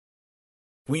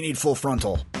We need Full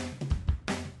Frontal.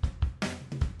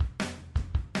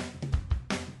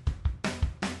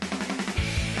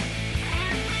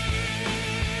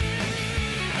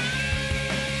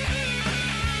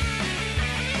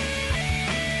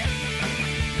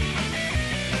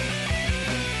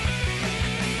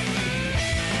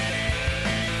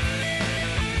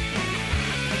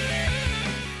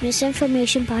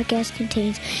 Misinformation Podcast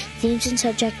contains themes and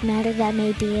subject matter that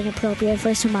may be inappropriate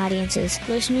for some audiences.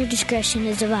 Listener discretion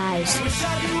is advised. I wish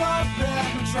I grew up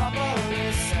in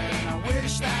Metropolis, and I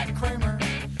wish that Kramer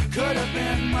could have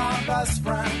been my best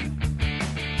friend.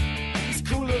 He's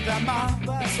cooler than my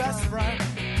best friend.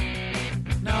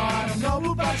 Now I don't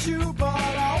know about you, but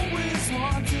I always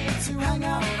wanted to hang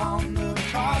out on the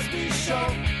Cosby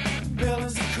Show. Bill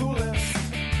is the coolest.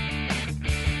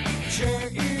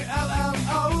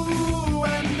 J-E-L-L-O.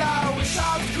 And I wish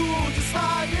I was cool just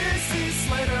like Izzy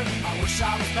Slater. I wish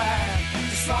I was bad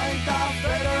just like Darth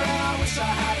Vader. And I wish I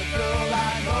had a girl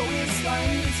like Lois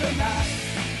Lane tonight.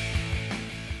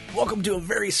 Welcome to a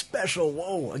very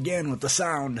special, again with the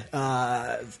sound,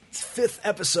 5th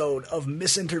episode of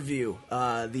Misinterview,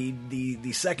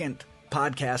 the second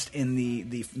podcast in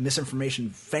the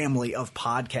misinformation family of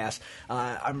podcasts.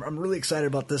 I'm really excited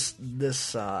about this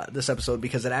episode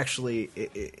because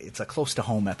it's a close to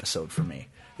home episode for me.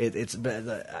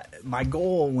 My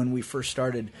goal when we first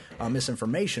started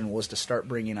misinformation was to start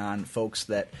bringing on folks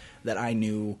that I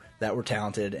knew that were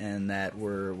talented and that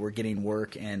were getting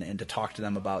work and to talk to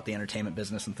them about the entertainment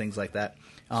business and things like that.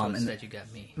 So instead you got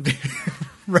me.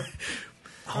 Right.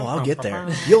 Oh, I'll get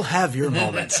there. You'll have your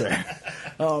moment, sir.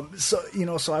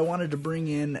 So I wanted to bring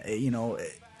in,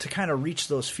 to kind of reach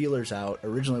those feelers out,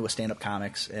 originally with stand-up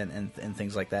comics and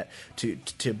things like that,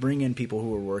 to bring in people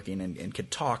who are working and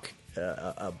could talk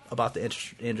about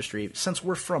the industry. Since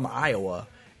we're from Iowa,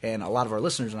 and a lot of our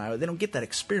listeners in Iowa, they don't get that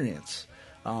experience.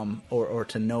 Or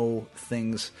to know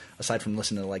things aside from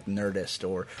listening to like Nerdist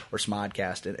or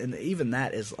Smodcast, and even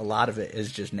that is a lot of it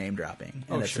is just name dropping,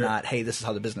 and it's not, hey, this is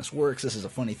how the business works. This is a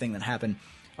funny thing that happened.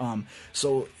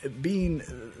 So being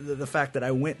the fact that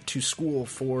I went to school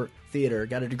for theater,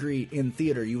 got a degree in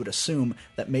theater, you would assume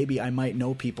that maybe I might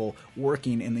know people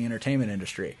working in the entertainment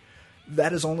industry.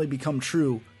 That has only become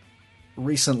true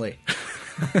recently.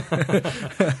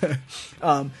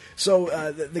 So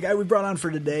the guy we brought on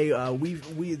for today,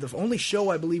 the only show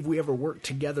I believe we ever worked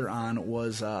together on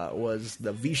was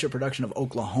the Visha production of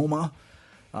Oklahoma,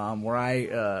 where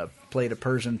I played a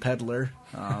Persian peddler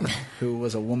who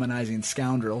was a womanizing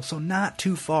scoundrel, so not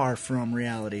too far from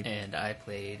reality. And I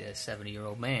played a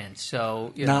 70-year-old man,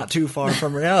 so not too far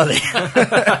from reality.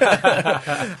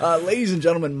 Ladies and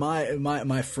gentlemen,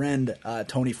 my friend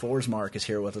Tony Forsmark is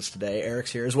here with us today.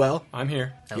 Eric's here as well. I'm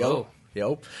here. Hello.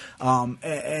 Yep.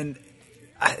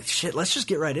 Let's just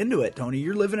get right into it, Tony.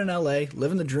 You're living in L.A.,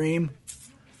 living the dream.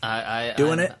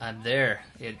 I'm it? I'm there.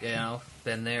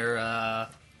 Been there.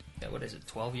 What is it?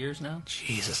 12 years now.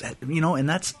 Jesus, and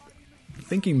that's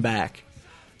thinking back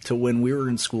to when we were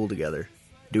in school together,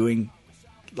 doing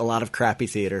a lot of crappy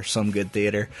theater, some good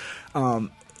theater.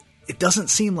 It doesn't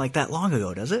seem like that long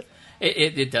ago, does it?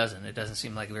 It doesn't. It doesn't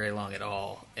seem like very long at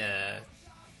all.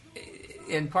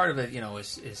 And part of it,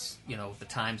 is the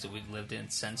times that we've lived in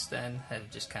since then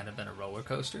have just kind of been a roller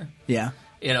coaster. Yeah.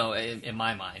 In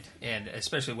my mind, and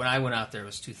especially when I went out there, it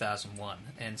was 2001,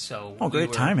 and so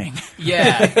great timing.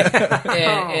 Yeah,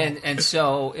 and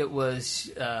so it was.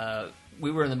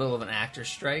 We were in the middle of an actor's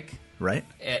strike, right,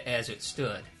 as it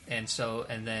stood, and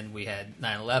then we had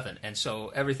 9/11, and so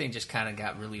everything just kind of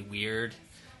got really weird,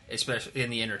 especially in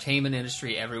the entertainment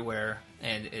industry everywhere,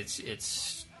 and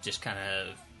it's just kind of,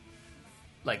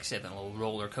 like I said, been a little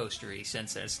roller coastery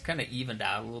since then. It's kind of evened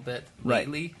out a little bit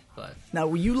lately. Right. But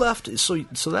now you left, so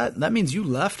that means you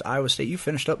left Iowa State. You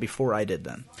finished up before I did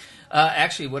then.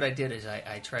 Actually, what I did is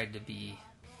I tried to be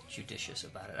judicious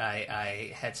about it.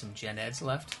 I had some gen eds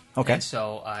left. Okay. And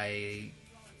so I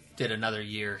did another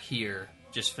year here,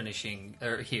 just finishing,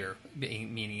 here,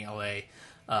 meaning LA,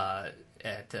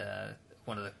 at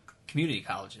one of the community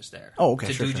colleges there. Oh,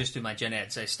 okay, Just do my gen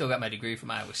eds. I still got my degree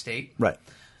from Iowa State. Right.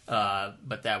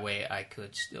 But that way I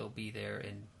could still be there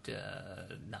and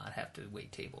not have to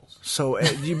wait tables. So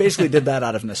you basically did that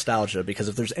out of nostalgia, because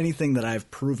if there's anything that I've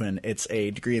proven, it's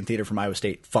a degree in theater from Iowa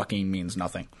State fucking means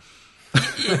nothing.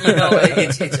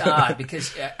 It's odd,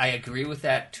 because I agree with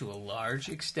that to a large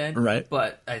extent. Right.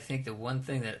 But I think the one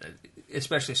thing that,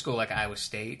 especially a school like Iowa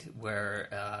State,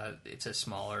 where it's a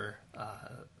smaller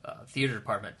theater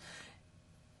department,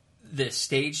 the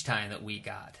stage time that we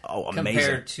got amazing.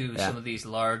 compared to some of these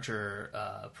larger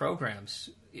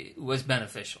programs, it was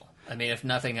beneficial. I mean, if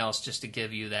nothing else, just to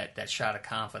give you that shot of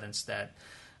confidence, that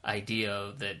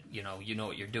idea that you know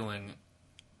what you're doing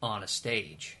on a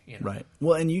stage. You know? Right.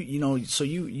 Well, and so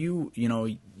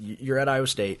you're at Iowa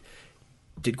State,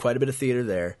 did quite a bit of theater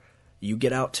there. You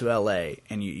get out to LA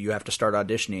and you have to start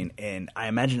auditioning, and I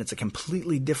imagine it's a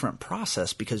completely different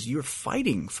process because you're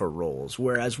fighting for roles,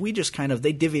 whereas we just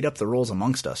they divvied up the roles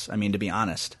amongst us. I mean, to be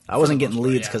honest, I wasn't getting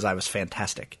leads because I was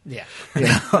fantastic. Yeah.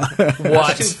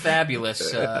 What? Too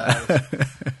fabulous. Yeah.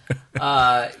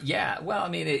 Well, I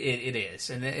mean, it is,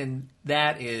 and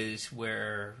that is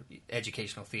where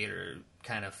educational theater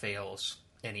kind of fails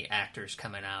any actors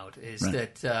coming out, is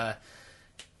that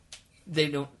they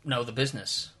don't know the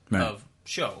business of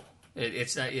show.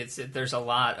 There's a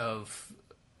lot of,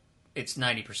 it's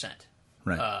 90%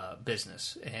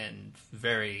 business, and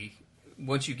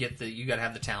once you get you got to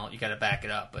have the talent, you got to back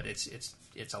it up, but it's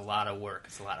a lot of work,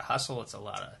 it's a lot of hustle, it's a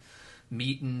lot of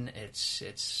meeting,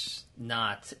 it's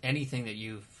not anything that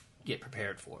you get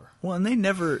prepared for. Well, and they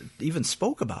never even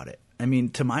spoke about it. I mean,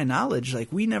 to my knowledge,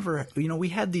 we never, we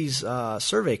had these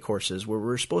survey courses where we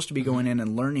were supposed to be going in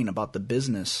and learning about the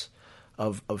business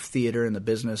of theater and the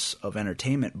business of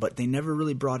entertainment, but they never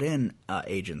really brought in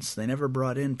agents. They never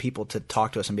brought in people to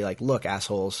talk to us and be like, look,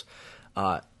 assholes,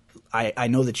 I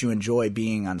know that you enjoy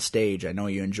being on stage. I know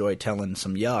you enjoy telling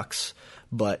some yucks,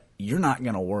 but you're not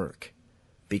going to work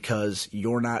because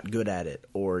you're not good at it,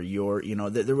 or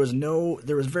there was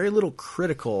very little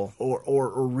critical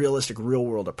or realistic real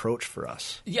world approach for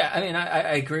us. Yeah, I mean,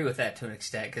 I agree with that to an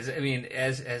extent, because I mean,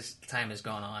 as time has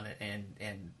gone on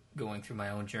and going through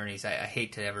my own journeys, I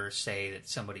hate to ever say that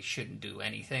somebody shouldn't do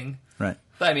anything. Right.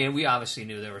 But I mean, we obviously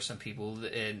knew there were some people,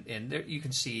 and there, you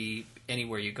can see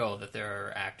anywhere you go that there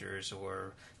are actors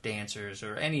or dancers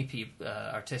or any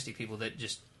artistic people that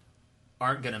just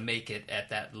aren't going to make it at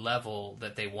that level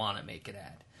that they want to make it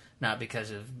at. Not because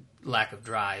of lack of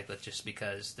drive, but just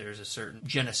because there's a certain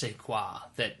je ne sais quoi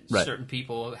that certain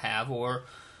people have, or,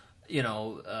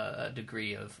 a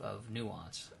degree of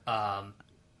nuance.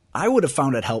 I would have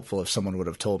found it helpful if someone would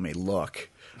have told me, look,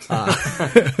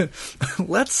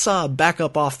 let's back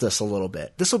up off this a little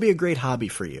bit. This will be a great hobby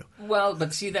for you. Well,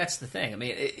 but see, that's the thing. I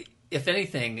mean, if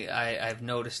anything, I've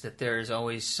noticed that there's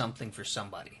always something for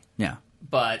somebody. Yeah.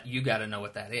 But you got to know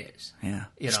what that is. Yeah.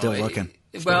 Still looking.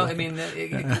 I mean, it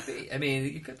could be. I mean,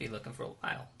 you could be looking for a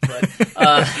while.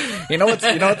 But you know what?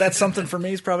 That's something for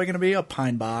me is probably going to be a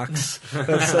pine box.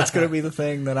 That's going to be the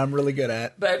thing that I'm really good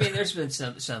at. But I mean, there's been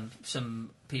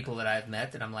some people that I've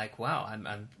met that I'm like, wow,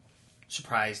 I'm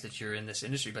surprised that you're in this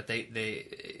industry. But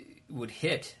they would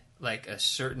hit like a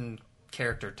certain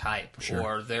character type,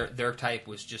 or their type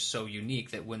was just so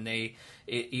unique that when be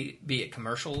it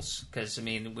commercials, because I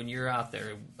mean, when you're out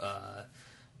there,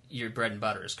 your bread and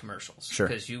butter is commercials,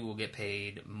 because you will get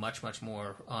paid much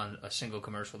more on a single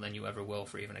commercial than you ever will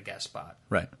for even a guest spot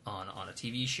on a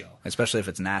TV show, especially if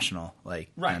it's national,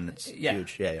 and it's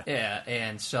huge. Yeah,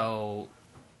 and so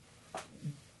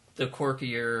the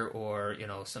quirkier, or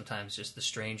sometimes just the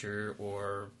stranger,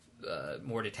 or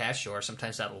more detached show, or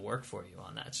sometimes that will work for you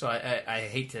on that. So I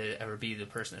hate to ever be the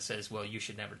person that says, well, you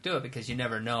should never do it, because you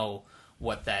never know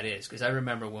what that is. Because I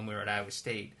remember when we were at Iowa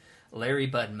State, Larry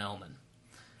Bud Melman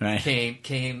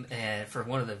came and for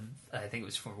one of the, I think it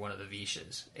was for one of the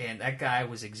Vishas, and that guy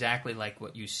was exactly like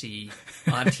what you see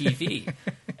on TV.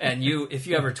 And if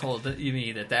you ever told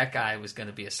me that guy was going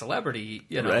to be a celebrity,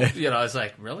 I was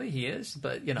like, really, he is?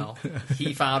 But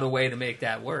he found a way to make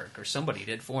that work, or somebody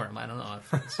did for him. I don't know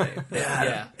if I'd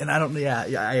say. And I don't. Yeah,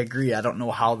 I agree. I don't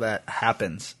know how that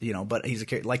happens. But he's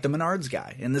like the Menards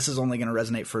guy, and this is only going to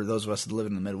resonate for those of us that live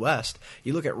in the Midwest.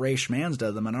 You look at Ray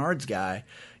Schmanzda, the Menards guy.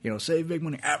 Save big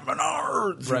money at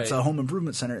Menards. Right. It's a home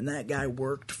improvement center, and that guy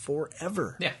worked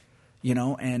forever. Yeah.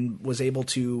 And was able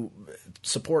to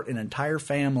support an entire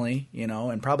family,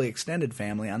 and probably extended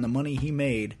family on the money he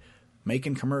made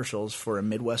making commercials for a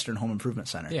Midwestern home improvement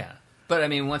center. Yeah. But, I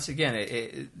mean, once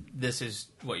again, this is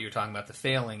what you're talking about. The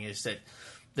failing is that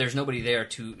there's nobody there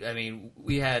to – I mean,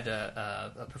 we had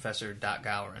a Professor Doc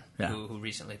Gowron who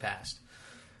recently passed.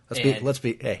 Let's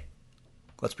be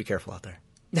careful out there.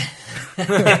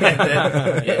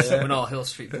 Yes, when all Hill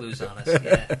Street Blues on us.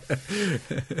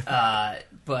 Yeah.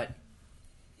 But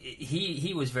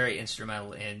he was very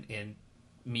instrumental in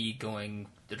me going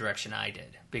the direction I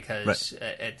did, because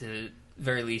at the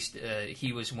very least,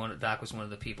 Doc was one of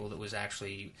the people that was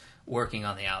actually working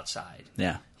on the outside.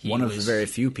 Yeah, one of the very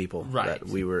few people that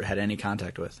we had any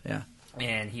contact with. Yeah,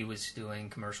 and he was doing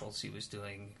commercials. He was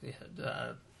doing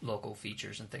local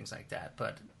features and things like that.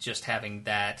 But just having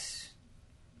that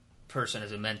person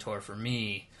as a mentor for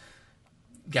me,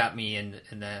 got me in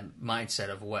the mindset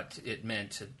of what it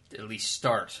meant to at least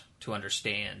start to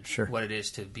understand what it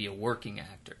is to be a working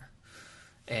actor.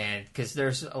 And because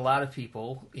there's a lot of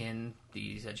people in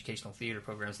these educational theater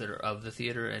programs that are of the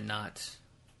theater and not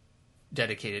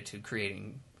dedicated to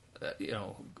creating,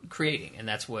 and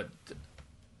that's what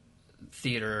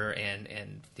theater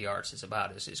and the arts is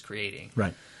about, is creating.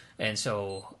 Right. And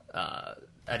so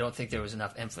I don't think there was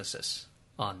enough emphasis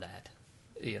on that.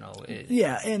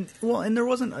 And there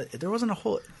wasn't a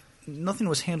whole. Nothing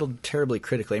was handled terribly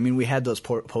critically. I mean, we had those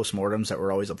postmortems that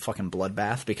were always a fucking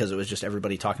bloodbath because it was just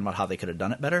everybody talking about how they could have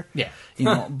done it better. Yeah.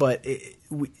 But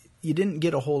you didn't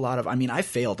get a whole lot of. I mean, I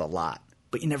failed a lot,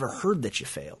 but you never heard that you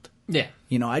failed. Yeah.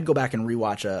 I'd go back and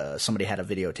rewatch somebody had a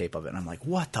videotape of it, and I'm like,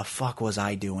 what the fuck was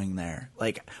I doing there?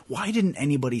 Like, why didn't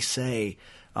anybody say,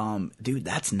 dude,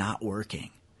 that's not working?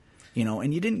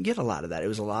 And you didn't get a lot of that. It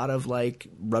was a lot of like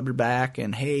rub your back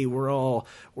and hey, we're all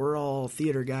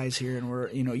theater guys here,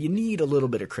 and you need a little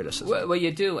bit of criticism. Well,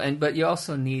 you do, but you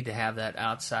also need to have that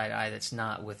outside eye that's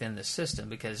not within the system,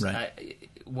 because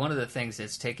one of the things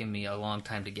that's taken me a long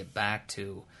time to get back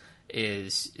to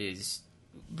is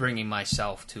bringing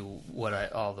myself to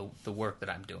all the work that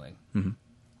I'm doing,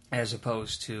 as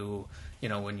opposed to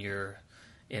when you're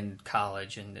in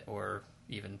college or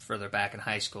even further back in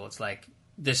high school, it's like,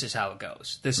 this is how it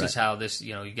goes. This is how this,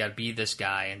 you got to be this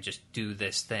guy and just do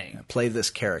this thing. Play this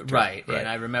character. Right. And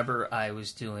I remember I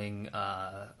was doing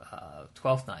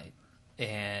Twelfth Night,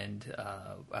 and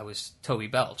I was Toby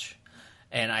Belch.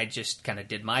 And I just kind of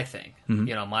did my thing,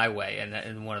 my way.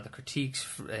 And one of the critiques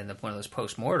in one of those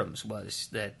postmortems was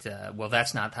that,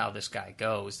 that's not how this guy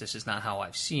goes. This is not how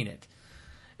I've seen it.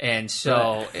 And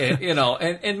so,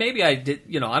 and maybe I did,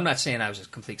 I'm not saying I was a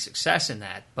complete success in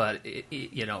that, but,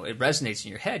 it resonates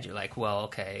in your head. You're like, well,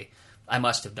 okay, I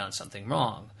must have done something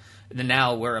wrong. And then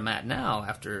now where I'm at now,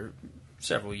 after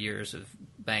several years of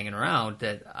banging around,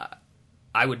 that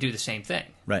I would do the same thing.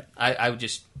 Right. I would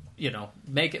just,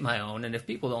 make it my own. And if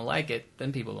people don't like it,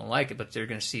 then people don't like it, but they're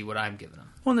going to see what I'm giving them.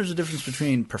 Well, and there's a difference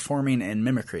between performing and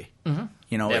mimicry.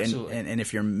 Mm-hmm. Absolutely. And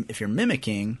if you're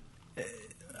mimicking,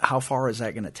 how far is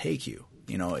that going to take you?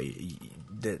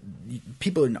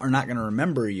 People are not going to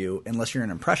remember you unless you're an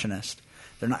impressionist.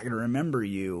 They're not going to remember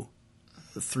you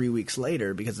 3 weeks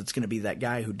later because it's going to be that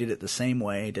guy who did it the same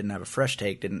way, didn't have a fresh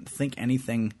take, didn't think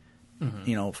anything,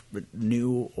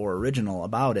 new or original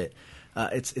about it.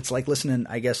 It's like listening,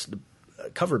 I guess, to a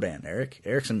cover band.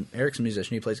 Eric's a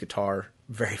musician. He plays guitar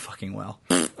very fucking well.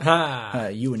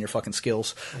 You and your fucking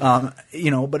skills,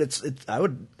 but it's I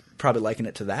would probably liken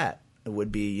it to that. It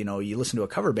would be, you listen to a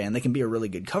cover band, they can be a really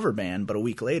good cover band, but a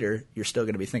week later, you're still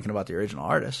going to be thinking about the original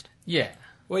artist. Yeah.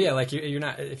 Well, yeah, like you're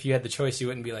not. If you had the choice, you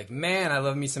wouldn't be like, "Man, I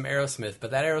love me some Aerosmith,"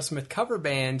 but that Aerosmith cover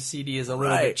band CD is a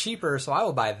little bit cheaper, so I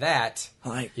will buy that.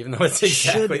 Like, even though it's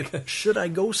exactly. Should I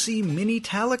go see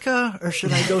Mini-Talica or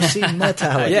should I go see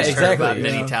Metallica? Yeah, exactly. About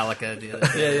Mini-Talica.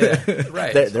 Yeah,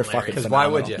 right. They're fucking. Because why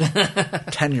would you?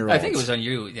 10-year-olds. I think it was on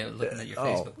you, looking at your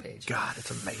Facebook page. God,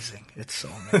 it's amazing. It's so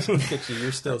amazing.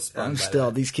 You're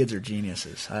still. These kids are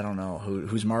geniuses. I don't know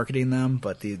who's marketing them,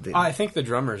 but I think the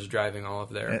drummer's driving all of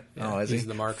their. Is he's he?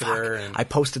 the marketer. And I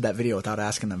posted that video without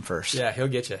asking them first. Yeah, he'll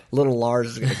get you. Little Lars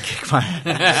is going to kick my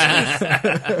ass.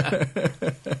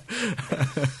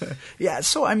 Yeah,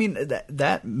 so I mean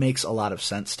that makes a lot of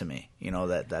sense to me.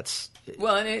 That's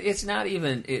well, and it's not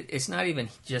even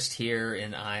just here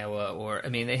in Iowa,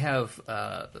 they have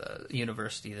a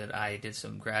university that I did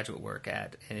some graduate work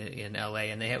at in LA,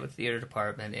 and they have a theater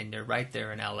department, and they're right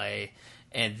there in LA,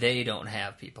 and they don't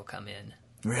have people come in.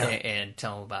 Really? And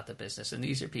tell them about the business. And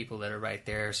these are people that are right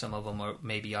there. Some of them are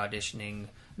maybe auditioning,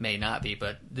 may not be,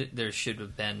 but there should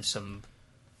have been some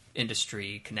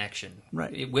industry connection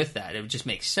with that. It would just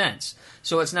make sense.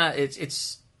 So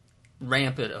it's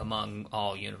rampant among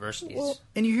all universities. Well,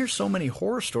 and you hear so many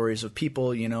horror stories of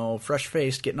people,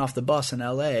 fresh-faced getting off the bus in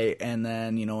L.A., and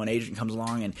then, an agent comes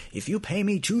along and, if you pay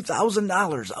me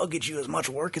 $2,000, I'll get you as much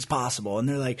work as possible. And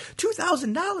they're like,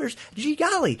 $2,000? Gee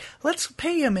golly, let's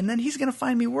pay him, and then he's going to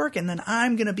find me work, and then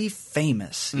I'm going to be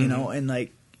famous, and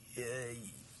like,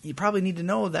 you probably need to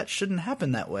know that shouldn't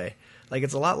happen that way. Like,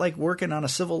 it's a lot like working on a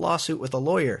civil lawsuit with a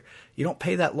lawyer. You don't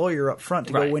pay that lawyer up front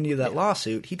to go win you that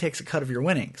lawsuit. He takes a cut of your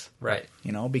winnings. Right.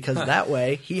 Because that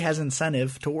way he has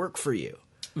incentive to work for you.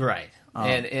 Right.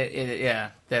 And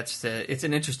it's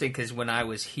an interesting, because when I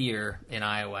was here in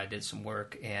Iowa, I did some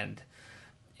work, and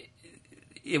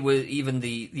it was even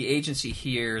the agency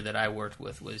here that I worked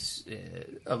with was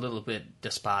a little bit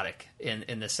despotic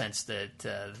in the sense that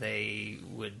they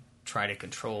would try to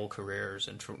control careers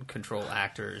and control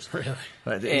actors. Really?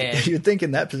 And- You'd think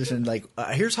in that position, like,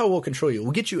 here's how we'll control you.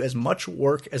 We'll get you as much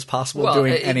work as possible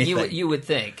doing anything. You would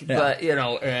think, Yeah. but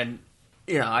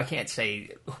I can't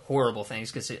say horrible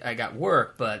things because I got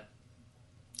work, but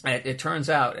it turns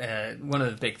out one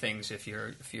of the big things if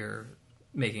you're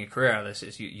making a career out of this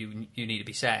is you need to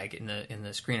be SAG in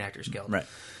the Screen Actors Guild. Right.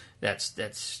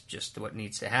 That's just what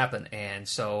needs to happen. And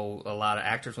so a lot of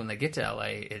actors, when they get to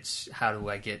LA, it's how do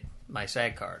I get my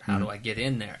SAG card? How do I get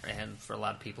in there? And for a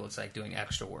lot of people, it's like doing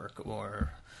extra work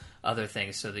or other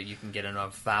things so that you can get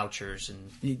enough vouchers.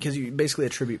 And Because you basically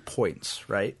attribute points,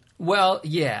 right? well,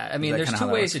 yeah. I mean, that there's kinda two how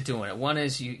that ways works? of doing it. One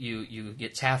is you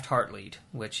get Taft-Hartley,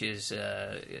 which is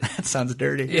That sounds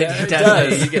dirty. Yeah, it definitely,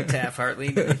 does. you get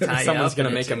Taft-Hartley. Someone's going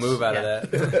to make a move out of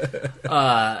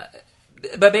that.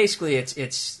 But basically, it's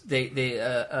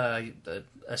a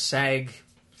SAG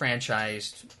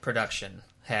franchised production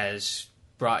has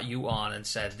brought you on and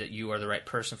said that you are the right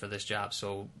person for this job,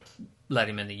 so let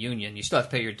him in the union. You still have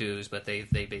to pay your dues, but they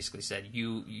basically said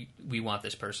we want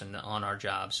this person on our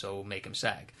job, so make him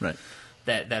SAG. Right.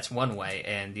 That's one way,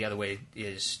 and the other way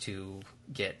is to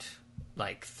get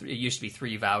it used to be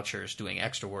 3 vouchers doing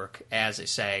extra work as a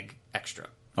SAG extra,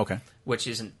 Okay. which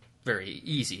isn't very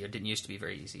easy. It didn't used to be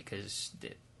very easy because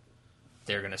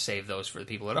they're going to save those for the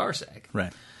people that are SAG.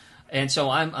 Right. And so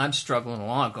I'm struggling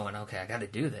along, going, okay, I got to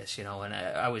do this, And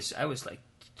I was like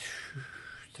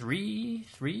 3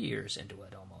 years into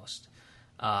it almost,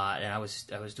 and I was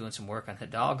doing some work on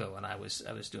Hidalgo, and I was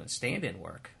doing stand-in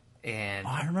work, and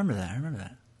Oh, I remember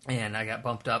that. and I got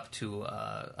bumped up to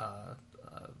a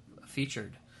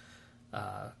featured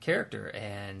character,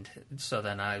 and so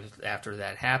then after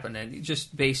that happened, and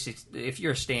just basic. If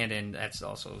you're a stand-in, that's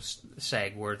also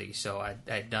SAG worthy. So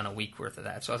I'd done a week worth of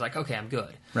that, so I was like, okay, I'm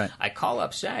good. Right. I call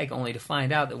up SAG only to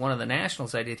find out that one of the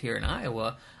nationals I did here in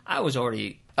Iowa, I was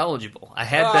already eligible. I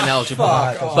had been eligible,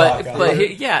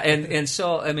 but yeah, and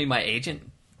so I mean, my agent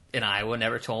in Iowa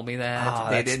never told me that. Oh,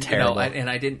 They that's didn't, terrible. and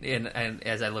I didn't. And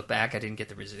as I look back, I didn't get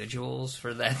the residuals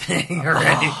for that thing or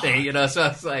anything. So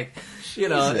it's like,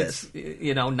 Jesus.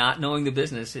 it's not knowing the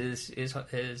business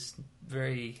is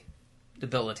very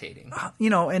debilitating.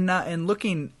 And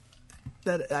looking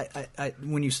that I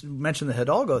when you mentioned the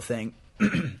Hidalgo thing,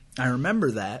 I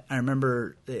remember that. I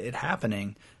remember it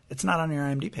happening. It's not on your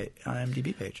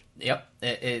IMDb page. Yep,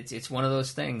 it's one of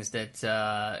those things that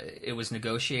it was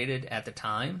negotiated at the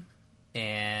time,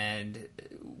 and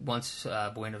once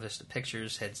Buena Vista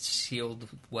Pictures had sealed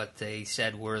what they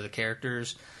said were the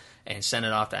characters and sent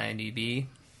it off to IMDb,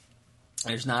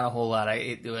 there's not a whole lot.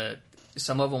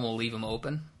 Some of them will leave them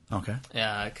open, Okay.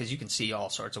 because you can see all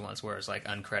sorts of ones where it's like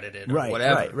uncredited or Right.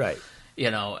 whatever, Right.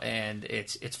 and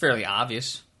it's fairly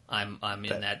obvious. I'm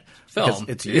in that film. Because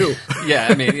it's you. Yeah,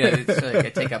 I mean, it's like I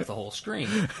take up the whole screen.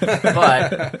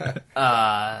 But,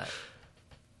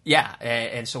 yeah,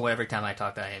 and so every time I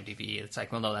talk to IMDb, it's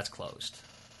like, well, no, that's closed.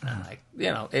 And I'm like,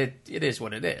 it is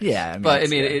what it is. Yeah, I mean, but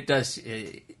it's, it does.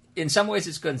 In some ways,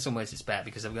 it's good. In some ways, it's bad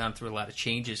because I've gone through a lot of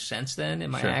changes since then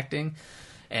in my Sure. acting,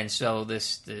 and so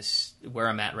this where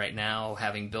I'm at right now,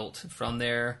 having built from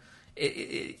there.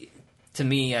 To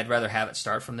me, I'd rather have it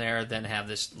start from there than have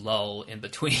this lull in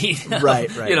between. Right.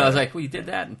 I was like, well, you did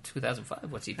that in 2005.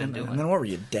 What's he been doing? And then what were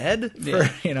you, dead? Yeah.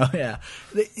 Yeah.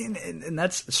 And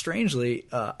that's strangely,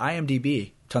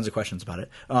 IMDb, tons of questions about it.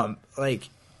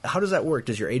 How does that work?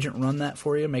 Does your agent run that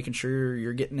for you, making sure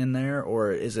you're getting in there?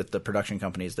 Or is it the production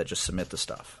companies that just submit the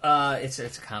stuff? It's a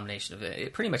combination of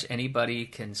it. Pretty much anybody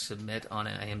can submit on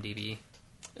an IMDb.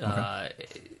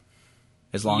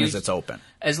 As long as it's open.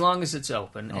 As long as it's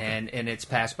open, Okay. and it's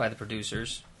passed by the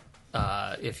producers.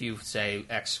 If you say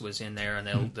X was in there,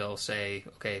 and they'll say,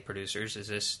 okay, producers, is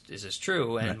this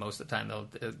true? And Right. most of the time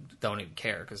they don't even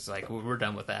care because it's like, well, we're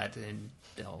done with that, and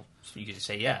you can just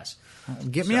say yes.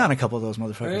 Get me on a couple of those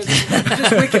motherfuckers.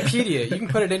 Just Wikipedia. You can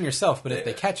put it in yourself, but if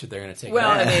they catch it, they're going to take Well,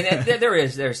 it out. I mean,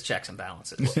 there's checks and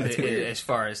balances as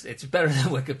far as it's better than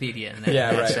Wikipedia in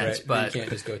that sense. Right. But You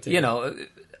can't just go take it.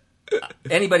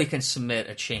 anybody can submit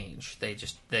a change.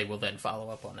 They will then follow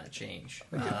up on that change.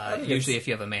 Usually, if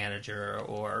you have a manager,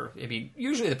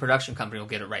 usually the production company will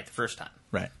get it right the first time.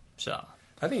 Right. So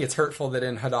I think it's hurtful that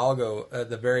in Hidalgo,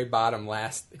 the very bottom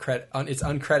last credit, it's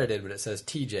uncredited, but it says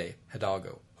TJ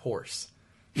Hidalgo horse.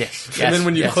 Yes. And then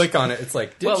when you yes. click on it, it's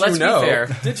like, Well, let's be fair.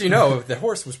 Did you know the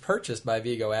horse was purchased by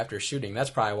Vigo after shooting? That's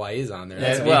probably why he's on there.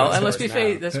 That's Well, Vigo's and let's horse be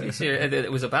fair. now. Let's be serious.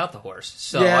 It was about the horse,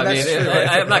 so Yeah, I mean, that's true.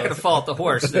 I'm not going to fault the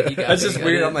horse. That he got That's just being-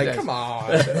 weird. I'm like, that's- come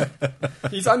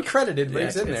on. He's uncredited, but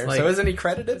he's in it's there. like- So isn't he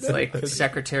credited? It's like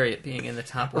Secretariat being in the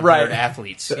top 100 Right.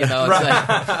 athletes. You know,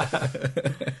 it's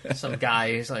like some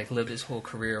guy who's like lived his whole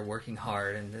career working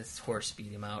hard, and this horse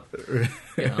beat him out. You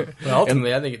know? But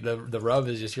ultimately, I think the rub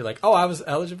is just you're like, oh, I was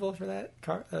eligible for that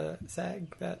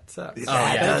SAG. That sucks. Oh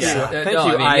yeah, does suck. Thank no,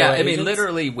 you, I mean, Iowa I mean, agents.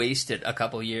 literally wasted a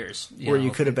couple years. Where you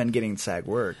know. could have been getting SAG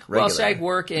work. Well, regular. SAG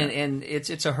work, and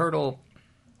it's a hurdle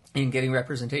in getting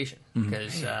representation Mm-hmm.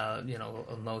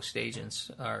 because most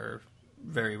agents are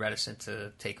very reticent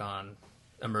to take on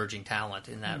emerging talent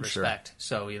in that Sure. respect.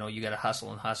 So you got to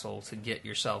hustle to get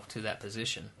yourself to that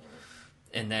position,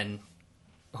 and then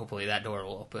hopefully that door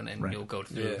will open and Right. you'll go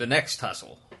through Yeah. the next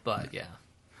hustle. But yeah.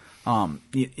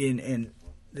 In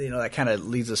that kind of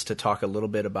leads us to talk a little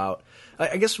bit about.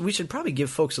 I guess we should probably give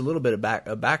folks a little bit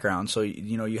of background. So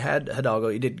you had Hidalgo.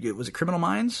 You did. Was it Criminal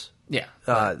Minds? Yeah.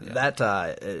 That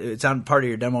it's on part of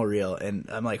your demo reel, and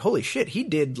I'm like, holy shit, he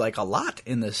did like a lot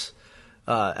in this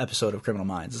episode of Criminal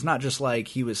Minds. It's not just like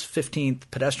he was 15th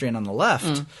pedestrian on the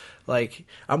left. Like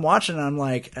I'm watching, and I'm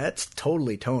like, that's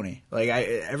totally Tony. Like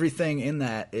everything in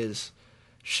that is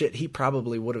shit he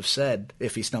probably would have said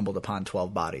if he stumbled upon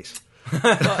 12 bodies. Well,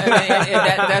 and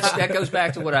that goes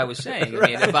back to what I was saying. I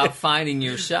mean, about finding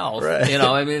yourself. Right.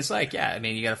 It's like, yeah. I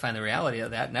mean, you got to find the reality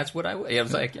of that, and that's what I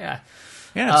was like, yeah.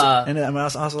 Yeah, and I'm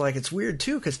also like, it's weird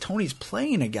too because Tony's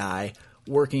playing a guy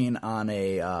working on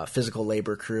a physical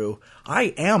labor crew. I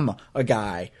am a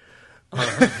guy.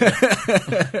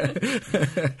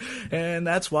 And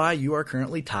that's why you are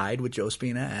currently tied with Joe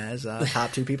Spina as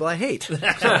top 2 people I hate. So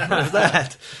there's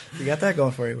that. You got that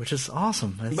going for you, which is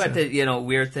awesome. That's, But the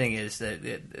weird thing is that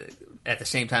at the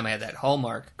same time I had that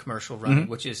Hallmark commercial running,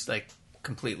 which is like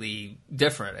completely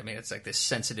different. I mean, it's like this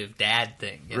sensitive dad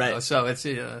thing, you know? Right. So it's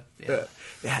yeah,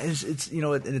 it's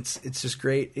it's just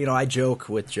great. I joke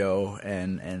with Joe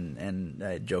and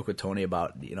I joke with Tony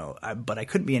about but I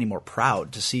couldn't be any more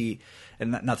proud to see,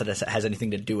 and not that it has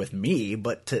anything to do with me,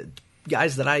 but to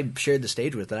guys that I shared the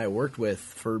stage with, that I worked with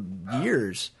for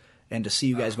years, and to see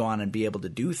you guys go on and be able to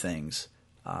do things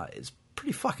is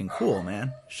pretty fucking cool,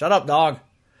 man. Shut up, dog.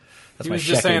 That's He was my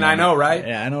just checking saying, I moment. know, right?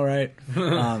 Yeah, I know, right?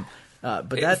 But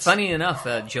that's funny enough.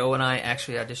 Joe and I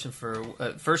actually auditioned for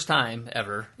first time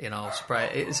ever. In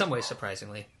some ways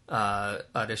surprisingly,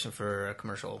 auditioned for a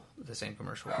commercial, the same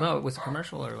commercial. No, it was a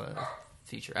commercial or a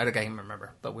feature. I don't even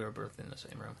remember, but we were both in the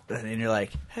same room. And you're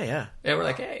like, hey, yeah. Yeah, we're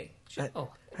like, hey, Joe.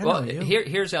 I Well, know you.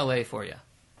 here's LA for you.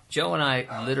 Joe and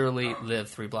I literally live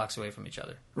 3 blocks away from each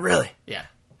other. Really? Yeah,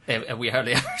 and we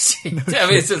hardly ever see. I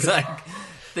mean, it's just like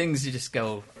things you just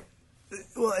go.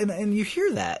 Well, and you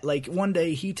hear that. Like, one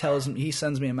day he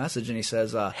sends me a message and he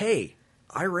says, hey,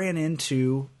 I ran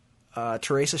into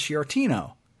Teresa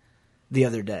Sciortino the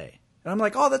other day. And I'm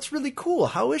like, oh, that's really cool.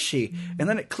 How is she? And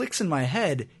then it clicks in my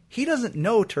head. He doesn't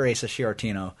know Teresa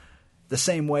Sciortino the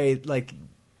same way, like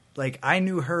I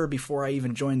knew her before I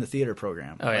even joined the theater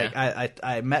program. Oh, yeah. Like,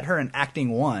 I met her in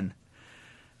Acting 1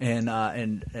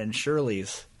 and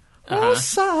Shirley's. Oh,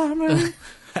 Simon.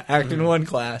 Acting 1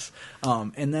 class.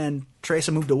 And then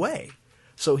Teresa moved away.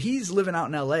 So he's living out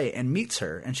in L.A. and meets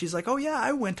her. And she's like, oh, yeah,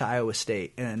 I went to Iowa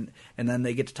State. And then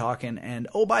they get to talking. And,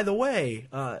 oh, by the way,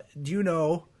 do you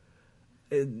know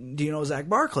Zach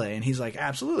Barclay? And he's like,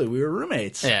 absolutely. We were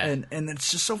roommates. Yeah. And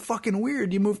it's just so fucking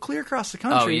weird. You move clear across the Oh,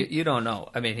 country. you don't know.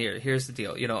 I mean, here's the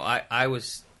deal. I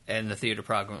was in the theater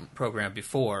program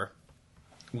before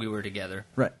we were together.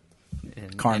 Right.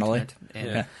 Carnally.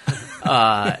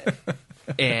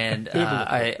 And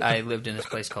I lived in this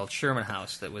place called Sherman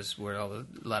House that was where a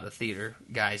lot of theater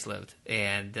guys lived.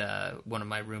 And one of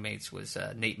my roommates was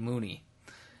Nate Mooney.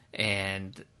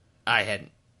 And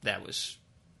that was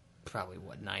probably,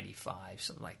 95,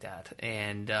 something like that.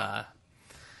 And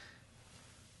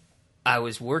I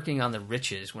was working on the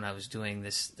Riches when I was doing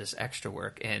this extra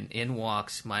work. And in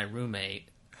walks my roommate.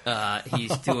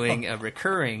 He's doing a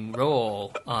recurring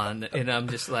role and I'm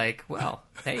just like, well,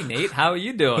 hey Nate, how are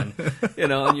you doing?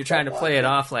 And you're trying to play it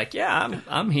off like, yeah,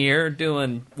 I'm here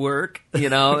doing work,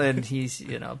 and he's,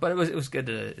 but it was good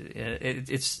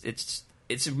to,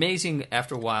 it's amazing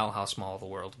after a while how small the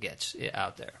world gets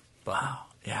out there. But, Wow.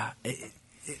 Yeah.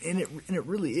 And it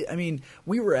really, I mean,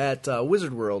 we were at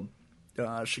Wizard World,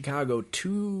 Chicago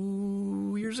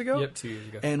 2 years ago. Yep, 2 years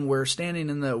ago. And we're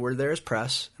standing we're there as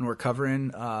press, and we're covering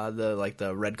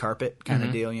the red carpet kind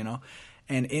of deal,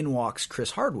 And in walks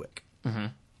Chris Hardwick.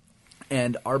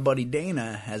 And our buddy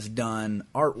Dana has done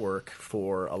artwork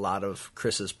for a lot of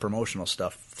Chris's promotional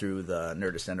stuff through the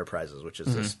Nerdist Enterprises, which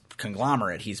is this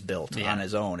conglomerate he's built on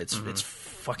his own. It's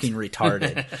fucking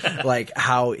retarded. Like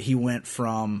how he went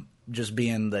from just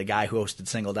being the guy who hosted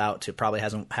Singled Out to probably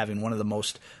having one of the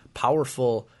most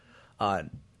powerful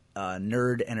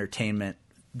nerd entertainment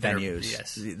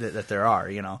venues that there are,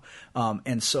 you know.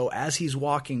 And so as he's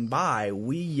walking by,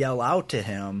 we yell out to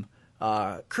him,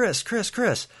 Chris,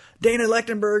 Dana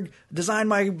Lechtenberg designed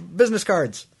my business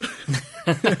cards.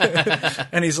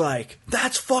 And he's like,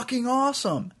 that's fucking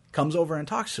awesome. Comes over and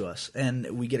talks to us,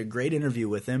 and we get a great interview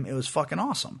with him. It was fucking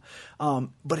awesome.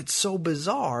 But it's so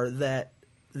bizarre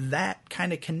that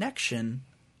kind of connection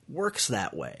works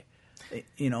that way.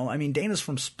 You know, I mean, Dana's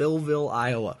from Spillville,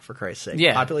 Iowa, for Christ's sake.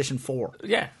 Yeah. Population 4.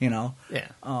 Yeah. You know? Yeah.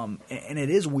 And it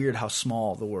is weird how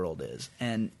small the world is.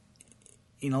 And,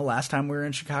 you know, last time we were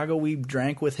in Chicago, we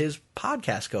drank with his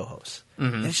podcast co-hosts.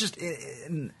 And it's just,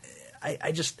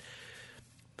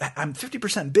 I'm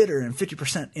 50% bitter and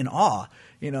 50% in awe,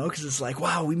 you know, because it's like,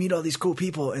 wow, we meet all these cool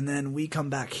people, and then we come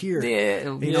back here,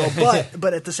 you know.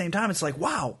 But at the same time, it's like,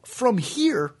 wow, from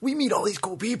here we meet all these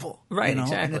cool people, right? You know?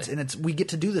 Exactly. And it's we get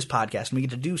to do this podcast, and we get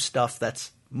to do stuff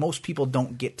that's most people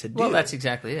don't get to do. Well, that's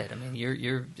exactly it. I mean,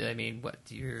 you're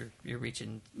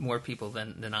reaching more people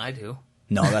than I do.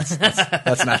 No,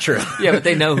 that's not true. Yeah, but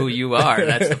they know who you are.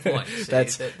 That's the point. See,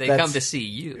 they that's come to see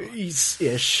you. Ish.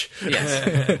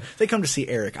 Yes. They come to see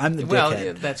Eric. I'm the dickhead. Well,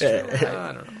 yeah, that's true.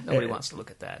 I don't know. Nobody wants to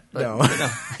look at that. But, no,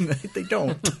 they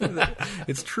don't.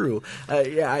 It's true.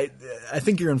 I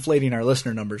think you're inflating our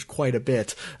listener numbers quite a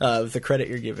bit with the credit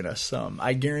you're giving us.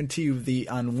 I guarantee you,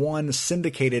 on one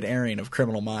syndicated airing of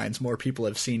Criminal Minds, more people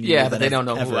have seen you. Yeah, than but they don't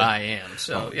know ever. who I am.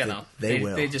 So they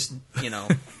will. They just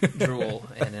drool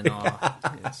and in awe.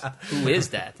 Who is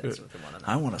that? That's what they want to know.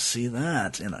 I want to see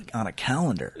that on a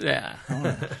calendar. Yeah.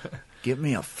 Give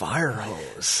me a fire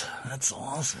hose. That's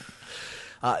awesome.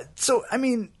 So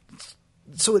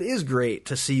it is great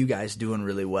to see you guys doing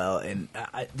really well. And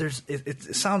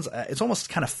it sounds, it's almost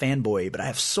kind of fanboy, but I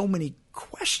have so many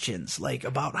questions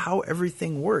about how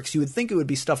everything works. You would think it would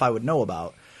be stuff I would know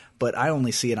about, but I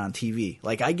only see it on TV.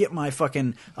 Like, I get my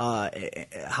fucking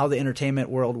how the entertainment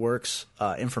world works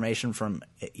information from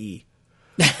E.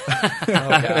 Oh,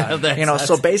 God. You know,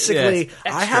 so basically,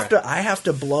 yes, I have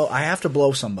to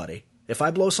blow somebody. If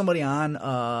I blow somebody on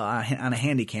a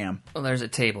handy cam. Well, there's a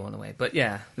table in the way, but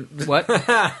yeah. What?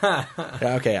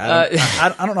 Okay,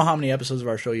 I don't know how many episodes of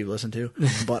our show you've listened to,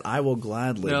 but I will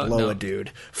gladly blow a dude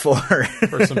for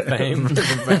some fame.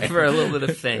 For a little bit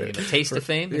of fame. A taste of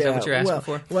fame? Is that what you're asking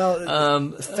for?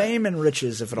 Well, fame and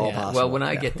riches, if at all possible. Well, when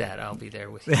I get that, I'll be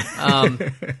there with you.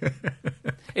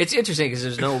 It's interesting because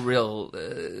there's no real...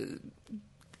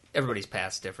 everybody's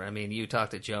path's different. I mean, you talk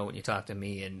to Joe and you talk to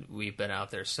me, and we've been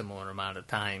out there a similar amount of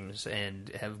times and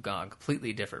have gone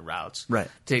completely different routes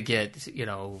to get,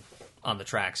 on the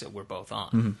tracks that we're both on.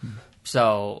 Mm-hmm.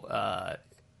 So,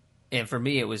 and for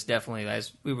me, it was definitely,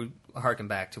 as we were harking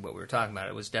back to what we were talking about,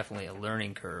 it was definitely a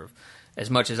learning curve. As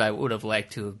much as I would have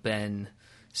liked to have been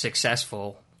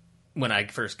successful when I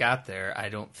first got there, I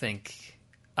don't think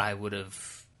I would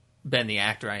have been the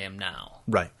actor I am now.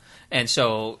 Right. And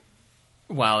so,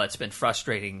 while it's been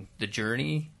frustrating, the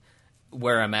journey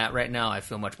where I'm at right now, I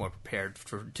feel much more prepared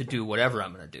to do whatever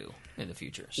I'm going to do in the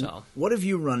future. So, what have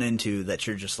you run into that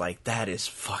you're just like, that is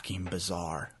fucking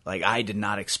bizarre? Like, I did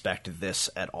not expect this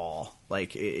at all.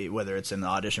 Like, whether it's in the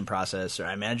audition process, or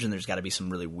I imagine there's got to be some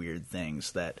really weird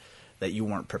things that you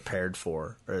weren't prepared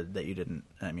for, or that you didn't.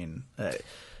 I mean.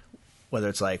 Whether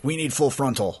it's like, we need full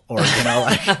frontal, or it's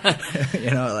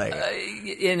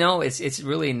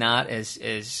really not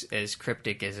as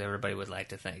cryptic as everybody would like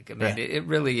to think. I mean, it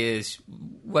really is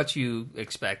what you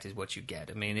expect is what you get.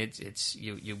 I mean, it's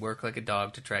you work like a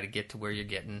dog to try to get to where you're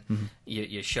getting. Mm-hmm.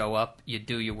 You show up, you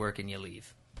do your work, and you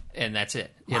leave, and that's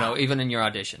it. Wow. You know, even in your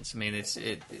auditions. I mean,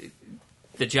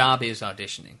 the job is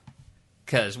auditioning,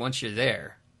 because once you're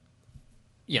there,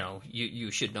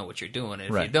 you should know what you're doing.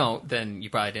 And if you don't, then you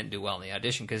probably didn't do well in the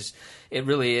audition, because it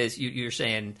really is. You're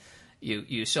saying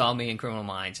you saw me in Criminal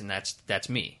Minds, and that's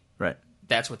me. Right.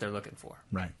 That's what they're looking for.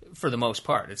 Right. For the most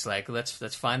part, it's like let's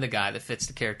find the guy that fits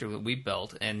the character that we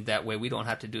built, and that way we don't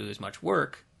have to do as much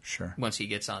work. Sure. Once he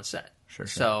gets on set. Sure.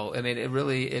 So I mean, it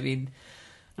really. I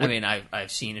mean,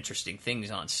 I've seen interesting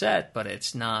things on set, but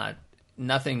it's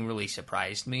nothing really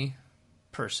surprised me.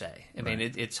 per se. I mean,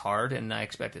 it's hard, and I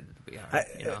expected it to be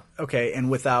hard. Okay, and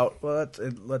without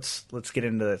let's get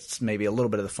into this, maybe a little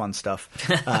bit of the fun stuff.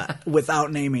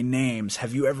 Without naming names,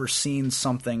 have you ever seen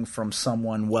something from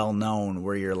someone well known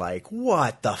where you're like,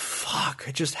 "What the fuck?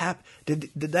 It just happened?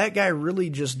 Did that guy really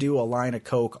just do a line of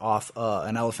coke off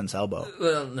an elephant's elbow?"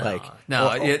 Well, no,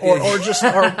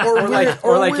 or like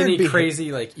weird any behavior.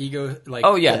 crazy like ego like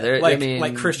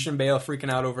like Christian Bale freaking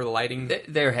out over the lighting.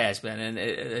 There has been, and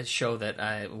a show that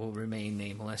I will remain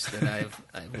nameless that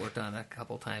I've worked on a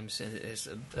couple times as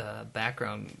a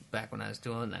background back when I was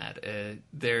doing that.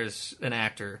 There's an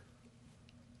actor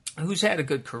who's had a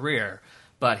good career,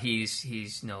 but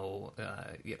he's no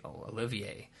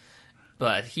Olivier.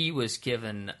 But he was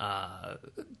given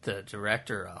the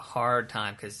director a hard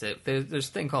time because there's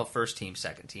a thing called first team,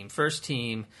 second team. First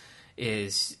team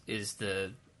is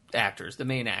the actors, the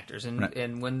main actors,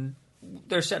 and when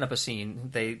they're setting up a scene,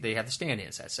 they have the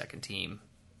stand-ins at second team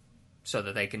so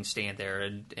that they can stand there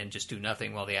and just do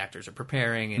nothing while the actors are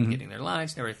preparing and getting their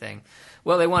lines and everything.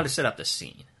 Well, they wanted to set up this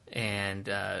scene, and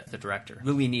the director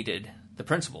really needed the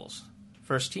principals,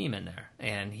 first team in there,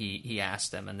 and he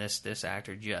asked them, and this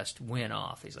actor just went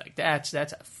off. He's like, that's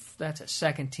a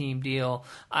second team deal.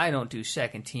 I don't do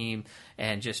second team,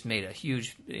 and just made a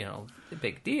huge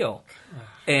big deal.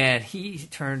 And he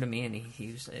turned to me, and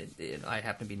he was I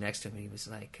happened to be next to him. And he was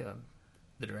like,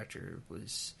 the director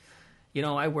was,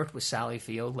 I worked with Sally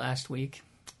Field last week,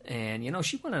 and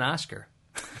she won an Oscar.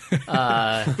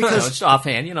 Because just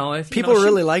offhand, people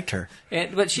really liked her.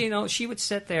 But she would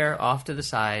sit there off to the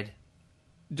side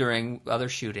during other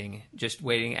shooting, just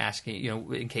waiting, asking,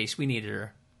 in case we needed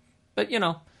her. But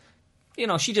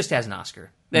she just has an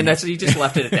Oscar, and he just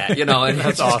left it at that, and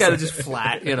it's just kind of just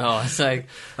flat, It's like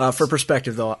for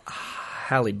perspective, though,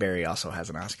 Halle Berry also has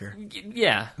an Oscar.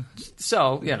 Yeah,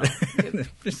 so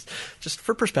just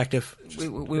for perspective, we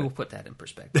will put that in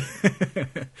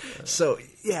perspective. So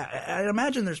yeah, I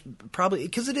imagine there's probably,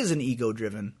 because it is an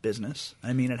ego-driven business.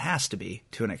 I mean, it has to be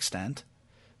to an extent.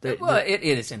 It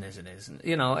is and it isn't.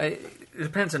 It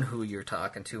depends on who you're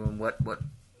talking to and what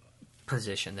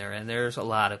position they're in. There's a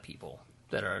lot of people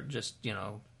that are just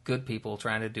good people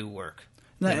trying to do work.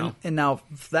 And now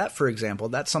that, for example,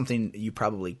 that's something you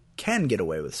probably can get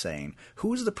away with saying.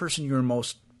 Who is the person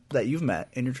that you've met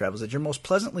in your travels that you're most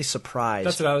pleasantly surprised?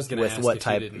 That's what I was going to ask. With what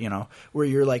type, where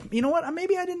you're like, what?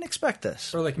 Maybe I didn't expect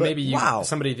this, or maybe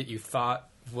somebody that you thought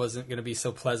wasn't going to be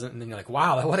so pleasant, and then you're like,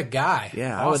 wow, what a guy.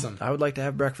 Yeah, awesome. I would like to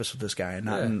have breakfast with this guy, and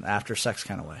not in an after sex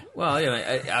kind of way. Well,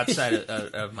 outside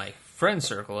of my friend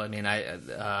circle, I mean,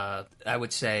 I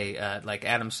would say like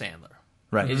Adam Sandler.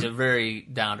 Right. He's a very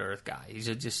down to earth guy. He's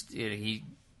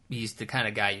he's the kind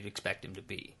of guy you'd expect him to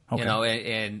be.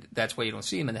 Okay. And that's why you don't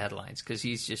see him in the headlines, because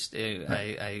he's just.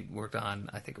 I worked on,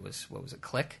 I think it was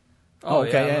Click. Oh,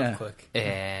 okay, yeah. I love Click.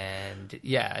 And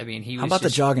yeah, I mean, he was. How about the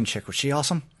jogging chick? Was she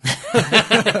awesome? I'm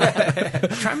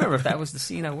trying to remember if that was the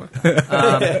scene I worked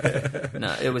on.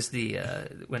 No, it was the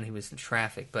when he was in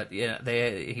traffic. But yeah,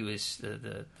 he was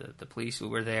the police who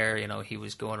were there. He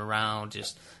was going around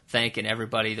just thanking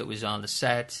everybody that was on the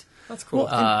set. That's cool.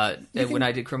 When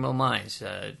I did Criminal Minds,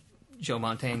 Joe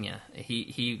Mantegna,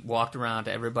 he walked around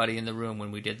to everybody in the room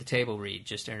when we did the table read,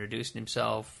 just introducing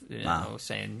himself,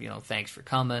 saying thanks for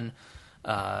coming.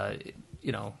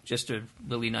 Just a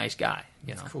really nice guy.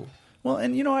 That's cool. Well,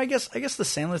 and I guess the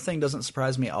Sandler thing doesn't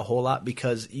surprise me a whole lot,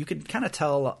 because you could kind of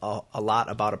tell a lot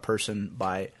about a person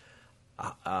by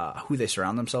who they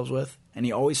surround themselves with, and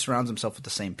he always surrounds himself with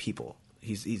the same people.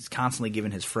 He's constantly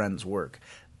giving his friends work.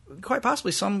 Quite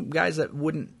possibly some guys that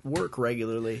wouldn't work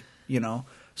regularly,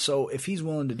 So if he's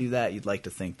willing to do that, you'd like to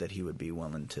think that he would be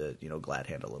willing to, glad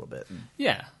hand a little bit.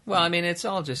 Yeah. Well, I mean, it's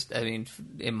all just. I mean,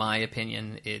 in my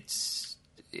opinion, it's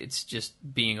just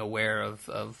being aware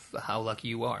of how lucky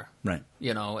you are, right?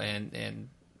 And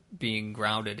being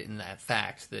grounded in that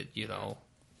fact that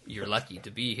you're lucky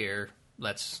to be here.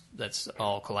 Let's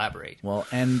all collaborate. Well,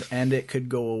 and it could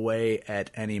go away at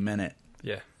any minute.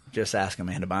 Yeah. Just ask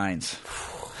Amanda Bynes.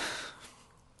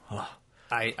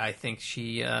 I think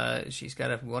she's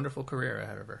got a wonderful career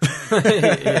ahead of her.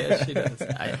 Yeah, she does.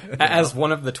 As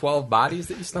one of the 12 bodies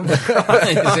that you stumbled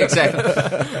across. Exactly.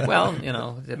 Well,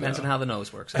 it depends on how the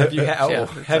nose works. Have you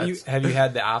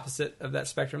had the opposite of that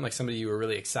spectrum? Like somebody you were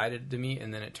really excited to meet,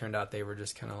 and then it turned out they were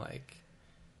just kind of like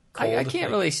cold? I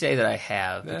can't really say that I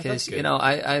have, because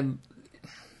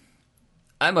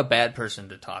I'm a bad person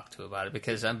to talk to about it,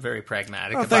 because I'm very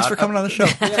pragmatic. Thanks for coming on the show.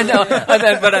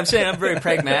 But I'm saying I'm very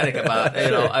pragmatic about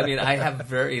it. I mean, I have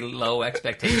very low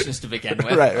expectations to begin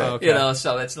with. Right. Okay.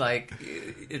 So it's like,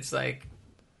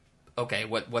 okay,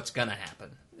 what's gonna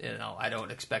happen? I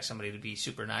don't expect somebody to be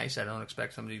super nice. I don't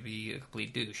expect somebody to be a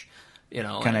complete douche. Kind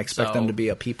of expect them to be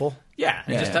a people. Yeah,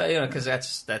 because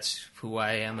that's who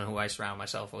I am and who I surround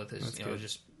myself with is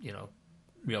just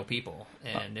real people.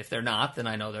 And if they're not, then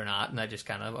I know they're not, and I just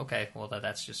kind of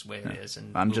that's just the way it is.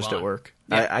 And I'm just at work.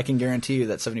 Yeah. I can guarantee you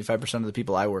that 75% of the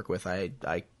people I work with, I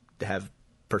have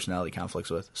personality conflicts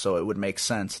with. So it would make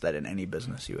sense that in any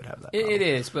business you would have that. It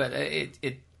is, but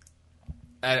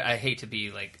I hate to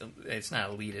be like, it's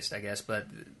not elitist, I guess, but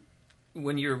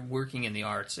when you're working in the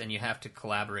arts and you have to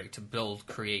collaborate to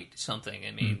create something,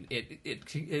 I mean,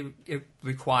 it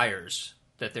requires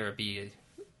that there be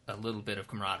a little bit of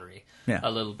camaraderie, a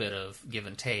little bit of give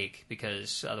and take,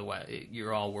 because otherwise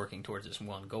you're all working towards this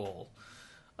one goal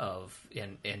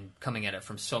and coming at it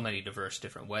from so many diverse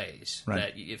different ways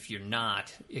that if you're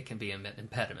not, it can be an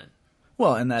impediment.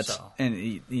 Well, and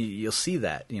and you'll see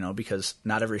that, because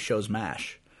not every show's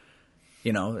MASH.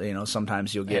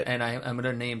 Sometimes you'll get... And I'm going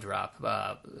to name drop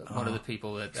one of the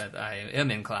people that I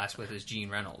am in class with is Gene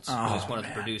Reynolds, who's one of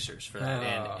the producers for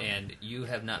that. And you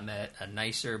have not met a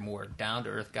nicer, more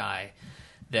down-to-earth guy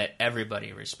that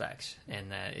everybody respects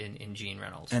in Gene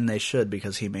Reynolds. And they should,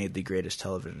 because he made the greatest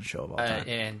television show of all time.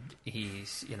 And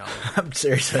he's, I'm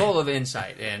seriously full of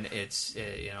insight. And it's,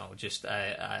 just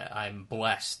I'm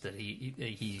blessed that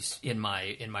he's in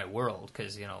my world,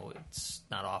 because it's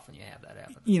not often you have that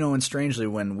happen. And strangely,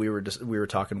 when we were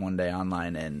talking one day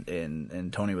online,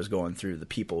 and Tony was going through the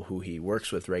people who he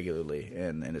works with regularly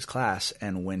in his class,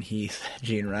 and when he said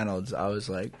Gene Reynolds, I was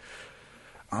like,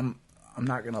 I'm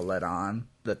not going to let on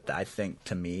that I think,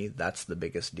 to me, that's the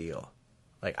biggest deal.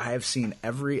 Like, I have seen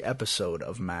every episode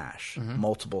of MASH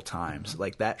multiple times.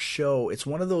 Like, that show, it's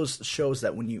one of those shows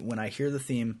that when I hear the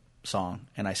theme song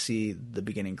and I see the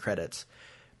beginning credits,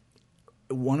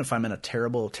 if I'm in a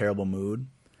terrible, terrible mood,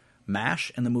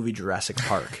 MASH and the movie Jurassic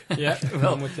Park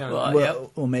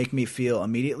will make me feel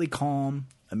immediately calm,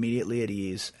 immediately at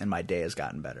ease, and my day has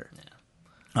gotten better. Yeah.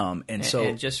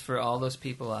 And just for all those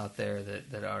people out there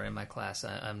that are in my class,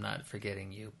 I'm not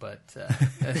forgetting you, but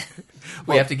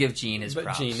we have to give Gene his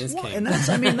props. Gene is king. And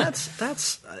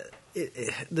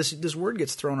this word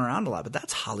gets thrown around a lot, but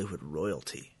that's Hollywood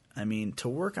royalty. I mean, to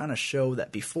work on a show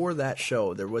that before that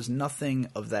show there was nothing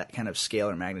of that kind of scale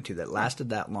or magnitude that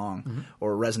lasted that long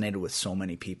or resonated with so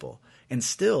many people, and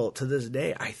still to this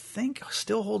day, I think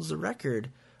still holds the record.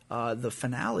 The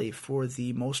finale for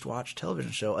the most watched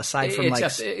television show, aside from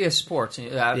it's sports,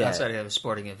 outside of a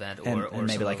sporting event or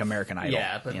maybe like American Idol,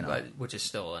 but which is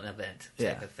still an event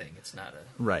type of thing. It's not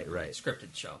a right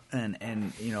scripted show. And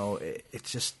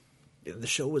it's just the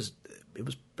show was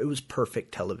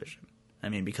perfect television. I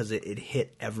mean, because it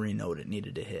hit every note it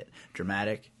needed to hit,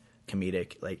 dramatic,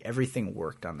 comedic, like everything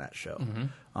worked on that show.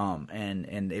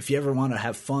 And if you ever want to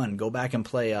have fun, go back and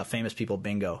play Famous People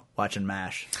Bingo watching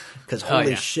MASH, because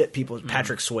holy shit, people,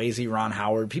 Patrick Swayze, Ron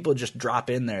Howard, people just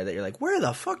drop in there that you're like, where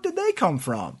the fuck did they come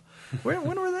from? When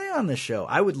were they on this show?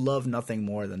 I would love nothing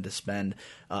more than to spend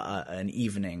an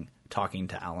evening talking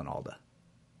to Alan Alda.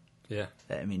 Yeah,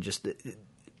 I mean, just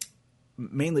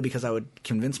mainly because I would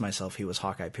convince myself he was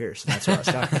Hawkeye Pierce. And that's what I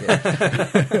was talking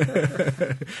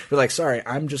to. We're like, sorry,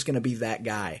 I'm just going to be that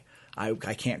guy. I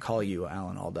can't call you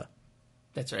Alan Alda.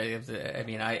 That's right. I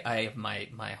mean, I have my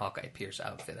Hawkeye Pierce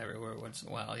outfit everywhere once in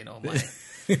a while. My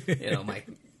my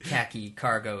khaki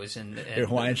cargos and your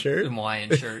Hawaiian shirt.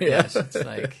 Hawaiian shirt. Yes, it's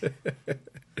like.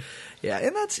 Yeah,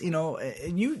 and that's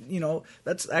and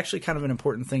that's actually kind of an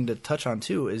important thing to touch on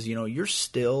too. Is you're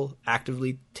still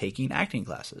actively taking acting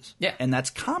classes. Yeah, and that's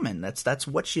common. That's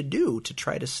what you do to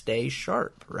try to stay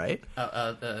sharp, right?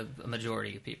 A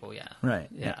majority of people, yeah. Right.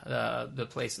 Yeah. The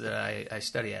place that I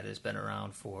study at has been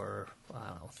around for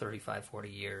 35, 40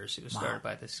 years. It was started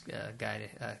by this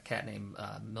cat named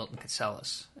Milton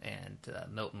Katselas, and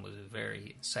Milton was a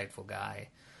very insightful guy.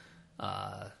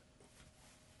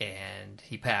 And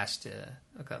he passed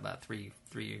about 3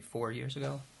 or 4 years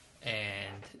ago,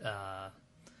 and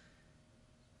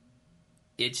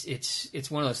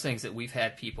it's one of those things that we've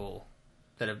had people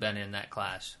that have been in that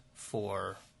class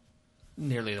for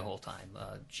nearly the whole time.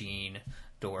 Gene,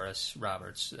 Doris,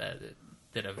 Roberts,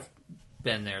 that have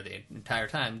been there the entire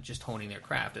time, just honing their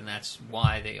craft, and that's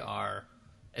why they are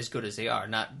as good as they are.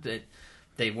 Not that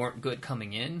they weren't good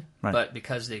coming in, but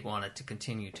because they wanted to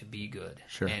continue to be good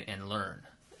and learn.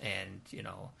 And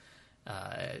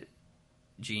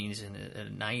Gene's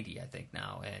in 90, I think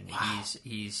now, and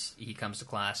he comes to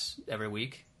class every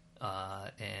week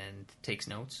and takes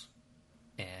notes,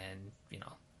 and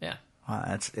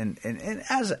That's and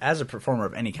as a performer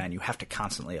of any kind, you have to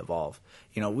constantly evolve.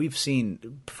 We've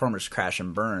seen performers crash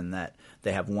and burn that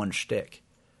they have one shtick,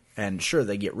 And sure,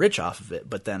 they get rich off of it,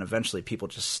 but then eventually people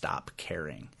just stop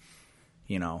caring.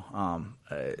 You know,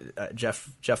 Jeff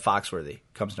Foxworthy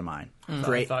comes to mind.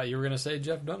 Great. I thought you were going to say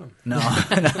Jeff Dunham. No,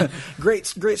 great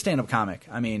stand-up comic.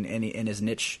 I mean, in his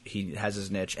niche, he has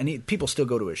his niche, and people still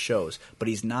go to his shows, but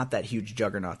he's not that huge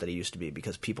juggernaut that he used to be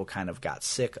because people kind of got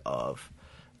sick of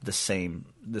the same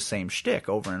shtick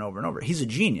over and over and over. He's a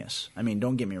genius. I mean,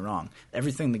 don't get me wrong.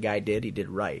 Everything the guy did, he did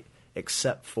right,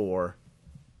 except for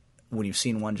when you've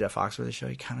seen one Jeff Foxworthy show,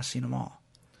 you kind of seen them all.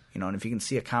 You know, and if you can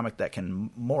see a comic that can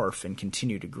morph and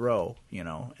continue to grow, you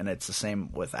know, and it's the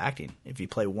same with acting. If you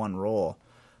play one role,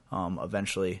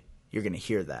 eventually you're going to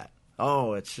hear that.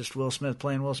 Oh, it's just Will Smith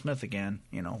playing Will Smith again,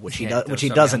 you know, which he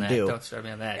doesn't do. Don't start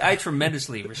me on that. I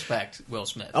tremendously respect Will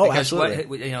Smith. Oh, because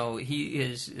absolutely. You know, he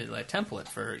is a template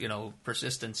for, you know,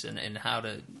 persistence and how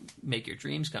to make your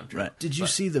dreams come true. Right. Did you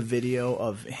see the video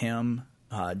of him,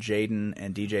 Jaden,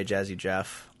 and DJ Jazzy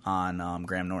Jeff on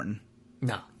Graham Norton?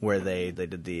 No. Where they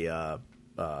did the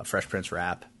Fresh Prince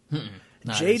rap. No,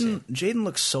 Jaden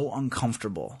looks so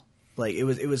uncomfortable. Like it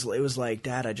was like,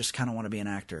 Dad, I just kind of want to be an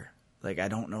actor. Like I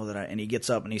don't know that and he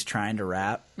gets up and he's trying to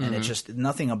rap and it's just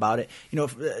nothing about it. You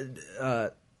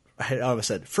know, I always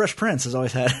said Fresh Prince has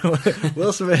always had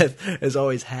Will Smith has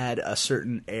always had a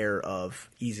certain air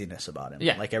of easiness about him.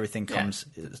 Yeah. Like everything comes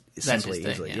simply,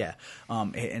 easily. Yeah.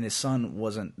 And his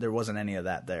son there wasn't any of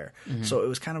that there. So it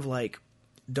was kind of like,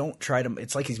 don't try to.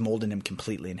 It's like he's molding him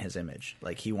completely in his image.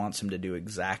 Like he wants him to do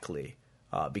exactly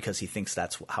because he thinks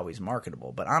that's how he's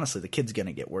marketable. But honestly, the kid's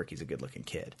gonna get work. He's a good-looking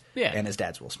kid. Yeah, and his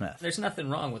dad's Will Smith. There's nothing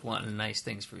wrong with wanting nice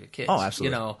things for your kids. Oh,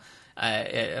 absolutely. You know,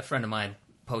 a friend of mine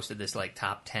posted this like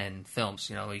top 10 films.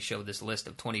 You know, he showed this list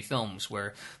of 20 films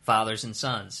where fathers and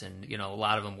sons, and you know, a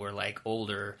lot of them were like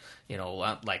older. You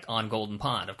know, like On Golden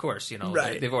Pond, of course. You know,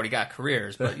 right. They've already got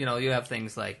careers, but you know, you have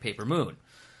things like Paper Moon.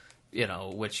 You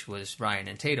know, which was Ryan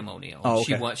and Tatum O'Neal. Oh,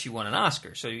 okay. She won an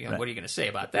Oscar. So, you know, what are you going to say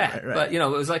about that? Right. But, you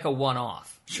know, it was like a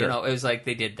one-off. Sure. You know, it was like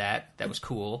they did that. That was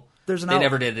cool. They They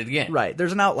never did it again. Right.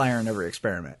 There's an outlier in every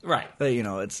experiment. Right. But, you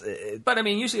know, But, I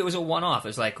mean, usually it was a one-off. It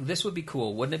was like, this would be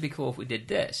cool. Wouldn't it be cool if we did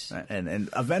this? And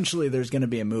eventually there's going to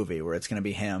be a movie where it's going to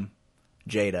be him,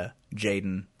 Jada,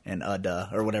 Jaden, and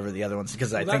or whatever the other ones,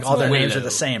 because I think all their names are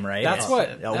the same, right? That's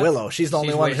what Willow. She's the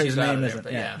only one whose name isn't.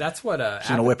 There, yeah. That's what she's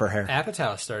gonna whip her hair.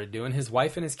 Apatow started doing. His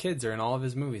wife and his kids are in all of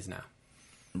his movies now.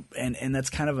 And that's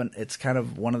kind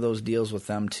of one of those deals with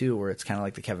them too, where it's kind of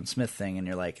like the Kevin Smith thing, and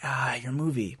you're like, your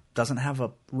movie doesn't have a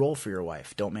role for your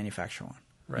wife. Don't manufacture one.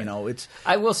 Right. You know, it's.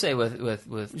 I will say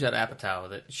with Judd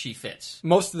Apatow that she fits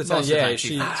most of the time.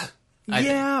 She fits.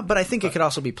 But I think it could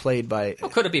also be played by.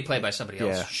 Well, could it be played by somebody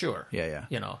else? Yeah. Sure. Yeah.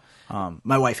 You know.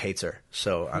 My wife hates her,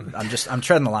 so I'm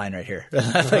treading the line right here.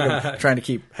 I'm trying to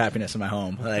keep happiness in my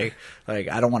home. Like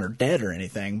I don't want her dead or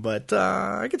anything, but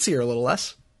I could see her a little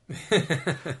less.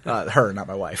 Her, not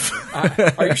my wife.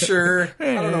 Are you sure?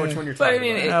 I don't know which one you're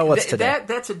talking about. What's today?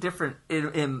 That's a different.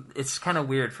 It's kind of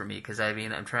weird for me because I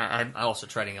mean I'm also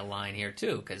treading a line here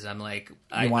too because I'm like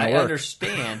I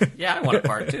understand. Yeah, I want a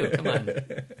part too. Come on,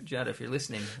 Judd, if you're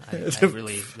listening, I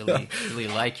really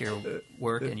like your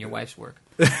work and your wife's work.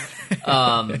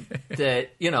 That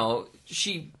you know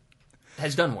she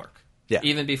has done work. Yeah.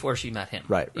 Even before she met him,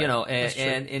 right? You know,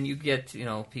 and you get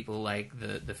people like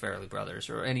the Farrelly brothers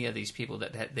or any of these people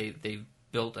that they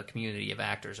built a community of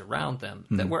actors around them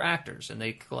that were actors and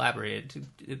they collaborated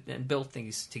and built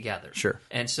things together. Sure.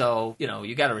 And so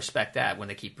you got to respect that when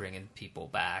they keep bringing people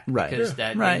back, right? Because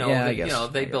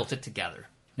they built it together.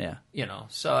 Yeah. You know,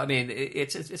 so I mean,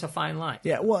 it's a fine line.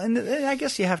 Yeah. Well, and I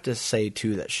guess you have to say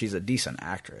too that she's a decent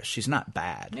actress. She's not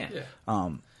bad. Yeah.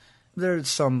 There's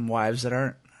some wives that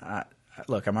aren't.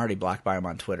 Look, I'm already blocked by him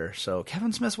on Twitter, so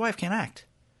Kevin Smith's wife can't act.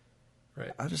 Right.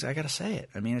 I gotta say it.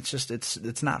 I mean,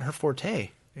 it's not her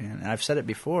forte, and I've said it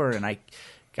before, and I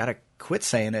gotta quit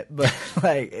saying it. But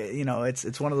like, you know,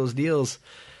 it's one of those deals.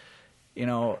 You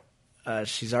know,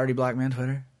 she's already blocked me on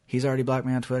Twitter. He's already blocked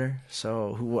me on Twitter.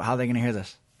 So how are they gonna hear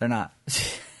this? They're not.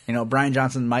 You know, Brian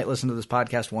Johnson might listen to this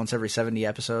podcast once every 70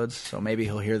 episodes, so maybe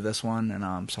he'll hear this one. And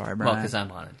I'm sorry, Brian. Well, because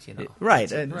I'm on it, you know.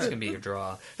 Right. It's gonna be your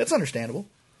draw. That's understandable.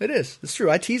 It is. It's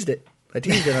true. I teased it on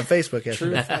Facebook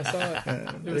yesterday. Truth, I saw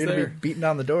it. They're going to be beating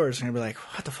down the doors and going to be like,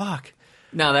 what the fuck?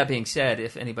 Now, that being said,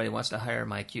 if anybody wants to hire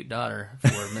my cute daughter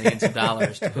for millions of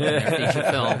dollars to put in their feature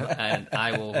film, and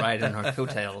I will ride in her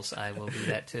coattails, I will do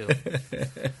that too.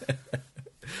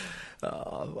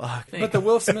 But the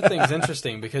Will Smith thing is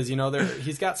interesting because, you know,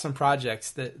 he's got some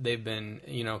projects that they've been,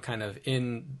 you know, kind of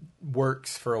in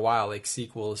works for a while, like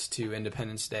sequels to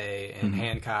Independence Day and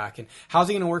Hancock. And how's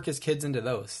he going to work his kids into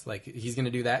those? Like, he's going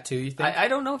to do that too, you think? I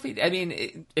don't know if he... I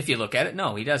mean, if you look at it,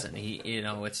 no, he doesn't.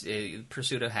 It's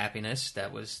Pursuit of Happiness.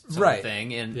 That was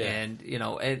something.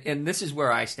 And this is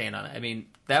where I stand on it. I mean,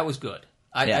 that was good.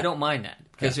 I don't mind that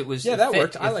because it was that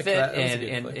worked. I like that.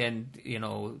 And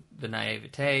the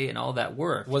naivete and all that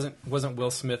worked. Wasn't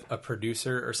Will Smith a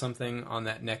producer or something on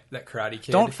that Karate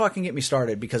Kid? Don't fucking get me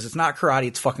started because it's not karate,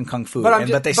 it's fucking kung fu.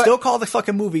 But they still call the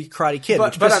fucking movie Karate Kid,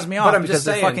 which pisses me off because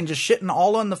they're fucking just shitting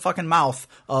all in the fucking mouth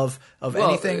of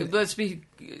anything. Let's be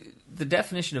the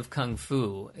definition of kung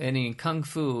fu. I mean, kung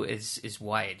fu is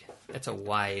wide. That's a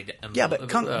wide. But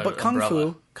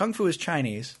kung fu is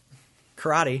Chinese.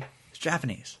 Karate.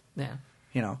 Japanese. Yeah.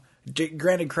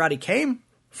 Granted, karate came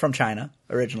from China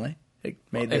originally. It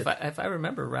made if I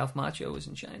remember, Ralph Macchio was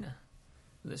in China.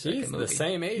 He's the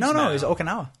same age. No, he's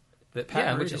Okinawa.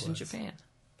 Which is in Japan.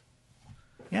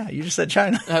 Yeah, you just said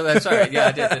China. Sorry, yeah,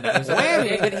 I did.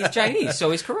 But he's Chinese, so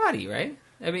he's karate, right?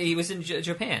 I mean, he was in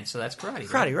Japan, so that's karate.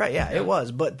 Karate, right? Yeah, it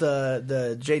was. But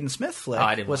the Jaden Smith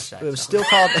flick was still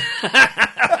called.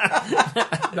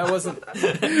 That wasn't.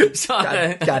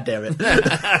 God damn it!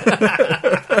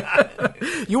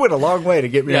 You went a long way to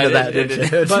get me into that,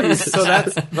 didn't you?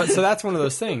 So that's one of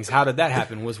those things. How did that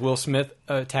happen? Was Will Smith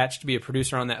attached to be a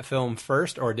producer on that film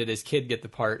first, or did his kid get the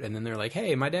part and then they're like,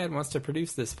 "Hey, my dad wants to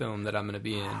produce this film that I'm going to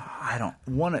be in"? I don't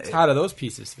want to. How do those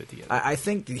pieces fit together? I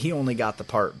think he only got the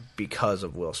part because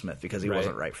of Will Smith because he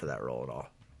wasn't right for that role at all.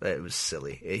 It was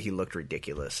silly. He looked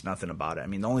ridiculous. Nothing about it. I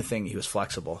mean, the only thing, he was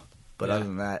flexible. But other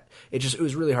than that, it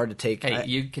was really hard to take. Hey,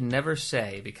 you can never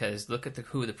say because look at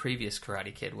who the previous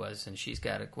Karate Kid was, and she's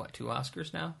got 2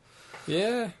 Oscars now.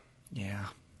 Yeah.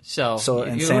 So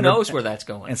who knows where that's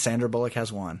going? And Sandra Bullock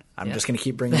has 1. I'm just going to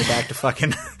keep bringing it back to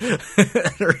fucking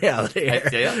reality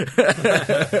here.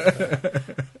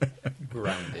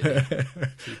 Grounded.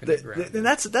 And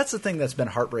that's the thing that's been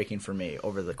heartbreaking for me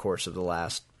over the course of the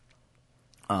last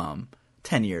 10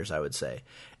 years, I would say,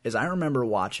 is I remember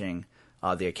watching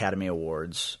the Academy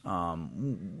Awards,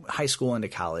 high school into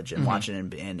college, and watching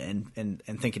and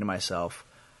thinking to myself,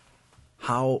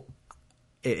 how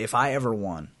if I ever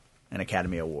won an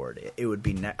Academy Award, it would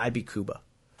be I'd be Cuba.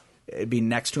 It'd be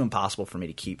next to impossible for me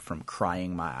to keep from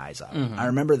crying my eyes out. I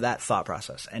remember that thought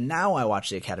process, and now I watch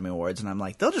the Academy Awards, and I'm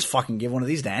like, they'll just fucking give one of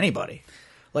these to anybody.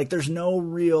 Like, there's no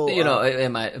real...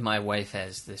 and my wife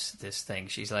has this thing.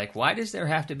 She's like, why does there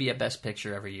have to be a Best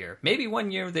Picture every year? Maybe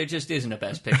one year there just isn't a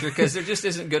Best Picture because there just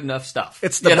isn't good enough stuff.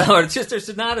 It's just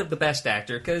there's not the Best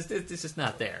Actor because this is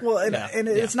not there. Well,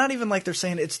 it's not even like they're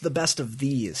saying it's the best of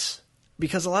these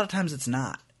because a lot of times it's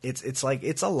not. It's like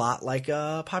it's a lot like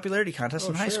a popularity contest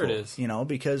in high school. It is.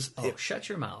 Because shut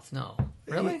your mouth. No,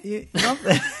 really. I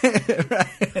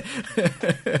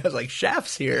was like,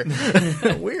 Shaft's here.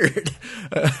 Weird.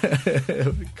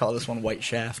 Call this one White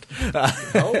Shaft.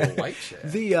 White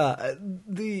Shaft.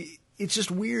 It's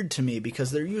just weird to me because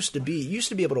there used to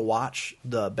be able to watch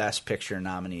the Best Picture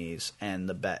nominees and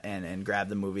and grab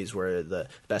the movies where the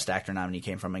Best Actor nominee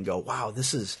came from and go, wow,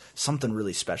 this is something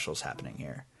really special is happening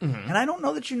here. And I don't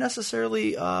know that you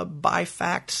necessarily by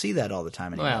fact see that all the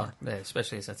time anymore. Well,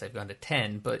 especially since I've gone to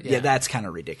 10, but yeah, that's kind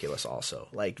of ridiculous. Also,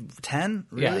 like 10,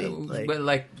 really,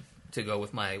 but to go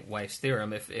with my wife's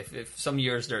theorem, if some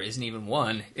years there isn't even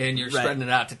 1 and you're spreading it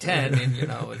out to 10, and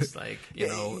it's like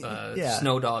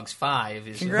Snow Dogs 5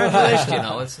 is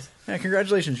congratulations.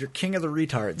 Congratulations, you're king of the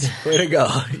retards. Way to go!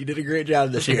 You did a great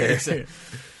job this year.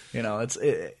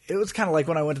 It was kind of like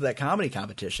when I went to that comedy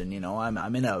competition.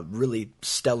 I'm in a really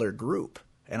stellar group.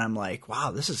 And I'm like,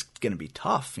 wow, this is going to be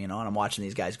tough, and I'm watching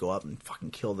these guys go up and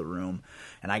fucking kill the room.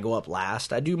 And I go up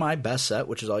last. I do my best set,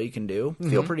 which is all you can do.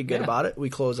 Feel pretty good about it. We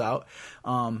close out.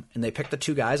 And they picked the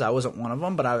 2 guys. I wasn't one of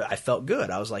them, but I felt good.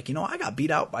 I was like, I got beat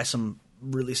out by some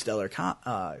really stellar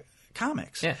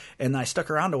comics. Yeah. And I stuck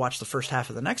around to watch the first half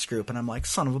of the next group, and I'm like,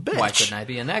 son of a bitch. Why couldn't I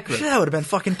be in that group? That would have been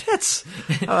fucking tits.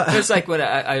 It's like when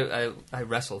I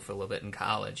wrestled for a little bit in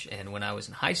college, and when I was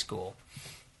in high school,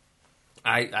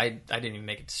 I didn't even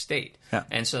make it to state. Yeah.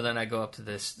 And so then I go up to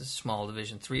this small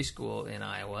Division III school in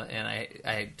Iowa, and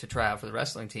I to try out for the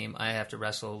wrestling team, I have to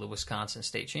wrestle the Wisconsin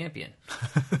state champion,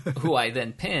 who I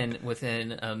then pin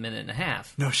within a minute and a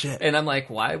half. No shit. And I'm like,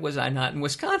 why was I not in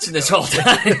Wisconsin this whole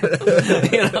time?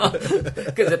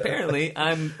 Because apparently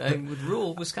I would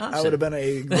rule Wisconsin. I would have been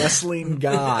a wrestling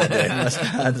god in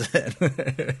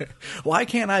Wisconsin. Why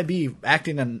can't I be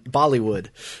acting in Bollywood?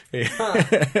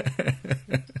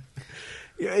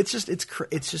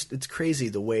 It's crazy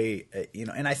the way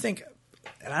and I think,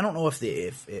 and I don't know if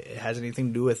it has anything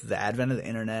to do with the advent of the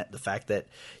internet, the fact that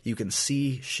you can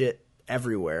see shit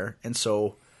everywhere, and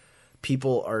so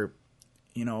people are,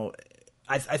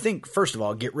 I think first of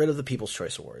all, get rid of the People's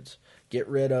Choice Awards, get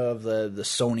rid of the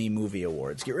Sony Movie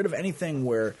Awards, get rid of anything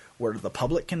where the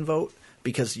public can vote,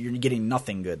 because you're getting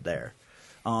nothing good there.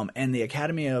 And the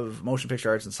Academy of Motion Picture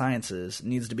Arts and Sciences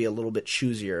needs to be a little bit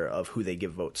choosier of who they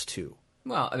give votes to.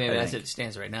 Well, I mean, as it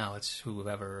stands right now, it's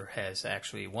whoever has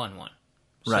actually won one.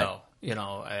 Right. So, I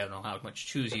don't know how much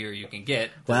choosier you can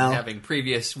get than having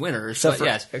previous winners.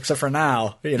 Except for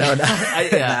now,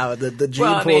 now the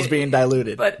gene pool is being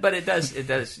diluted. But it does,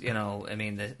 I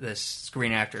mean, the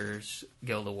Screen Actors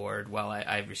Guild Award, well,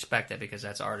 I respect it because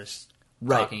that's artists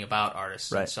talking about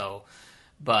artists. Right. And so,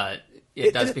 but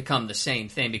it does become the same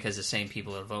thing because the same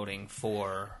people are voting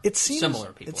for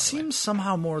similar people. It seems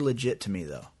somehow more legit to me,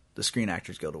 though. The Screen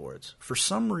Actors Guild Awards. For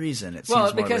some reason, it seems more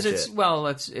legit. Well,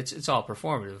 because it's all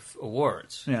performative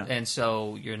awards, yeah. And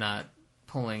so you're not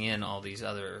pulling in all these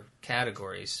other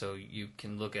categories, so you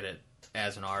can look at it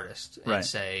as an artist and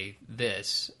say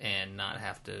this, and not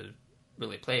have to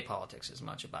really play politics as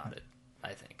much about it.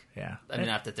 I think. Yeah. I mean,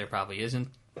 not that there probably isn't,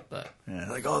 but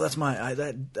like, oh, that's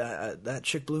that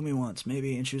chick blew me once,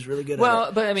 maybe, and she was really good at it.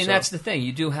 Well, but I mean, that's the thing.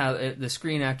 You do have the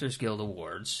Screen Actors Guild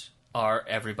Awards. Are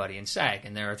everybody in SAG,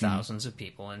 and there are thousands of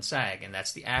people in SAG, and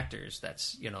that's the actors.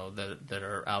 That's that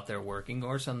are out there working,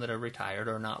 or some that are retired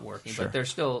or not working, but they're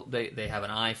still they have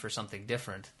an eye for something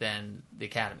different than the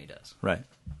Academy does. Right?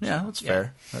 Yeah, that's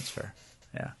fair. That's fair.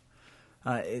 Yeah.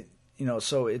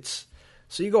 So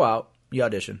you go out, you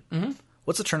audition. Mm-hmm.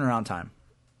 What's the turnaround time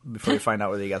before you find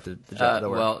out whether you got the job?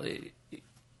 Well,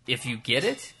 if you get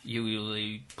it, you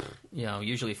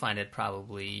usually find it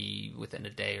probably within a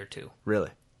day or two.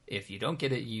 Really? If you don't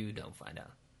get it, you don't find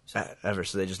out.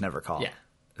 So they just never call. Yeah.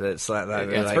 It's like,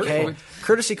 hey,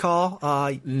 courtesy call.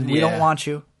 We don't want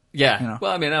you. Yeah.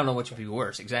 Well, I mean, I don't know which would be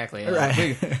worse. Exactly.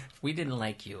 Right. We didn't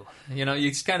like you. You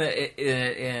just kind of,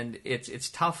 and it's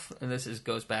tough. And this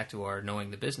goes back to our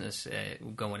knowing the business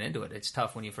going into it. It's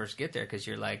tough when you first get there because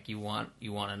you're like, you want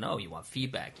to know, you want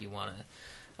feedback, you want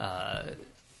to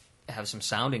have some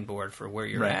sounding board for where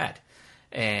you're at.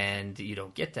 And you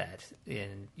don't get that.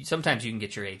 And sometimes you can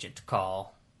get your agent to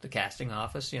call the casting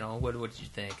office. What did you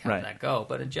think? How did that go?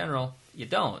 But in general, you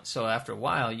don't. So after a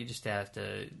while, you just have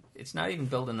to. It's not even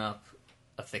building up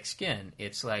a thick skin.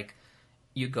 It's like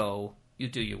you go, you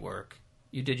do your work,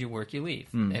 you did your work, you leave.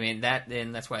 I mean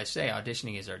and that's why I say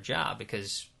auditioning is our job,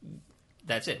 because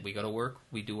that's it. We go to work,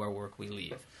 we do our work, we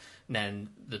leave. And then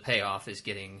the payoff is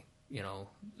getting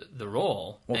the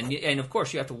role, and of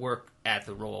course you have to work at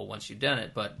the role once you've done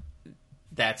it, but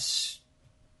that's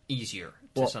easier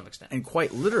to some extent. And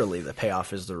quite literally, the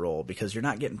payoff is the role, because you're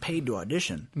not getting paid to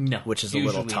audition. No, which is a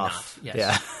little tough. Not,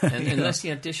 yes. Yeah, and unless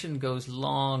the audition goes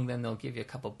long, then they'll give you a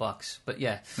couple bucks. But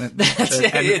yeah,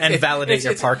 and validate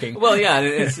your parking. Well, yeah,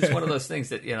 it's one of those things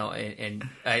that and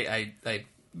I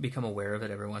become aware of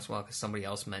it every once in a while because somebody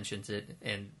else mentions it,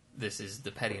 and this is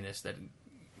the pettiness that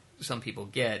some people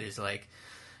get is like,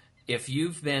 if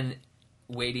you've been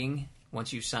waiting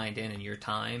once you've signed in your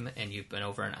time and you've been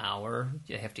over an hour,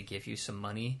 they have to give you some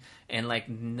money. And like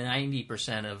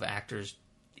 90% of actors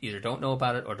either don't know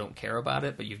about it or don't care about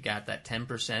it, but you've got that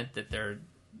 10% that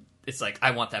it's like, I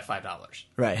want that $5.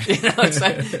 Right.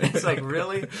 It's like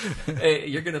really?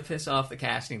 You're going to piss off the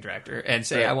casting director and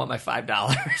say, I want my $5.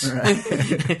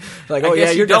 Right.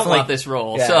 Like, you don't want this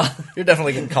role. Yeah, so you're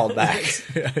definitely getting called back.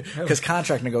 Because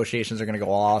contract negotiations are going to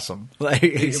go awesome. Like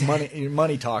your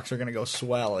money talks are going to go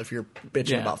swell if you're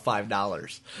bitching about $5.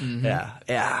 Mm-hmm. Yeah.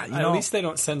 At least they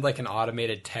don't send like an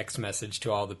automated text message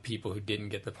to all the people who didn't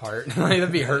get the part.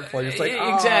 That'd be hurtful. You're just like,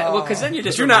 exactly. Well, because then you're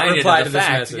just reminded of the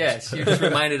fact. Yes, you're just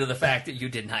reminded of the fact that you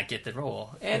did not get the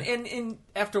role, and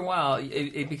after a while,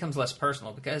 it becomes less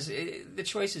personal because the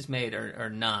choices made are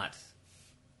not,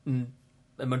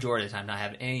 the majority of the time, not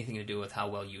having anything to do with how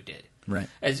well you did. Right.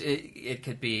 As it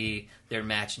could be they're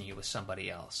matching you with somebody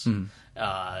else.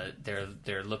 They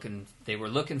were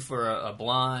looking for a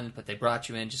blonde, but they brought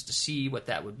you in just to see what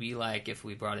that would be like if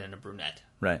we brought in a brunette.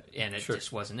 Right. And it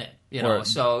just wasn't it.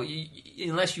 So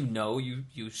unless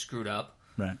you screwed up.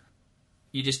 Right.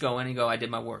 You just go in and go, I did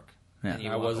my work.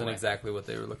 Yeah, I wasn't exactly what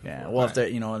they were looking for. Yeah, well, if they're,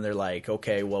 and they're like,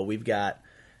 okay, well, we've got,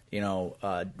 we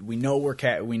know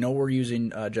we're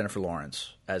using Jennifer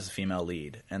Lawrence as the female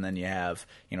lead, and then you have,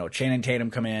 Channing Tatum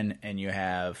come in, and you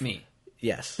have me.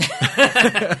 Yes,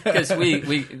 because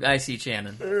I see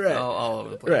Channing all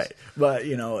over the place. Right, but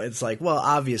it's like, well,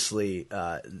 obviously,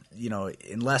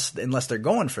 unless they're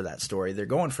going for that story, they're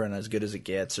going for an As Good as It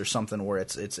Gets or something where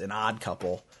it's an odd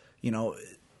couple,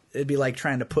 It'd be like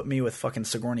trying to put me with fucking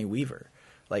Sigourney Weaver.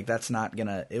 Like that's not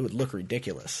gonna. It would look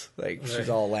ridiculous. Like she's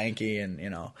all lanky and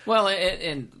Well,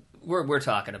 and we're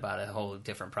talking about a whole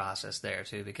different process there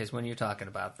too, because when you're talking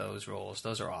about those roles,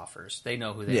 those are offers. They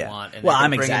know who they want. And well, they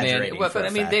I'm bring them in. exaggerating. Well, but I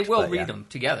mean, they will read yeah. them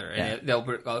together, Yeah. and they'll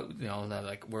they're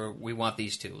like we want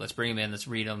these two. Let's bring them in. Let's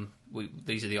read them.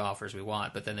 These are the offers we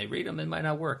want. But then they read them. It might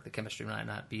not work. The chemistry might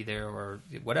not be there, or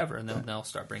whatever, and then they'll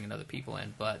start bringing other people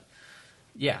in. But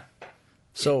yeah.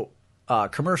 So.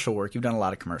 Commercial work. You've done a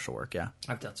lot of commercial work, yeah.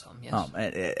 I've done some, yes.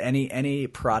 Any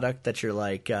product that you're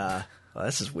like, well,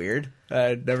 this is weird.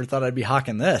 I never thought I'd be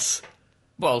hawking this.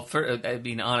 Well,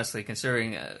 honestly,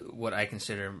 considering what I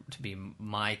consider to be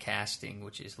my casting,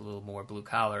 which is a little more blue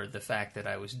collar, the fact that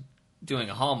I was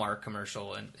doing a Hallmark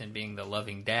commercial and being the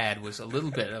loving dad was a little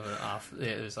bit of an off.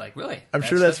 It was like, really? I'm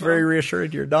sure that's very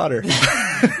reassuring to your daughter.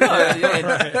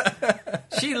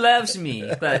 She loves me,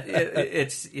 but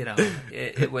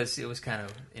it was kind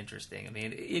of interesting. I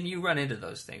mean, and you run into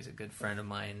those things. A good friend of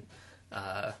mine,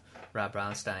 Rob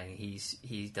Brownstein,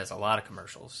 he does a lot of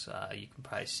commercials. You can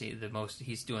probably see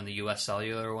he's doing the U.S.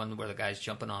 Cellular one where the guy's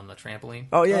jumping on the trampoline.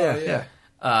 Oh yeah.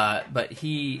 But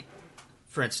he,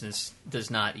 for instance,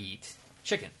 does not eat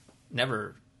chicken.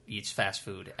 Never eats fast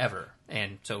food ever,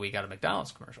 and so we got a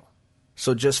McDonald's commercial.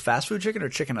 So just fast food chicken or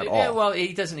chicken at all? Yeah, well,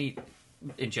 he doesn't eat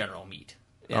in general meat.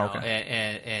 You know,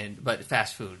 okay. But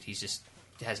fast food, he just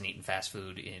hasn't eaten fast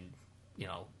food in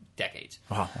decades.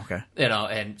 Oh, okay.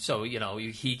 And so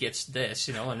he gets this,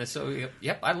 and so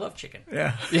yep, I love chicken.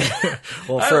 Yeah.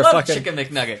 Well, I love chicken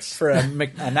McNuggets for a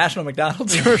National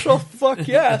McDonald's commercial. Fuck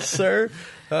yes, sir.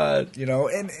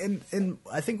 And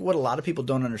I think what a lot of people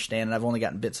don't understand, and I've only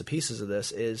gotten bits and pieces of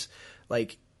this, is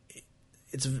like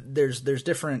there's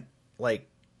different like.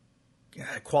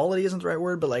 Quality isn't the right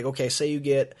word, but like, okay, say you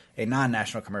get a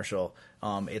non-national commercial,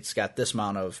 it's got this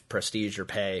amount of prestige or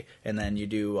pay, and then you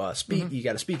do you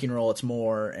got a speaking role, it's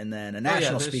more, and then a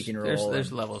national speaking role.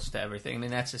 There's levels to everything. I mean,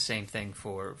 that's the same thing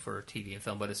for TV and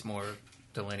film, but it's more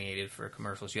delineated for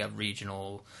commercials. You have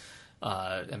regional.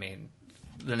 The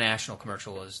national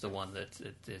commercial is the one that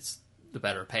it's the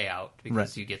better payout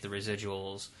because you get the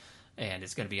residuals, and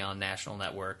it's going to be on national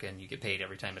network, and you get paid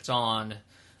every time it's on.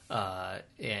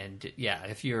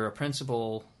 If you're a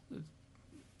principal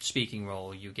speaking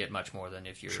role, you get much more than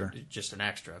if you're just an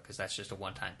extra, because that's just a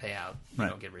one-time payout. You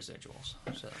don't get residuals.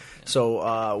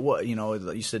 So what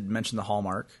you said mention the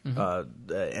Hallmark.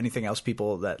 Mm-hmm. Anything else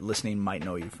people that listening might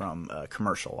know you from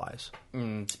commercial-wise?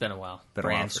 It's been a while.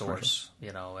 Brand Source,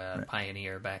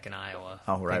 Pioneer back in Iowa.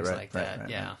 Oh, right, things right, like right,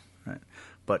 that. Right.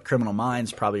 But Criminal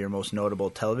Minds probably your most notable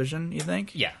television, you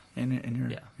think? Yeah.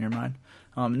 In your mind.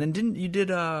 And then you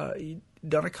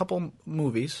done a couple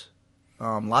movies,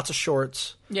 lots of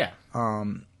shorts. Yeah.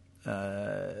 I'm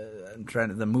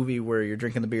trying the movie where you're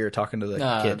drinking the beer, talking to the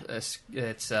kid. It's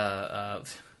here.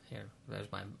 There's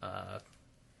my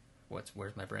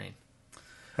where's my brain?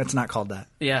 It's not called that.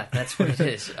 Yeah, that's what it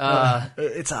is.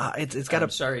 It's got I'm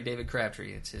sorry, David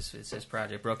Crabtree. It's his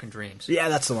project, Broken Dreams. Yeah,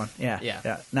 that's the one.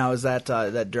 Yeah. Now, is that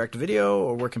direct to video,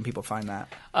 or where can people find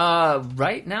that?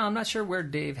 Right now, I'm not sure where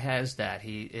Dave has that.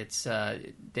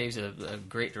 Dave's a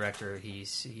great director.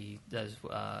 He does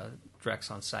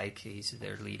directs on Psych. He's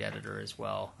their lead editor as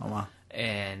well. Oh wow!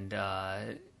 And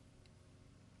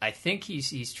I think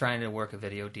he's trying to work a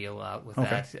video deal out with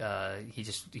that. He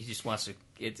just wants to.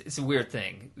 It's a weird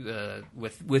thing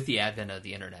with the advent of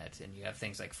the internet, and you have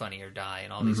things like Funny or Die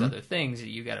and all these other things.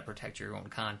 You got to protect your own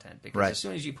content, because as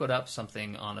soon as you put up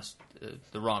something on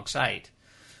the wrong site,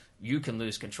 you can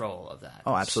lose control of that.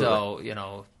 Oh, absolutely.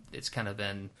 So it's kind of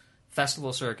been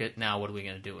festival circuit. Now what are we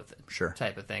going to do with it? Sure.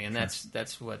 Type of thing, and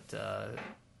that's what.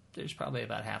 There's probably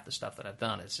about half the stuff that I've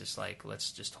done. It's just like,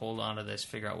 let's just hold on to this,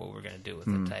 figure out what we're going to do with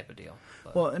it type of deal.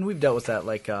 But, well, and we've dealt with that,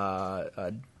 like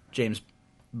James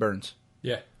Burns.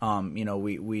 Yeah.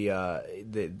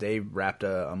 They wrapped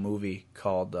a movie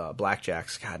called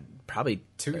Blackjacks. God, probably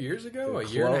 2 years ago, a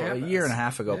year and a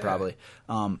half ago, yeah. Probably.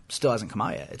 Still hasn't come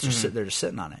out yet. It's just they're just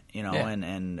sitting on it,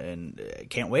 and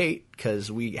can't wait,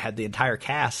 because we had the entire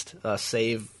cast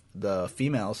save the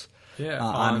females.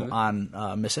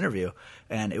 On Miss Interview,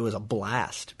 and it was a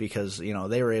blast, because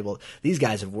they were able. These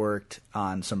guys have worked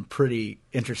on some pretty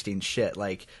interesting shit.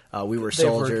 Like We Were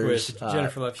Soldiers, worked with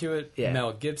Jennifer Love Hewitt,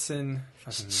 Mel Gibson.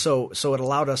 So it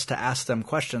allowed us to ask them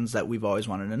questions that we've always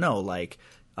wanted to know, like.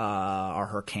 Are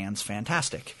her cans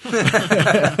fantastic?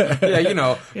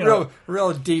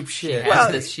 Real deep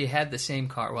shit. She had the same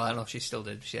car. Well, I don't know if she still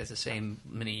did. She has the same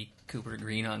Mini Cooper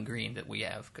Green on Green that we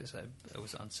have, because I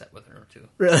was on set with her too.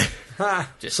 Really?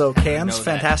 So cans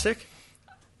fantastic?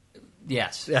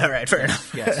 Yes. All right, fair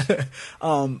enough. Yes.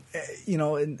 And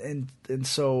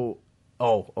so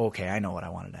Oh, okay. I know what I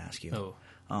wanted to ask you. Oh.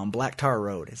 Black Tar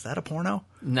Road, is that a porno?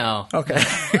 No. Okay.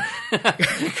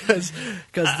 Because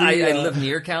I live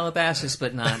near Calabasas,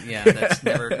 but not. Yeah, that's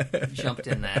never jumped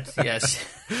in that. Yes.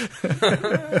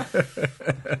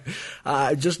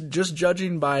 Just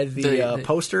judging by the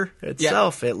poster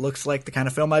itself, it looks like the kind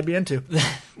of film I'd be into.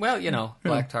 Well,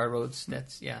 Black Tar Roads.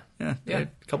 That's Yeah. A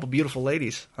couple beautiful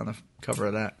ladies on the cover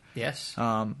of that. Yes.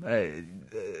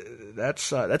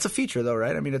 That's a feature though,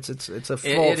 right? I mean, it's a full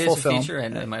it is full a film. feature,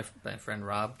 and my friend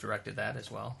Rob directed that as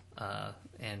well.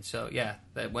 And so,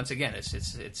 once again,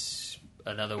 it's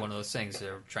another one of those things.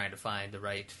 They're trying to find the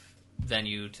right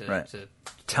venue to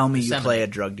Tell me you disseminate. play a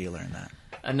drug dealer in that.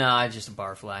 No, I'm just a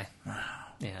barfly.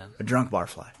 Yeah, A drunk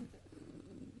barfly.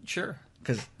 sure.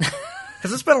 Because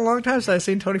it's been a long time since I've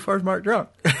seen Tony Forsmark drunk.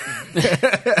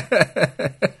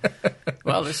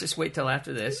 Well, let's just wait till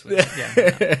after this.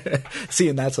 Yeah. See,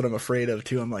 and that's what I'm afraid of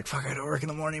too. I'm like, fuck, I don't work in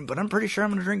the morning, but I'm pretty sure I'm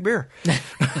going to drink beer.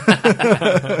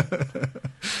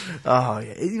 Oh,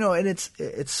 yeah. And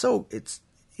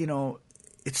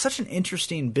it's such an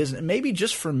interesting business. Maybe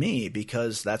just for me,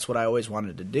 because that's what I always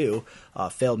wanted to do.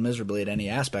 Failed miserably at any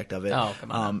aspect of it. Oh,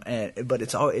 come on. But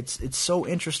it's so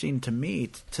interesting to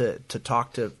me to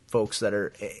talk to folks that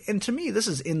are, and to me, this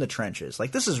is in the trenches.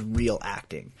 Like, this is real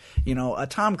acting.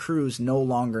 Tom Cruise no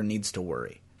longer needs to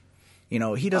worry.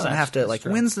 He doesn't have to, like,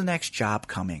 true. when's the next job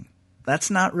coming?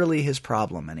 That's not really his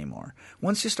problem anymore.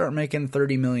 Once you start making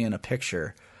 $30 million a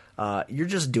picture, you're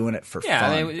just doing it for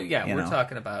fun. We're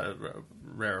talking about a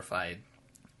rarefied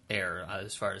air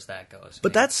as far as that goes.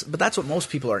 But that's what most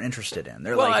people are interested in.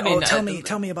 They're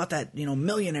tell me about that,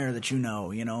 millionaire that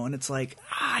and it's like,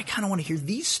 I kind of want to hear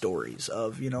these stories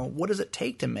of, what does it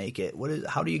take to make it?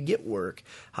 How do you get work?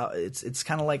 It's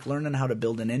kind of like learning how to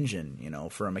build an engine,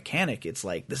 for a mechanic. It's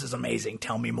like, this is amazing.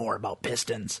 Tell me more about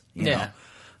pistons, know.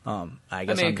 I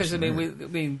guess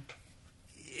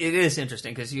it is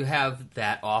interesting because you have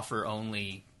that offer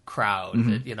only crowd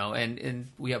that, and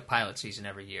we have pilot season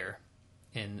every year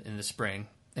in the spring,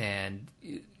 and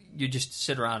you just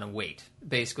sit around and wait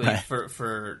basically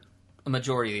for a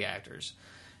majority of the actors,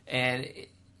 and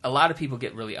a lot of people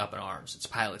get really up in arms. It's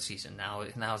pilot season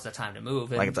now's the time to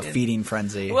move, it's a feeding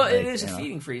frenzy. Well, it is a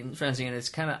feeding frenzy, and it's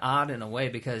kind of odd in a way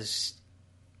because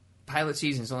pilot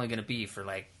season is only going to be for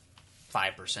like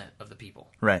 5% of the people,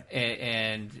 right?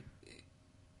 And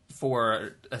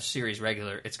for a series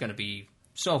regular, it's going to be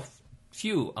so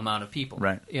few amount of people,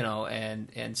 right?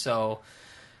 And so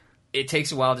it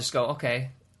takes a while to just go,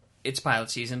 okay, it's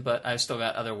pilot season, but I've still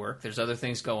got other work. There's other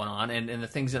things going on, and the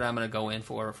things that I'm going to go in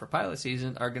for pilot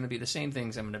season are going to be the same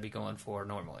things I'm going to be going for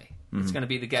normally. Mm-hmm. It's going to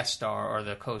be the guest star or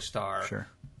the co-star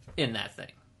in that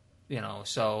thing,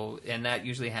 So, and that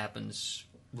usually happens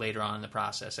later on in the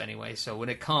process anyway. So when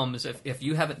it comes, if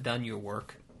you haven't done your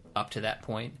work up to that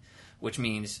point, which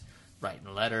means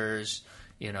writing letters,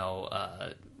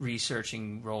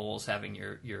 researching roles, having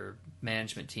your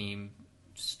management team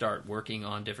start working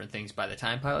on different things by the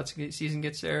time pilot season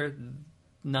gets there,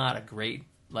 not a great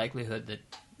likelihood that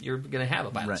you're going to have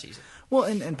a pilot season. Well,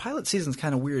 and pilot season's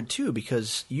kind of weird too,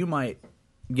 because you might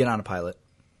get on a pilot,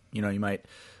 you might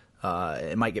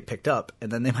it might get picked up,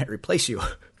 and then they might replace you.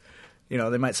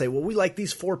 They might say, well, we like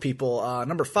these 4 people,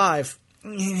 number 5,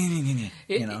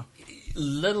 A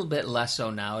little bit less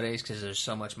so nowadays because there's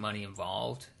so much money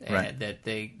involved, and that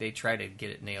they try to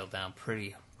get it nailed down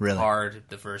pretty hard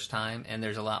the first time, and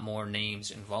there's a lot more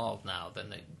names involved now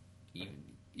than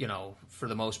for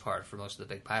the most part, for most of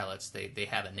the big pilots, they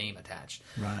have a name attached.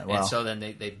 Right. And so then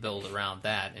they build around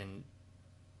that, and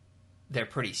they're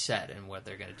pretty set in what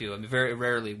they're going to do. I mean, very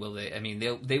rarely will they. I mean,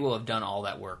 they will have done all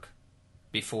that work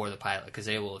before the pilot because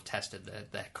they will have tested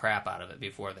the crap out of it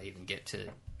before they even get to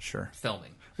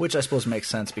filming. Which I suppose makes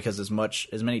sense because as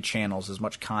many channels, as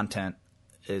much content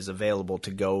is available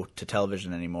to go to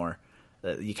television anymore,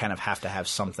 you kind of have to have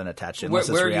something attached.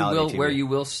 Where you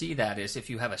will see that is if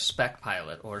you have a spec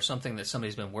pilot or something that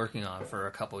somebody's been working on for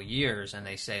a couple of years, and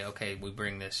they say, okay, we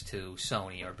bring this to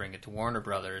Sony or bring it to Warner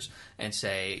Brothers and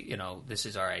say, this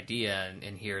is our idea,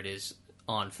 and here it is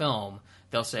on film.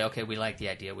 They'll say, okay, we like the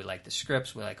idea, we like the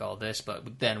scripts, we like all this,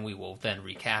 but then we will then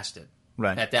recast it.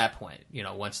 Right. At that point,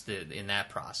 once in that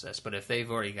process. But if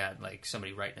they've already got like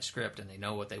somebody writing a script and they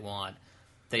know what they want,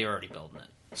 they're already building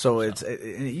it. So it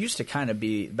used to kind of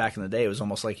be, back in the day, it was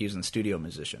almost like using studio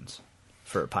musicians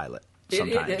for a pilot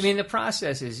sometimes. The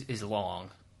process is long,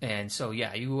 and so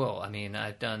yeah, you will. I mean,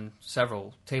 I've done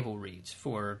several table reads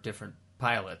for different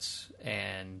pilots,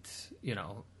 and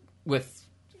with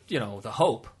the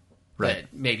hope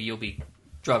that maybe you'll be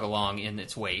drug along in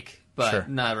its wake. but Sure.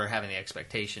 never having the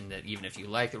expectation that even if you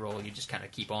like the role, you just kind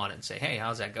of keep on it and say, hey,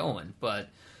 how's that going? But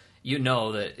you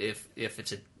know that if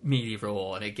it's a meaty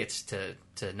role and it gets to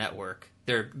network,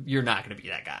 you're not going to be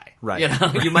that guy. Right. You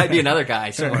know, you might be another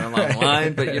guy somewhere along the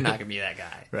line, but you're not going to be that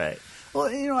guy. Right.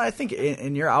 Well, I think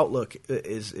in your outlook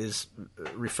is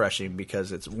refreshing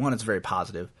because it's very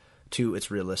positive. Two,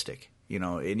 it's realistic.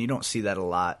 And you don't see that a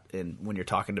lot when you're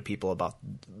talking to people about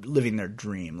living their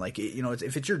dream. Like,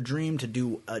 if it's your dream to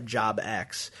do a job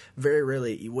X, very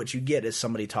rarely what you get is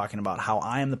somebody talking about how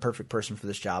I am the perfect person for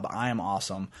this job. I am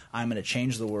awesome. I'm going to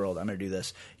change the world. I'm going to do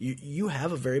this. You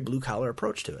have a very blue collar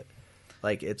approach to it.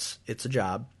 Like, it's a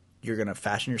job. You're going to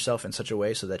fashion yourself in such a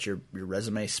way so that your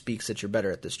resume speaks that you're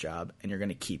better at this job, and you're going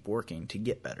to keep working to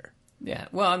get better. Yeah.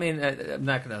 Well, I mean, I'm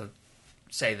not going to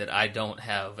say that I don't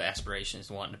have aspirations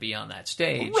to wanting to be on that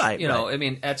stage. Right. I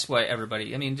mean, that's why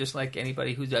everybody, just like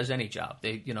anybody who does any job,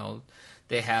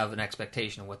 they have an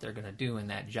expectation of what they're going to do in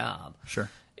that job. Sure.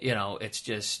 It's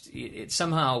just,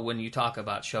 somehow when you talk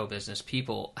about show business,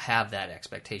 people have that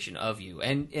expectation of you,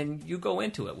 and you go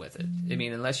into it with it. I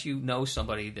mean, unless you know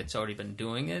somebody that's already been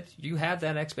doing it, you have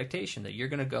that expectation that you're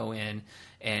going to go in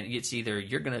and it's either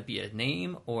you're going to be a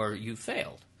name or you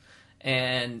failed.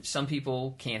 And some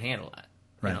people can't handle that.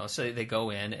 Right. So they go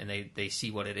in and they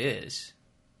see what it is,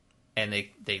 and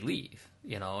they leave.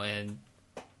 And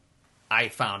I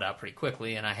found out pretty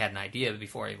quickly, and I had an idea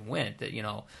before I even went that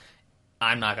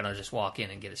I'm not going to just walk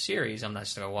in and get a series. I'm not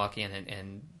just going to walk in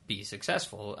and be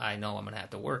successful. I know I'm going to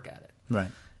have to work at it. Right.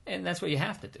 And that's what you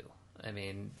have to do. I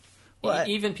mean, Well,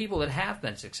 even people that have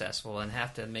been successful and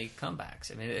have to make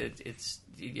comebacks. I mean, it's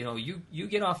you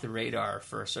get off the radar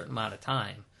for a certain amount of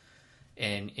time.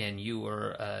 And you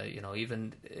were,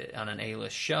 even on an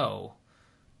A-list show,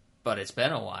 but it's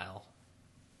been a while.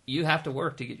 You have to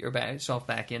work to get yourself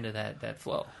back into that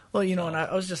flow. Well, and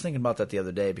I was just thinking about that the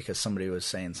other day because somebody was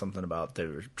saying something about they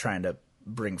were trying to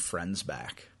bring Friends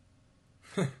back.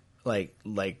 like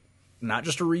not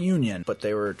just a reunion, but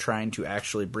they were trying to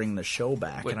actually bring the show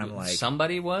back. Wait, and I'm like...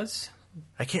 Somebody was?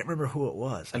 I can't remember who it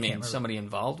was. I mean, somebody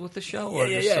involved with the show, Yeah, or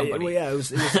just somebody? Well, yeah,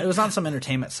 it was on some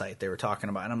entertainment site they were talking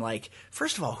about, and I'm like,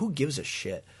 first of all, who gives a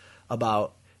shit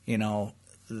about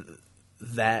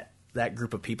that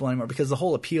group of people anymore? Because the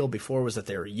whole appeal before was that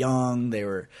they were young,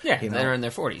 they're in their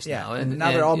 40s now, and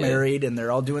now they're all married and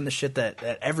they're all doing the shit that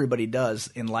everybody does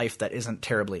in life that isn't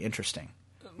terribly interesting.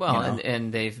 Well,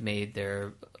 and they've made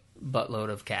their buttload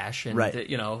of cash, and right.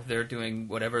 They're doing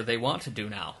whatever they want to do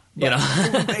now.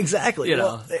 Exactly.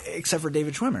 Well, except for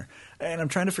David Schwimmer, and I'm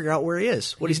trying to figure out where he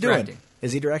is. What he's doing? Directing.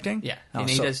 Is he directing? Yeah, and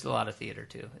he does a lot of theater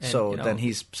too. And, then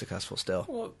he's successful still.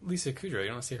 Well, Lisa Kudrow, you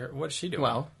don't see her. What's she doing?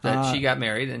 Well, she got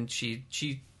married, and she's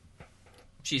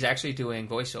actually doing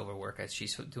voiceover work.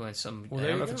 She's doing some. I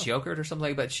don't know if it's Joker or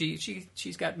something, but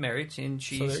she's got married, and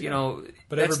she's But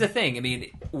that's the thing. I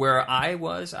mean, where I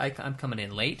was, I'm coming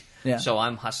in late, so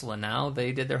I'm hustling now.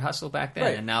 They did their hustle back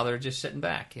then, and now they're just sitting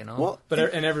back. Well,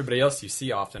 and everybody else you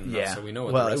see often, so we know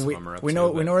what the rest of them are up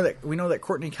to. We know that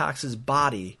Courtney Cox's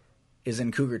body is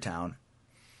in Cougar Town.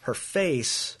 Her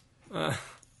face.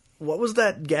 What was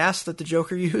that gas that the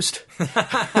Joker used? Because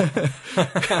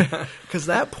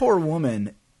that poor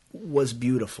woman was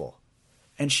beautiful,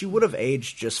 and she would have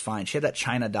aged just fine. She had that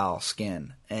China doll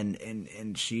skin,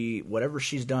 and she, whatever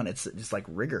she's done, it's like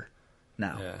rigor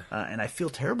now. Yeah. And I feel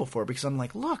terrible for her because I'm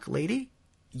like, look, lady,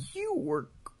 you were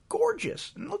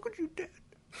gorgeous, and look what you did.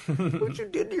 Look what you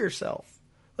did to yourself.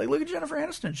 Like, look at Jennifer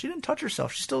Aniston. She didn't touch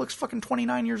herself. She still looks fucking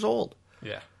 29 years old.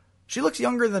 Yeah. She looks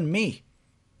younger than me.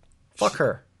 Fuck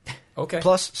her. Okay.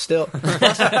 Plus, still...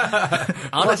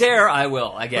 On a dare, I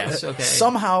will, I guess. Okay.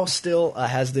 Somehow still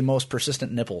has the most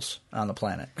persistent nipples on the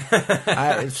planet.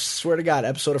 I swear to God,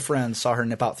 episode of Friends saw her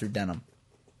nip out through denim.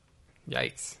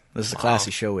 Yikes. This is a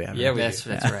classy show we have. Yeah, that's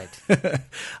right.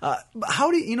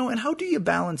 How do you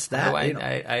balance that?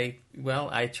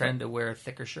 I tend to wear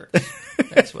thicker shirts.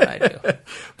 That's what I do.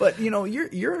 But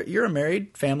you're a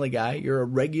married family guy. You're a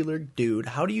regular dude.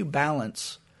 How do you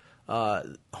balance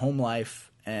home life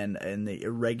and the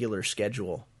irregular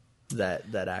schedule that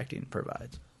acting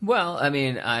provides? Well, I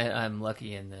mean, I'm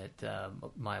lucky in that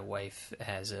my wife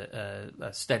has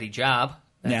a steady job.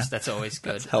 That's always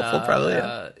good. That's helpful, probably.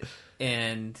 Yeah.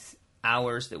 And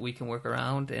hours that we can work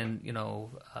around, and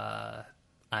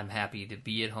I'm happy to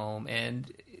be at home. And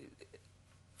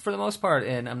for the most part,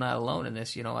 and I'm not alone in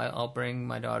this. I'll bring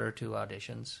my daughter to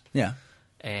auditions. Yeah.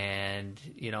 And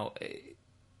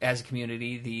as a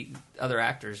community, the other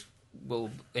actors will,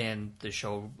 and the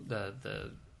show, the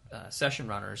session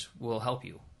runners will help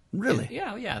you. Really?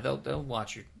 And, yeah. They'll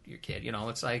watch your kid.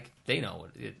 It's like they know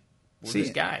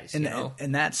these guys, and, you know?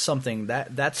 and that's something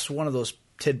that's one of those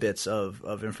tidbits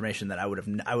of information that I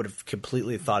would have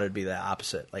completely thought it'd be the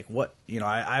opposite. Like what,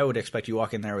 I would expect you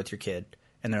walk in there with your kid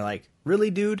and they're like,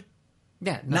 really, dude?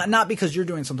 Yeah, no. Not because you're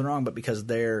doing something wrong, but because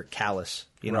they're callous.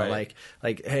 Right.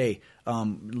 Like, hey,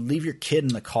 leave your kid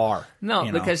in the car.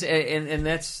 No, because and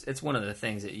it's one of the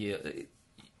things that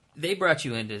they brought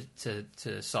you in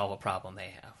to solve a problem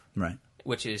they have, right?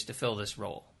 Which is to fill this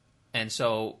role, and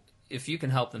so if you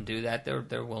can help them do that,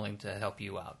 they're willing to help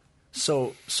you out.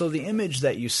 So the image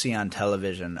that you see on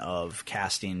television of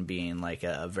casting being like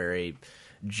a very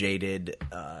jaded,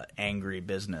 angry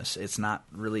business, it's not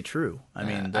really true. I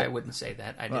mean, I wouldn't say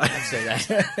that. I did not say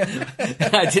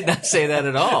that. I did not say that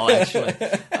at all, actually.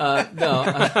 No.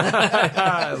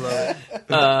 I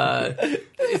love it.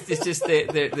 It's just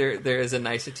there is a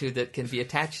nicitude that can be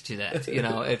attached to that.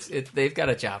 They've got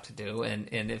a job to do, and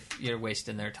if you're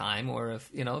wasting their time, or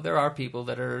if there are people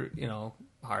that are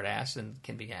hard ass and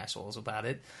can be assholes about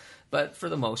it. But for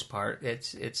the most part,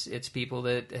 it's people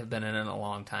that have been in it a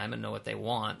long time and know what they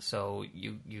want. So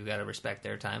you got to respect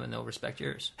their time, and they'll respect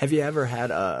yours. Have you ever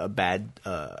had a bad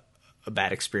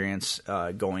experience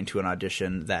going to an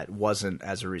audition that wasn't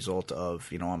as a result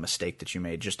of a mistake that you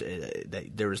made? Just that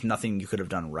there was nothing you could have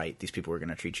done right. These people were going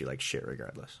to treat you like shit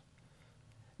regardless.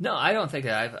 No, I don't think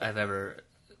that I've ever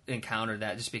encountered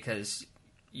that. Just because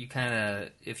you kind of,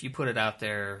 if you put it out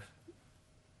there.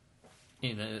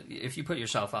 If you put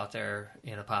yourself out there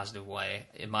in a positive way,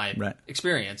 in my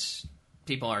experience,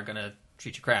 people aren't going to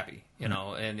treat you crappy,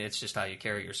 and it's just how you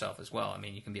carry yourself as well. I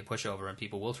mean, you can be a pushover and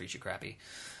people will treat you crappy.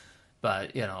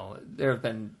 But, there have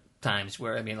been times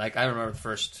where, I remember the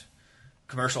first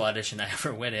commercial audition I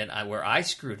ever went in where I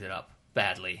screwed it up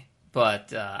badly.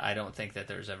 But I don't think that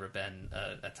there's ever been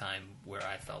a time where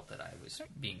I felt that I was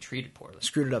being treated poorly.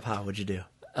 Screwed it up how? What'd you do?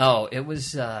 Oh, it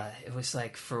was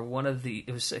like for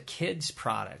it was a kid's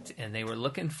product, and they were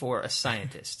looking for a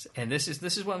scientist. And this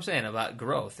is what I'm saying about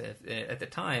growth. At the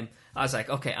time, I was like,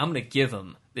 okay, I'm going to give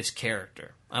him this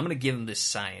character. I'm going to give him this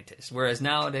scientist. Whereas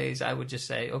nowadays, I would just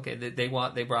say, okay, they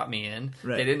brought me in.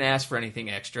 Right. They didn't ask for anything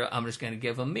extra. I'm just going to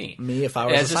give them me. Me if I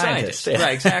was as a scientist. Yeah.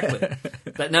 Right, exactly.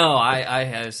 But no,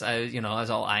 I was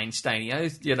all Einstein-y.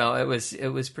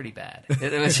 It was pretty bad.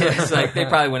 It was like they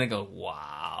probably wouldn't go,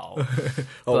 wow.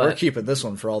 We're keeping this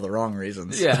one for all the wrong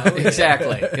reasons. Yeah,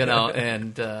 exactly.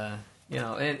 And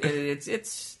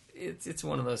it's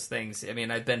one of those things. I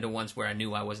mean, I've been to ones where I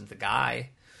knew I wasn't the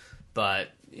guy, but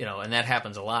and that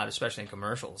happens a lot, especially in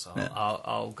commercials.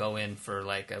 I'll go in for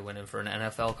I went in for an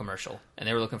NFL commercial, and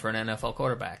they were looking for an NFL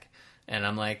quarterback, and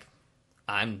I'm like,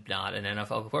 I'm not an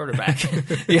NFL quarterback, and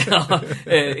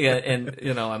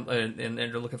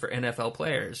they're looking for NFL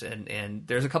players, and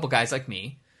there's a couple guys like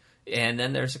me. And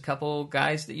then there's a couple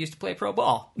guys that used to play pro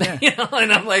ball, and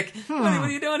I'm like, what are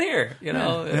you doing here?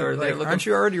 Or they're looking, aren't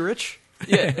you already rich?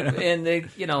 Yeah, and they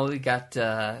got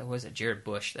was it Jared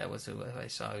Bush? That was who I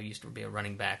saw, who used to be a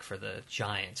running back for the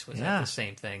Giants. Was that the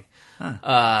same thing?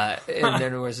 Huh. And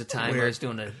then there was a time where I was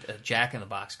doing a Jack in the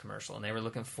Box commercial, and they were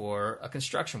looking for a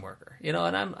construction worker. And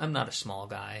I'm not a small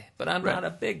guy, but I'm not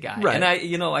a big guy, and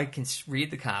I can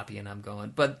read the copy, and I'm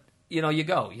going, but. You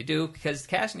do, because the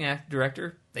casting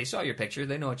director, they saw your picture,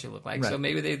 they know what you look like, so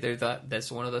maybe they thought that's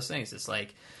one of those things. It's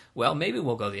like, well, maybe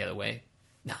we'll go the other way.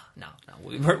 No,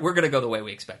 we're going to go the way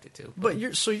we expect it to. But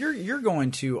you're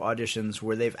going to auditions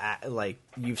where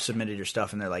you've submitted your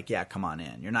stuff and they're like, yeah, come on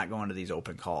in. You're not going to these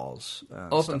open calls.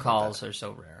 Open calls are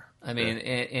so rare. I mean,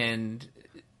 and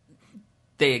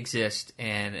they exist,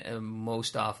 and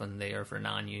most often they are for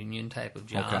non-union type of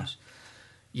jobs. Okay.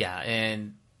 Yeah,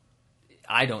 and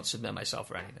I don't submit myself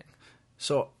for anything.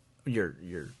 So your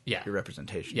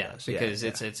representation does. Because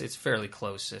it's fairly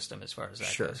closed system as far as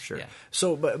that goes. Sure. Yeah.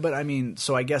 So but I mean,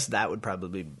 so I guess that would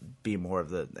probably be more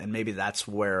of and maybe that's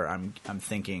where I'm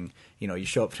thinking, you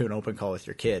show up to an open call with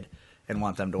your kid and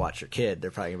want them to watch your kid,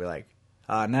 they're probably gonna be like,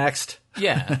 next.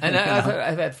 Yeah, and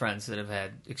I've had friends that have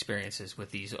had experiences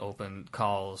with these open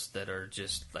calls that are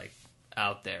just like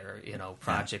out there,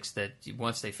 projects that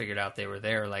once they figured out they were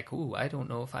there, like, ooh, I don't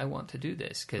know if I want to do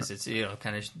this, because it's,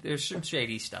 kind of, there's some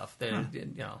shady stuff there,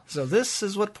 So this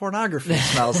is what pornography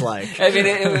smells like. I mean,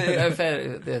 I've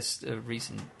had this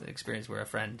recent experience where a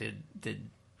friend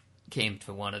came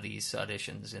to one of these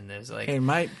auditions, and there's like... Came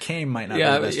might not be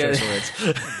the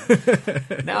best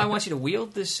words. Now I want you to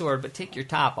wield this sword, but take your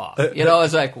top off. I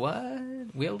was like,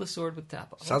 what? Wield a sword with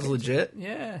top off. Sounds legit.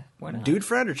 Yeah, why not? Dude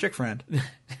friend or chick friend?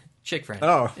 Chick friend.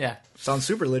 Oh. Yeah. Sounds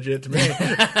super legit to me.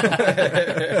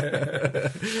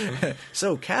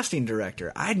 So, casting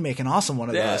director. I'd make an awesome one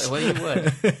of those. Well, you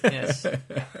would. Yes. And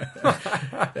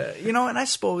I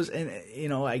suppose,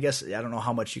 I guess, I don't know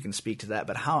how much you can speak to that,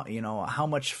 but how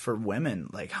much for women,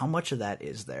 like, how much of that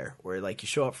is there? Where, like, you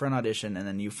show up for an audition and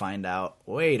then you find out,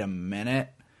 wait a minute.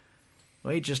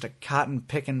 Wait, just a cotton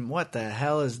picking. What the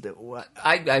hell is that? What?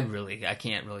 I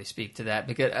can't really speak to that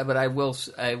but I will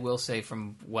say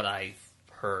from what I've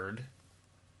heard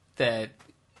that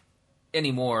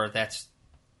anymore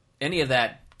any of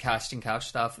that casting couch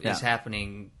stuff is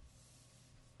happening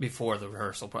before the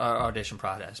rehearsal audition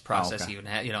process. Okay. Even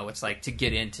it's like to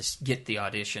get the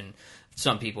audition.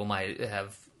 Some people might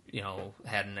have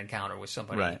had an encounter with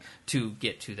somebody to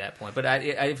get to that point. But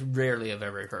I rarely have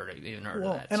ever heard of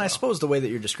that. And I suppose the way that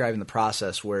you're describing the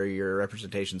process where your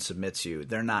representation submits you,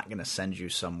 they're not going to send you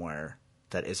somewhere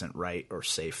that isn't right or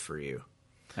safe for you.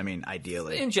 I mean,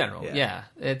 ideally. In general, yeah.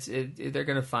 They're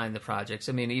going to find the projects.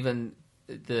 I mean, even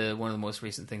one of the most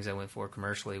recent things I went for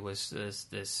commercially was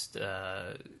this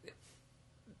a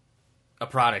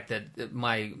product that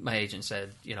my agent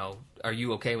said, are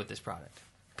you okay with this product?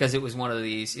 Because it was one of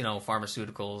these,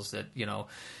 pharmaceuticals that,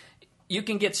 you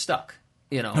can get stuck.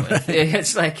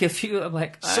 It's like I'm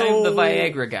the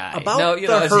Viagra guy. About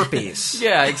the herpes.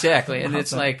 Yeah, exactly. And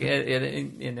it's like,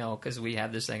 because we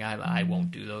have this thing, I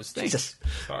won't do those things. Jesus.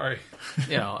 Sorry.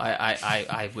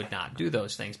 I would not do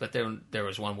those things. But there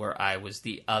was one where I was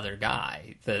the other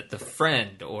guy, the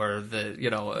friend or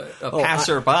a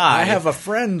passerby. I have a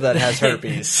friend that has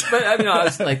herpes. But I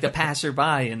was like the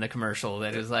passerby in the commercial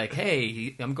that is like,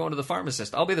 hey, I'm going to the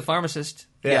pharmacist. I'll be the pharmacist.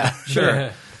 Yeah,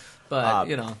 sure. But,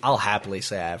 I'll happily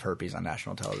say I have herpes on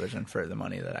national television for the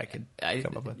money that I could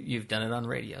come up with. You've done it on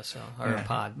radio, or a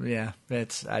pod. Yeah,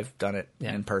 I've done it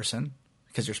in person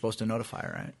because you're supposed to notify,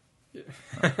 right? Yeah.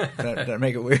 Did I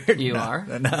make it weird? You are?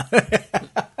 No.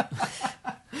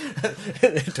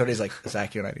 Tony's like,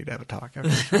 Zach, you and I need to have a talk. I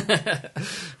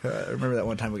remember that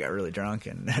one time we got really drunk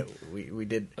and we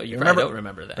did. Oh, you probably don't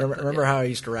remember that. Remember how I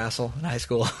used to wrestle in high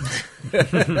school?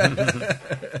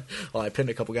 Well, I pinned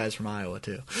a couple guys from Iowa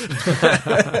too.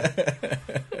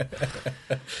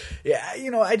 Yeah,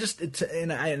 I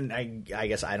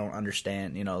guess I don't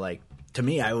understand. To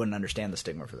me, I wouldn't understand the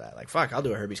stigma for that. Like, fuck, I'll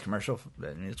do a herpes commercial.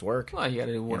 It's work. Well, you got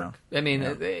to do work. I mean,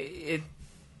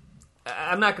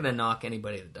 I'm not going to knock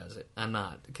anybody that does it. I'm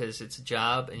not, because it's a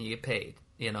job and you get paid.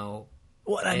 Well,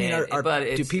 I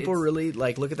mean, do people really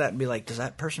look at that and be like, does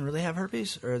that person really have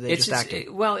herpes, or are they just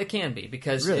acting? Well, it can be,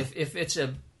 because really? if it's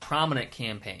a prominent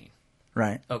campaign,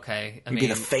 right? Okay, You'd be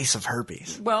the face of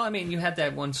herpes. Well, I mean, you had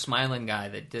that one smiling guy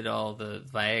that did all the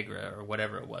Viagra or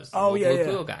whatever it was. The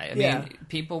cool guy. I mean,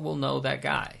 people will know that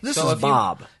guy. This is Bob.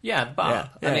 Bob. Yeah.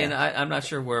 I mean, I'm not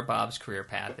sure where Bob's career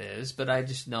path is, but I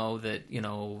just know that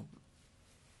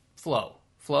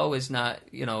Flow is not,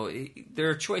 there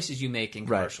are choices you make in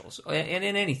commercials, and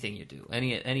in anything you do,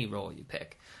 any role you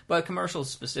pick. But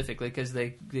commercials specifically, because they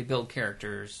build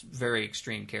characters, very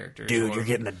extreme characters. Dude, you're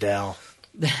getting Adele.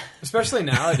 Especially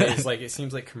nowadays, it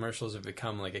seems like commercials have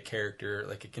become like a character,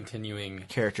 like a continuing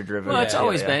character-driven. Well, it's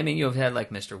always been. I mean, you've had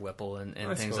like Mr. Whipple and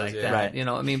things like that.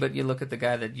 Right. But you look at the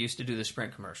guy that used to do the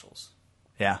Sprint commercials.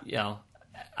 Yeah.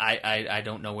 I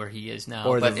don't know where he is now.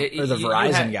 Or the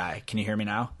Verizon guy. Can you hear me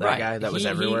now? That guy that was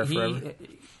everywhere forever.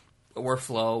 Or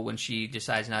Flo, when she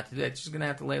decides not to do that, she's going to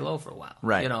have to lay low for a while.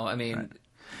 Right.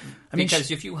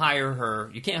 Because if you hire her,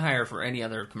 you can't hire her for any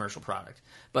other commercial product.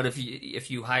 But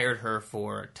if you hired her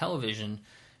for television,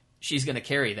 she's going to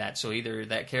carry that. So either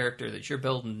that character that you're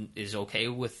building is okay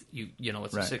with you,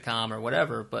 it's a sitcom or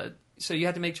whatever. But so you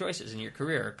have to make choices in your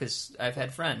career, because I've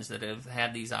had friends that have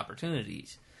had these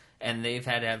opportunities, and they've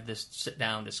had to have this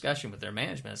sit-down discussion with their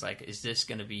management. It's like, is this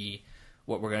going to be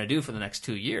what we're going to do for the next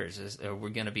 2 years? Are we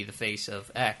going to be the face of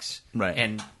X,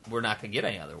 and we're not going to get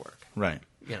any other work? Right.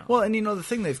 Well, and the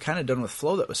thing they've kind of done with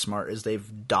Flo that was smart is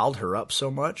they've dolled her up so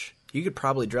much, you could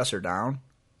probably dress her down,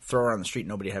 throw her on the street,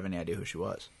 nobody would have any idea who she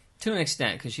was. To an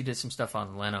extent, because she did some stuff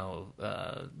on Leno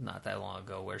not that long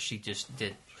ago where she just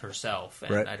did herself,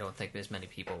 and I don't think as many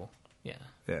people,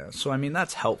 Yeah, so, I mean,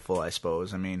 that's helpful, I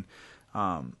suppose. I mean,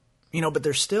 but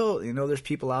there's still, there's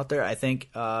people out there. I think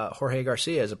Jorge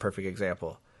Garcia is a perfect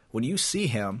example. When you see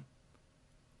him,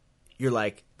 you're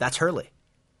like, that's Hurley.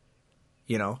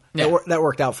 That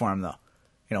worked out for him, though.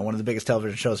 One of the biggest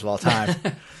television shows of all time.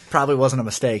 Probably wasn't a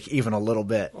mistake, even a little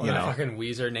bit. Fucking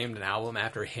Weezer named an album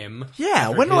after him. Yeah,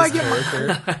 when do I get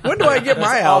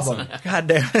my album? Awesome. God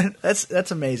damn it,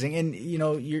 that's amazing. And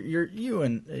you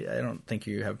and I don't think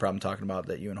you have a problem talking about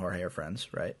that. You and Jorge are friends,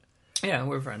 right? Yeah,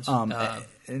 we're friends.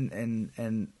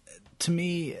 And to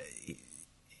me,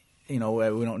 you know,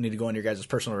 we don't need to go into your guys'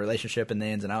 personal relationship and the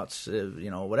ins and outs, you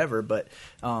know, whatever. But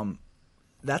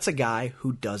that's a guy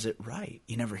who does it right.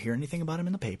 You never hear anything about him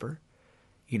in the paper.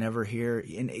 You never hear,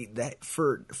 and that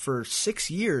for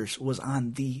 6 years was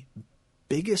on the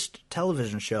biggest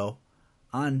television show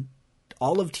on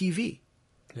all of TV.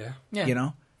 Yeah. You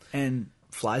know, and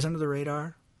flies under the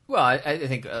radar. Well, I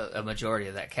think a majority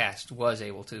of that cast was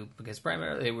able to, because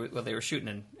primarily they were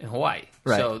shooting in Hawaii,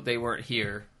 Right. so they weren't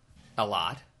here a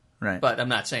lot. Right. But I'm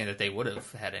not saying that they would have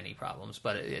had any problems,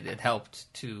 but it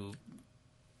helped to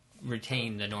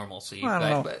retain the normalcy. Well, I don't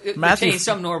know. But it Matthew- retained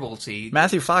some normalcy.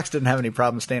 Matthew Fox didn't have any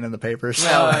problem staying in the papers.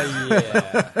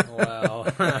 Yeah. Well.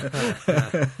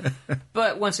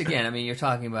 But once again, I mean, you're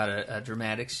talking about a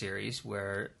dramatic series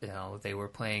where, you know, they were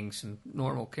playing some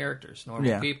normal characters,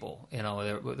 normal people. You know,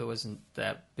 there wasn't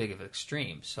that big of an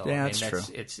extreme. So Yeah, I mean, that's true.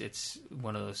 It's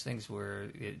one of those things where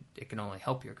it can only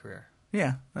help your career.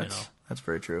 Yeah, You know. that's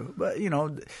very true. But, you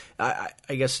know, I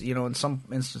guess, you know, in some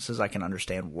instances I can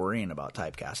understand worrying about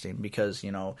typecasting because,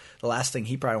 you know, the last thing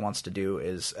he probably wants to do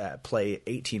is play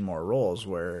 18 more roles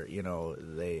where, you know,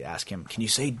 they ask him, can you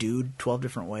say dude 12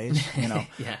 different ways? You know?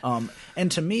 Yeah. And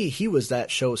to me, he was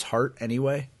that show's heart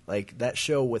anyway. Like, that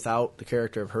show without the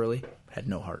character of Hurley had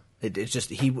no heart. It's just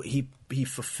he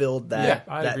fulfilled that.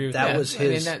 Yeah, I agree with that that. was I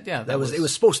mean, his. that was- it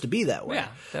was supposed to be that way. Yeah,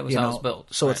 that was you how know? it was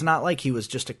built. So Right. it's not like he was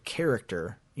just a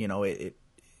character. You know, it's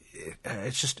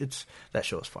that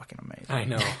show is fucking amazing. I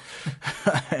know.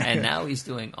 And now he's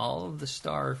doing all of the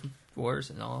Star Wars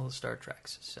and all the Star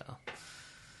Treks. So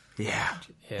Yeah,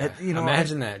 Yeah. You know,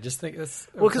 imagine that. Just think that's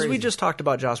well, because we crazy. just talked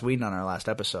about Joss Whedon on our last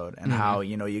episode and how,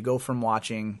 you know, you go from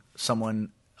watching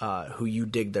someone who you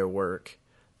dig their work,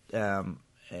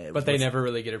 But they never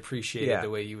really get appreciated Yeah. the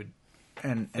way you would.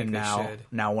 and they now should.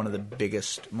 one of the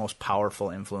biggest, most powerful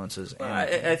influences.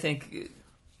 I think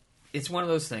it's one of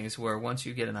those things where once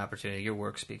you get an opportunity, your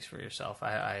work speaks for yourself.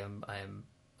 I am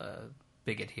a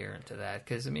big adherent to that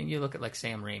because, I mean, you look at like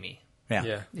Sam Raimi.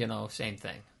 Yeah. You know, same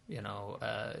thing. You know,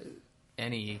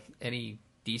 any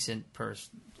decent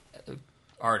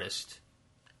artist,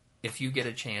 if you get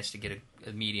a chance to get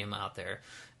a medium out there,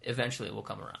 eventually it will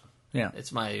come around. Yeah.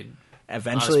 It's my honest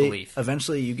Eventually,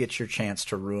 belief. you get your chance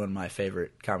to ruin my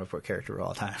favorite comic book character of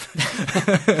all time.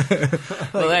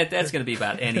 Well, that's going to be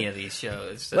about any of these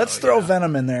shows. So, Let's throw you know.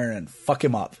 Venom in there and fuck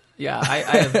him up. Yeah, I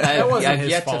have wasn't I've his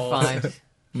yet fault. to find.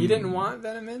 He didn't want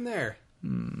Venom in there.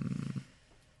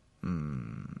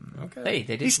 Okay. Hey,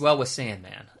 they did well with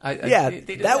Sandman. Yeah, they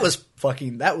did that well. was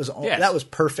fucking. That was Yes. that was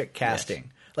perfect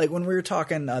casting. Like when we were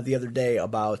talking the other day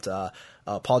about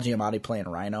Paul Giamatti playing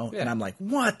Rhino, and I'm like,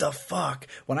 what the fuck?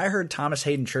 When I heard Thomas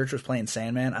Hayden Church was playing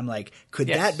Sandman, I'm like, could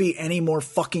Yes. that be any more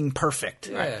fucking perfect?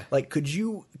 Yeah. Like, could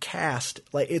you cast?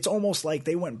 Like, it's almost like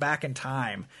they went back in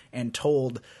time and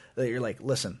told that you're like,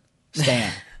 listen,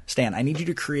 Stan, I need you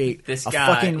to create This a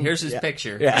guy. fucking Here's his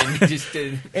picture. Yeah. And he just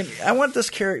did. And I want this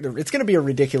character. It's going to be a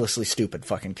ridiculously stupid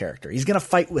fucking character. He's going to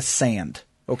fight with sand.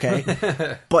 Okay,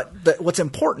 but what's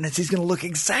important is he's going to look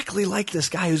exactly like this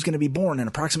guy who's going to be born in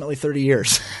approximately 30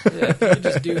 years. If you could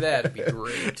just do that, it'd be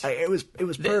great. It was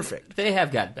perfect. They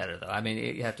have gotten better though. I mean,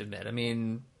 you have to admit. I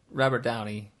mean, Robert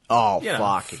Downey. Oh You know,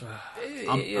 fuck!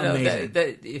 You know, amazing.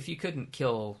 that if you couldn't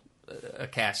kill a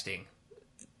casting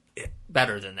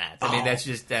better than that, I mean,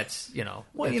 that's you know.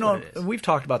 Well, that's you know, what it is. we've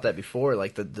talked about that before.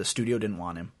 Like the studio didn't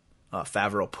want him.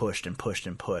 Favreau pushed and pushed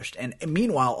and pushed, and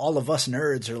meanwhile, all of us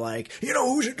nerds are like, you know,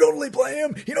 who should totally play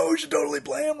him? You know, who should totally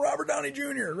play him? Robert Downey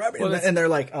Jr. And they're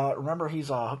like, remember, he's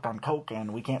hooked on coke,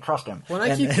 and we can't trust him. When I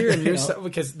And- keep hearing you new know, stuff,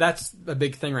 because that's a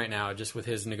big thing right now, just with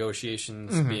his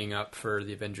negotiations being up for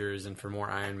the Avengers and for more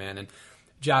Iron Man. And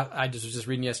I was just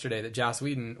reading yesterday that Joss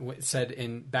Whedon said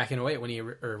back in 2008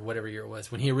 when or whatever year it was,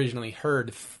 when he originally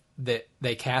heard that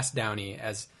they cast Downey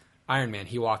as Iron Man,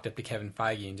 he walked up to Kevin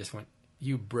Feige and just went,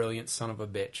 "You brilliant son of a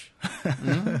bitch."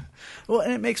 Well,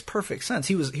 and it makes perfect sense.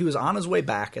 He was on his way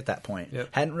back at that point. Yep.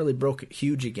 Hadn't really broke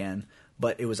huge again,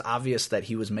 but it was obvious that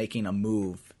he was making a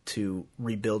move to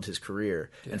rebuild his career.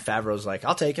 And Favreau's like,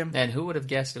 "I'll take him." And who would have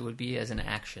guessed it would be as an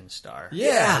action star?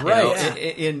 Yeah, You right.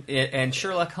 know, Yeah. and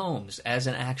Sherlock Holmes as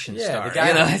an action Yeah, star. the guy,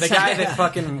 You know, the it's guy like- that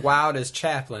fucking wowed as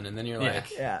Chaplin, and then you're Yeah.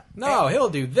 like, Yeah. "No, he'll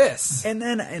do this." And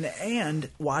then and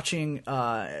watching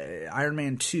Iron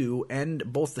Man 2 and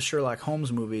both the Sherlock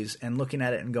Holmes movies and looking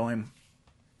at it and going,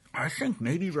 I think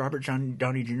maybe Robert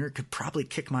Downey Jr. could probably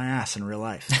kick my ass in real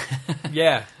life.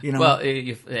 Yeah, You know, Well,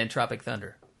 and Tropic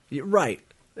Thunder. Right.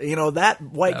 You know, that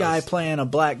white guy was- playing a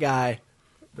black guy,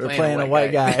 or playing a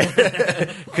white guy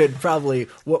could probably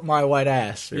whoop my white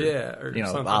ass. Or, or you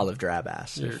know, something. olive drab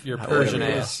ass. Your Persian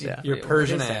ass. Yeah. Your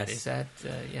Persian What is that? ass. Is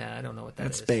that? I don't know what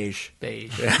that is. That's beige.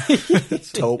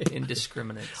 Beige. Taupe.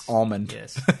 Indiscriminate. Almond.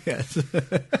 Yes. Yes.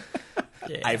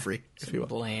 Yeah. Ivory, if you will.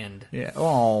 Bland. Yeah.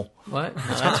 Oh. What? No,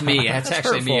 that's me. That's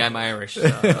actually me. hurtful. I'm Irish.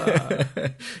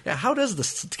 So, Yeah. How does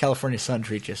the California sun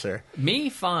treat you, sir? me,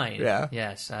 fine. Yeah.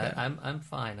 Yes, I'm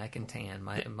fine. I can tan.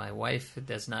 My wife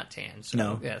does not tan. So,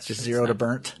 No. yes, Just it's 0 to not-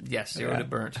 burnt. Yes, 0 to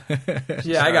burnt.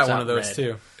 Yeah, I got Starts one out of those red.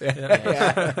 too.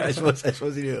 Yeah. I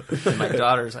suppose you do. And my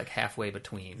daughter's like halfway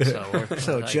between. So,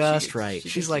 So like, just she- right. she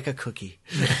She's gets- like a cookie.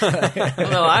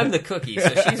 Well, no, I'm the cookie, so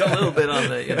she's a little bit on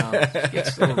the, she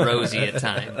gets a little rosy at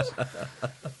times.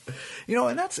 You know,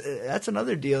 and that's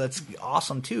another deal that's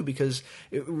awesome too, because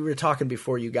we were talking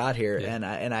before you got here, and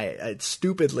I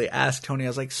stupidly asked Tony. I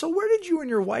was like, "So where did you and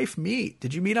your wife meet?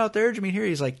 Did you meet out there? Did you meet here?"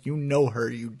 He's like, "You know her,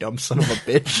 you dumb son of a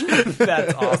bitch."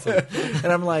 That's awesome.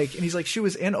 And I'm like, and he's like, "She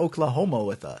was in Oklahoma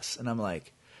with us," and I'm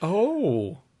like,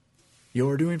 Oh.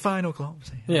 "You're doing fine, Oklahoma."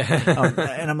 Yeah.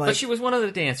 And I'm like, But she was one of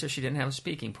the dancers. She didn't have a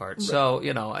speaking part. So,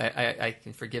 I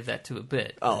can forgive that to a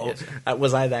bit. "Oh, Yes.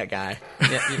 was I that guy?"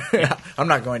 Yeah, I'm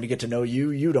not going to get to know you.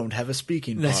 You don't have a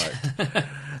speaking part.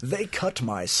 They cut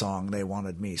my song. They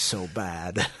wanted me so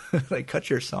bad. They cut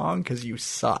your song because you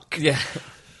suck. yeah.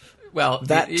 Well,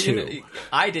 That too.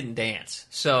 I didn't dance,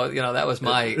 so that was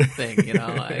my thing.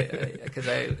 Because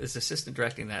I was assistant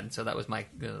directing that, and so that was my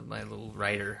my little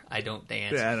writer. I don't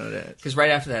dance. Yeah, I know that. Because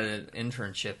right after that, an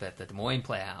internship at the Des Moines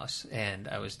Playhouse, and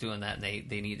I was doing that, and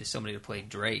they needed somebody to play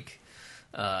Drake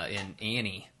in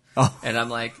Annie. Oh. And I'm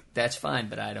like, that's fine,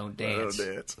 but I don't I dance.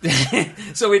 don't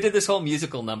dance. So we did this whole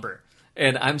musical number,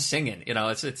 and I'm singing.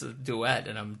 It's a duet,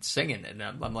 and I'm singing, and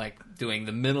I'm like doing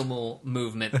the minimal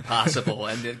movement possible,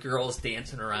 and the girls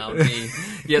dancing around me,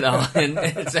 and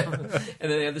then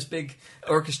they have this big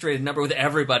orchestrated number with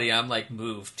everybody. I'm like,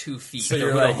 move 2 feet So over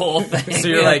you're the like- whole thing. So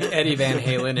you're like Eddie Van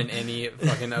Halen in any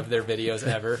fucking of their videos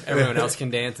ever. Everyone else can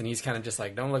dance, and he's kind of just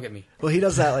like, don't look at me. Well, he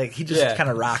does that, like, he just Yeah. kind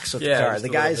of rocks with Yeah, the guitar. just The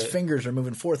a little guy's bit. fingers are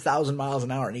moving 4,000 miles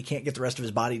an hour, and he can't get the rest of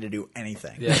his body to do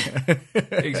anything. Yeah.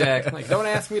 Exactly. Like, don't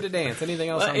ask me to dance. Anything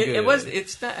else, I'm good.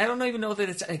 It's not, I don't even know that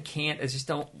it's, I can't, I just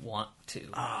don't want to.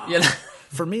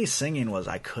 For me, singing was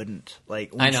I couldn't.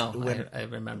 Like, I know, when- I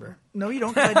remember. no, you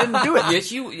don't, 'cause I didn't do it.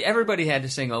 Yes, everybody had to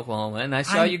sing Oklahoma, and I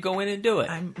saw you go in and do it.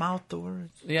 I mouthed the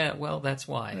words. Yeah, well, that's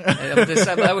why.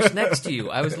 I was next to you.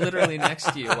 I was literally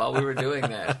next to you while we were doing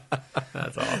that.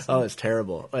 That's awesome. Oh, it's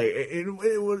terrible. Like,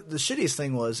 the shittiest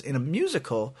thing was, in a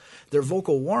musical, their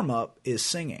vocal warm-up is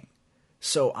singing.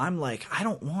 So I'm like, I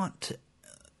don't want to...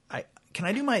 Can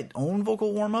I do my own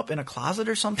vocal warm up in a closet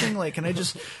or something? Like, can I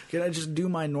just do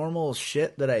my normal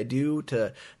shit that I do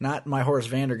to not my Horace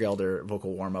Vandergelder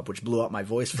vocal warm up, which blew up my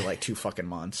voice for like 2 fucking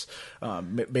months,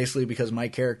 basically because my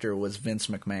character was Vince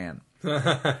McMahon.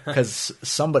 Because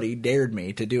somebody dared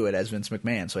me to do it as Vince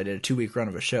McMahon, so I did a 2-week run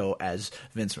of a show as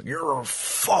Vince McMahon. You're a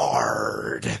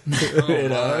fard.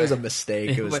 It was a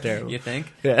mistake. It was What, terrible. You think?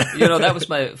 Yeah. That was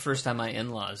my first time my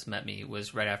in-laws met me,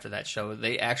 was right after that show.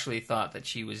 They actually thought that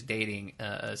she was dating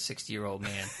a 60-year-old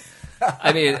man.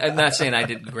 I mean, I'm not saying I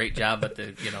did a great job, but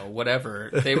whatever.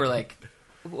 They were like,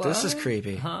 what? This is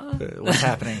creepy. Huh? What's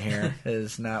happening here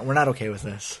is not. We're not okay with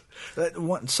this.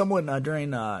 Someone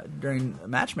during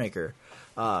Matchmaker,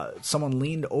 someone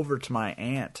leaned over to my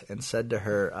aunt and said to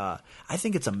her, "I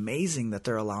think it's amazing that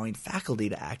they're allowing faculty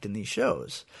to act in these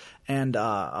shows." And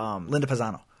Linda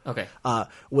Pisano, Okay.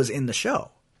 was in the show.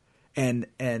 And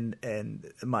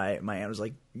my aunt was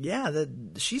like, "Yeah,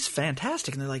 she's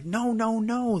fantastic." And they're like,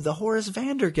 "No, the Horace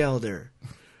Vandergelder."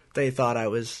 They thought I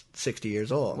was 60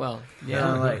 years old. Well, And yeah.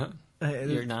 I'm like,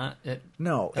 You're not?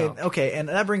 no. Oh. And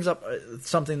that brings up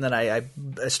something that I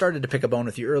started to pick a bone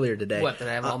with you earlier today. What, did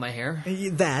I have all my hair?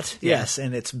 That, yes,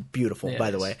 and it's beautiful, Yeah, by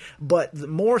it the is. way. But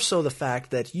more so the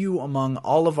fact that you, among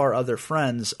all of our other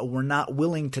friends, were not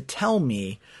willing to tell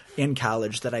me in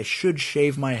college that I should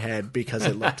shave my head because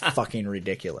it looked fucking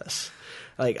ridiculous.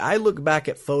 Like, I look back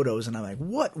at photos and I'm like,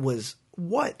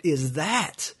 what is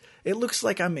that? It looks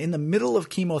like I'm in the middle of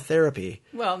chemotherapy.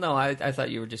 Well, no, I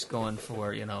thought you were just going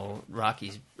for,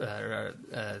 Rocky's,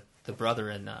 the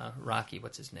brother in Rocky.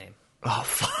 What's his name? Oh,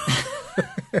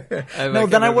 fuck. No,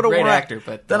 Then I would have great worn actor,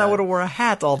 but then I would have wore a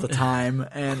hat all the time,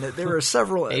 and there were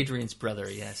several Adrian's brother.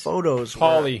 Yes, photos.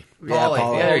 Paulie.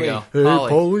 Paulie. Yeah, there you go. Hey, Paulie.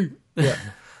 Paulie. Yeah.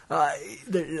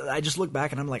 I just look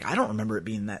back and I'm like, I don't remember it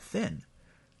being that thin.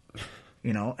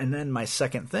 And then my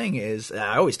second thing is,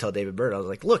 I always tell David Bird, I was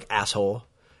like, look, asshole,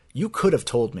 you could have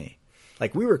told me.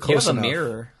 Like, we were You close have a enough.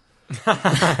 mirror.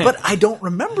 but I don't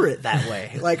remember it that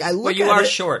way. Like I look Well, you at are it,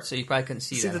 short, so you probably couldn't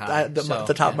see that high.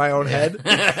 the top of my own head.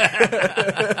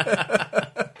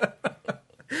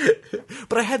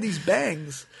 But I had these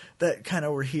bangs that kind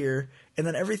of were here, and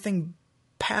then everything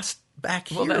past back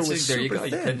here was there super you go.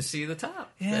 thin. You couldn't see the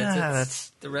top. Yeah, that's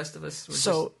the rest of us. Were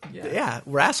So just,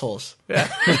 we're assholes. Yeah.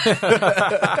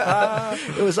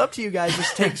 It was up to you guys.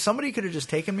 Somebody could have just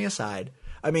taken me aside.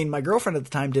 I mean, my girlfriend at the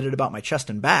time did it about my chest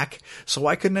and back, so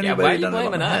why couldn't anybody why are have you done it about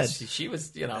blaming my us? head? She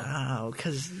was, Oh,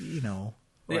 because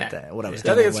what Yeah. I was I dealing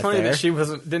think it's with funny there. that she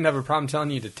didn't have a problem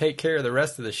telling you to take care of the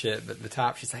rest of the shit, but the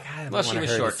top, she's like, I don't Well, want she to was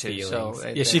hurt short his too, feelings. so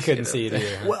yeah, she couldn't see it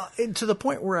either. Huh? Well, and to the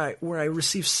point where I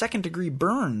received 2nd-degree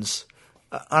burns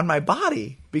on my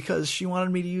body because she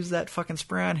wanted me to use that fucking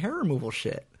spray-on hair removal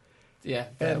shit. Yeah,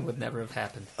 that would never have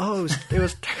happened. Oh, it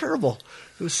was terrible.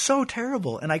 It was so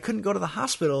terrible, and I couldn't go to the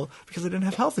hospital because I didn't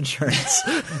have health insurance.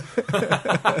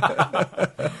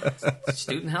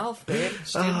 Student health, babe.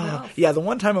 Student health. Yeah, the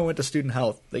one time I went to student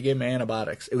health, they gave me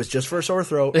antibiotics. It was just for a sore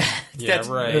throat. Yeah,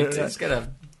 right. It's got a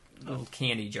little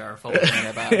candy jar full of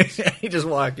antibiotics. You just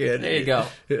walk in. There you go.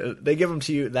 They give them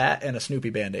to you, that and a Snoopy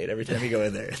Band-Aid every time you go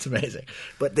in there. It's amazing.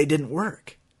 But they didn't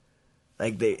work.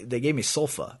 Like they gave me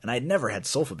sulfa, and I'd never had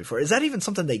sulfa before. Is that even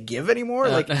something they give anymore?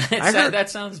 Like I heard,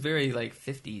 that sounds very like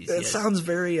 50s. it sounds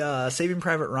very Saving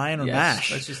Private Ryan or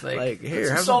MASH. It's just like put here,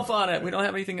 some have sulfa on it. We don't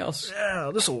have anything else. Yeah,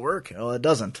 this will work. Well, it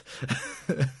doesn't.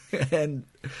 And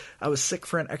I was sick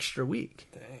for an extra week.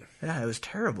 Dang. Yeah, it was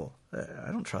terrible.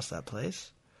 I don't trust that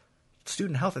place.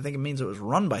 Student health, I think it means it was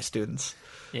run by students.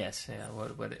 Yes, yeah.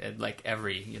 What like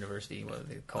every university, what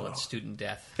they call it, student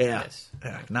death. Yeah. Yes.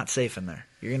 Yeah, not safe in there.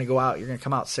 You're gonna go out. You're gonna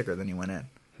come out sicker than you went in.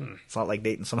 It's not like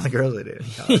dating some of the girls I dated.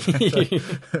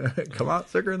 Come out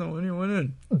sicker than when you went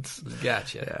in.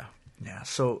 Gotcha. Yeah.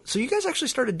 So you guys actually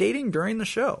started dating during the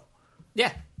show.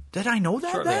 Yeah. Did I know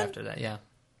that? Shortly then? after that, yeah.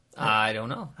 I don't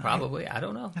know. Probably. I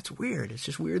don't know. That's weird. It's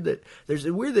just weird that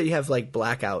weird that you have like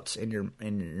blackouts in your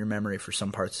memory for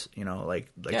some parts. Like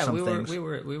yeah, some we things.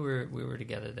 were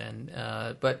together then.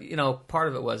 But part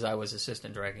of it was I was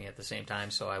assistant directing at the same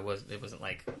time, so it wasn't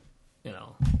like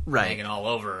Right. hanging all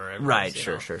over. Her. Right.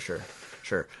 Sure.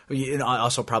 You I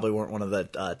also probably weren't one of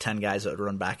the 10 guys that would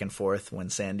run back and forth when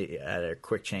Sandy had a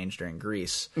quick change during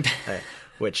Grease,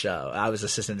 which I was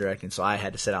assistant directing, so I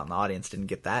had to sit out in the audience. Didn't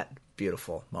get that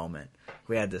beautiful moment.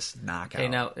 We had this knockout. Okay,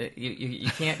 now you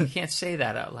can't say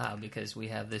that out loud because we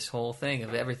have this whole thing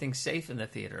of everything's safe in the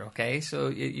theater. Okay, so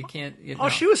you can't. Oh,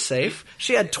 she was safe.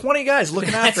 She had 20 guys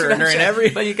looking after her in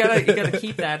every. But you gotta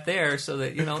keep that there so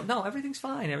that no, everything's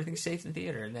fine, everything's safe in the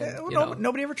theater. And then,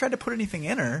 nobody ever tried to put anything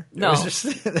in her. No, it was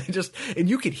just and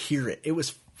you could hear it. It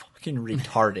was fucking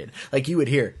retarded. Like you would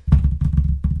hear.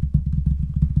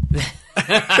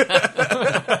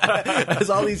 As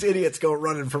all these idiots go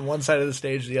running from one side of the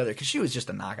stage to the other, because she was just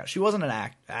a knockout. She wasn't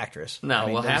an actress.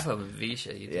 No, half of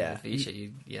Visha, you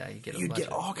get you'd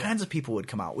get all kinds of people would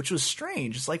come out, which was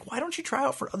strange. It's like, why don't you try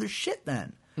out for other shit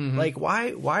then? Mm-hmm. Like,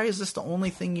 why is this the only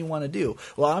thing you want to do?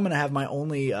 Well, I'm going to have my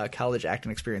only college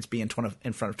acting experience be in front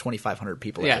of 2,500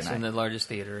 people. Yes, every night. in the largest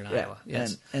theater in Iowa.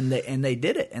 Yes, and they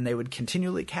did it, and they would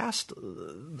continually cast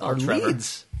our Trevor.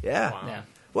 leads. Yeah. Wow. Yeah.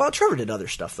 Well, Trevor did other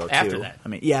stuff though too. After that. I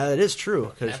mean, yeah, that is true.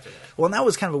 After that. Well, and that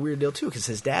was kind of a weird deal too, because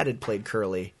his dad had played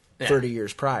Curly 30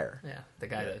 years prior. Yeah, the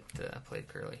guy that played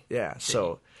Curly. Yeah.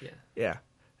 So. Yeah.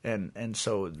 And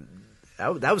so.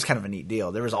 That was kind of a neat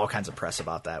deal. There was all kinds of press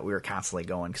about that. We were constantly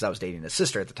going, because I was dating his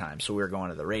sister at the time, so we were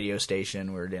going to the radio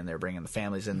station. We were in there bringing the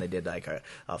families in. They did like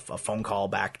a phone call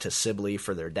back to Sibley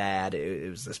for their dad. It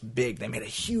was this big. They made a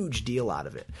huge deal out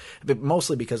of it, but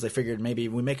mostly because they figured maybe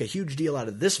we make a huge deal out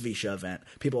of this Visha event,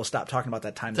 people will stop talking about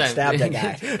that time they stabbed that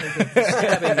guy.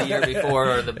 Stabbing the year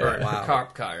before, or the burnt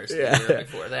carp cars the year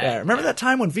before that. Yeah. Remember that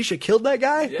time when Visha killed that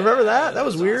guy? Yeah, Remember that? That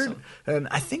was weird. awesome. And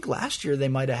I think last year they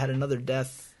might have had another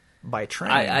death by train.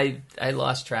 I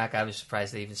lost track. I was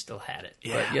surprised they even still had it.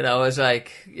 Yeah. But, it was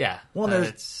like, Well,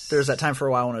 there's that time for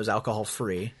a while when it was alcohol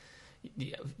free.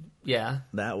 Yeah.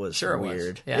 That was Sure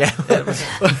weird. It was. Yeah. It was.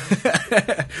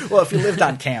 Well, if you lived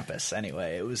on campus,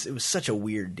 anyway, it was such a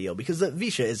weird deal because the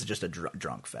Visha is just a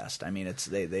drunk fest. I mean,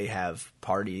 they have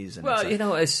parties and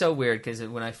it's so weird because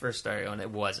when I first started going,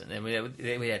 it wasn't. And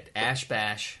we had Ash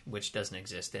Bash, which doesn't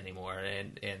exist anymore,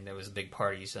 and there was big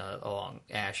parties along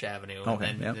Ash Avenue. Okay,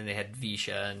 and then they had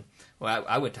Visha, and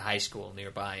I went to high school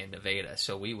nearby in Nevada,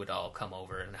 so we would all come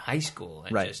over in high school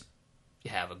and just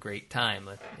have a great time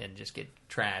and just get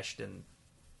trashed and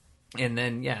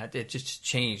then it just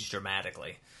changed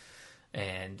dramatically.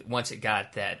 And once it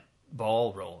got that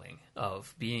ball rolling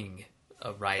of being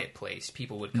a riot place.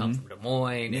 People would come from Des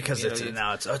Moines because and,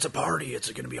 now it's a party. It's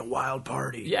going to be a wild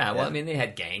party. Yeah, well, I mean, they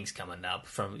had gangs coming up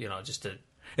from just to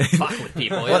fuck with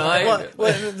people.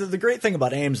 The great thing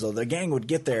about Ames, though, the gang would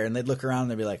get there and they'd look around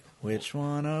and they'd be like, "Which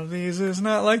one of these is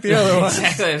not like the other one?"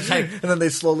 Exactly. And then they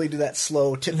slowly do that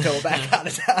slow tiptoe back out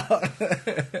of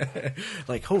town.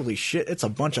 Like, holy shit, it's a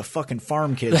bunch of fucking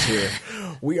farm kids here.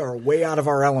 We are way out of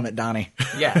our element, Donnie.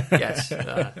 Yeah, yes.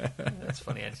 That's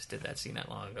funny. I just did that scene not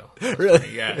long ago. Really?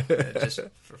 Funny. Yeah, just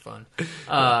for fun.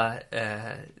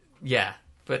 Yeah,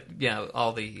 but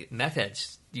all the meth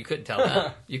heads, you couldn't tell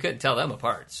them. You couldn't tell them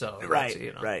apart. So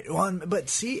Right. Well, but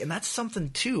see, and that's something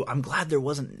too. I'm glad there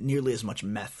wasn't nearly as much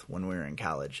meth when we were in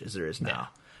college as there is now. Yeah.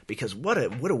 Because what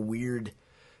a weird.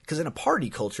 Because in a party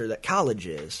culture that college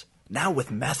is now,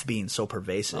 with meth being so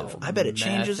pervasive, I bet it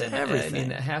changes everything. I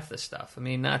mean, half the stuff. I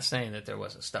mean, not saying that there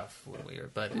wasn't stuff when we were,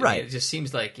 but Right. I mean, it just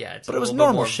seems like it's. But a it was little bit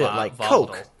normal more shit like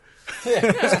volatile. Coke.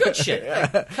 It's good shit,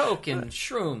 like Coke and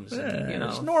shrooms, and It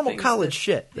was normal things college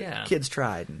shit that yeah. kids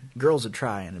tried and girls would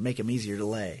try and make them easier to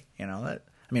lay. What?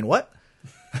 What?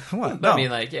 But No. I mean,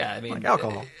 like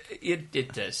alcohol.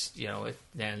 It does,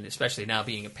 and especially now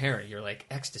being a parent, you're like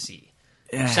ecstasy.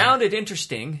 Yeah. Sounded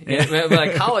interesting.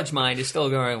 My college mind is still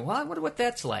going, well, I wonder what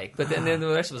that's like. But then the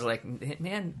rest was like,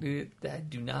 man, dude, I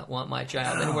do not want my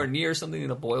child anywhere near something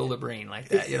that'll boil the brain like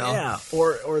that, Yeah,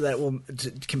 or that will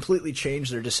completely change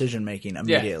their decision making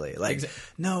immediately.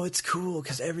 No, it's cool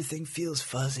because everything feels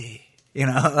fuzzy. You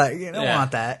don't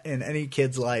want that in any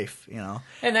kid's life.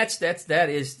 And that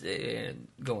is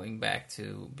going back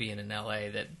to being in LA.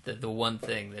 That the one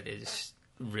thing that is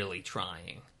really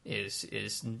trying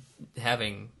is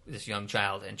having this young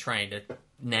child and trying to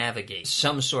navigate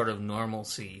some sort of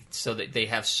normalcy so that they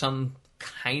have some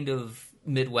kind of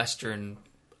Midwestern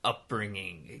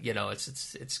upbringing.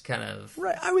 It's kind of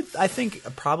right. I think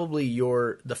probably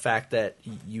the fact that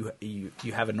you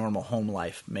have a normal home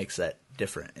life makes that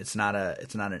different. It's not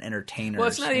an entertainer. Well,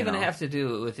 it's not even have to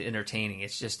do with entertaining.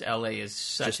 It's just LA is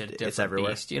such a different it's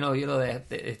everywhere. beast.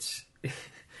 It's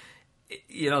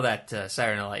that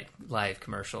Saturday Night Live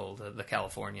commercial, the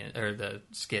Californian or the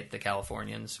skit, the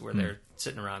Californians, where they're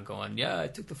sitting around going, "Yeah, I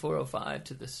took the 405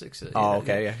 to the 6."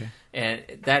 Okay, yeah. And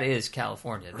that is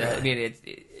California. I mean,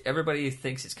 everybody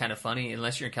thinks it's kind of funny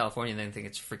unless you're in California, and then think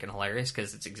it's freaking hilarious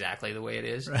because it's exactly the way it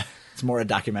is. It's more a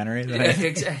documentary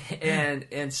than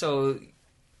and so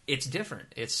it's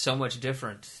different. It's so much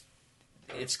different.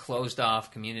 It's closed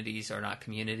off. Communities are not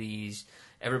communities.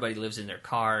 Everybody lives in their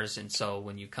cars, and so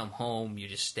when you come home, you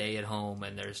just stay at home,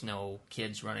 and there's no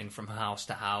kids running from house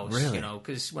to house. Really?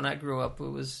 Because when I grew up, it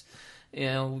was,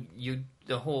 the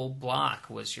whole block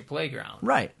was your playground,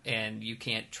 right? And you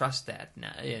can't trust that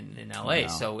in LA. No.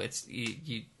 So it's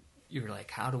you're like,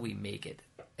 how do we make it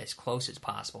as close as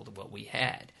possible to what we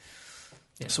had?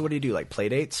 So what do you do? Like play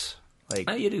dates?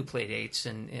 You do play dates,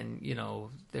 and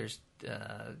there's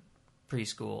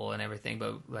preschool and everything,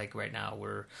 but like right now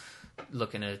we're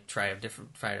looking to try to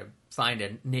find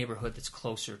a neighborhood that's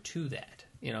closer to that.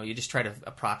 You just try to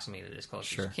approximate it as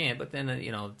close as you can, but then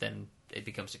then it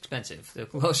becomes expensive. The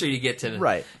closer you get to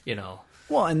right,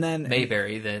 well, and then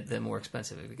Mayberry, the more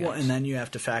expensive it becomes. Well, and then you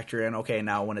have to factor in, okay,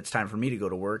 now when it's time for me to go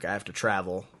to work, I have to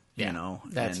travel.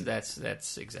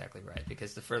 That's exactly right,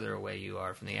 because the further away you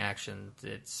are from the action,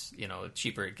 it's the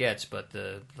cheaper it gets, but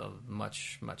the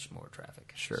much more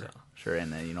traffic. Sure,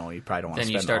 and then you probably don't want to. Then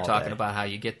spend you start all talking day. about how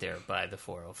you get there by the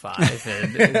 405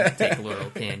 and take Laurel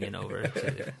Canyon over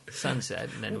to Sunset,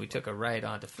 and then we took a right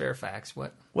onto Fairfax.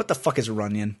 What the fuck is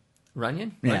Runyon?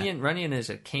 Runyon? Yeah. Runyon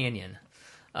is a canyon.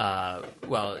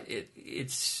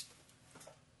 It's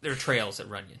there are trails at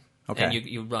Runyon, okay, and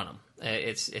you run them.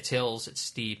 It's hills, it's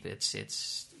steep, it's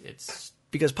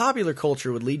because popular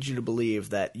culture would lead you to believe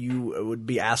that you would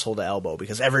be asshole to elbow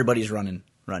because everybody's running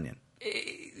Runyon.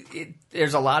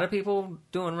 There's a lot of people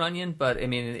doing Runyon, but I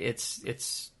mean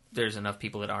there's enough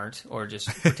people that aren't, or just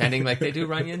pretending like they do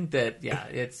Runyon. That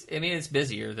it's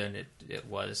busier than it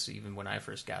was even when I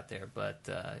first got there. But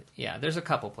there's a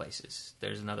couple places.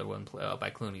 There's another one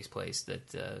by Clooney's place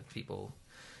that people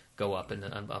go up and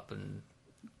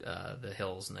the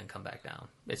hills and then come back down.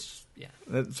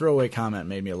 That throwaway comment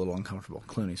made me a little uncomfortable.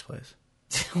 Clooney's place.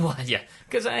 Well, yeah,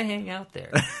 because I hang out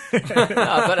there. No,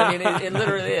 but I mean, it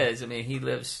literally is. I mean, he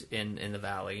lives in the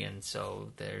valley, and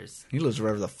so he lives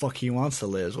wherever the fuck he wants to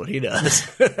live. Is what he does.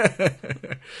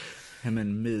 Him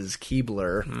and Ms.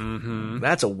 Keebler. Mm-hmm.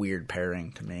 That's a weird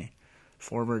pairing to me.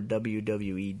 Former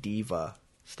WWE diva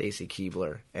Stacy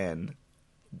Keebler and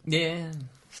yeah,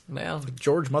 well,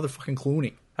 George motherfucking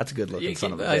Clooney. That's a good looking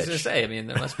son of a I was bitch. going to say, I mean,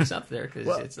 there must be something there because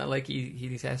Well- it's not like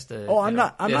he has to. Oh, I'm you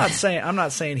know,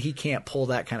 not saying he can't pull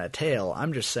that kind of tail.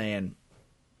 I'm just saying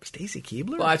Stacy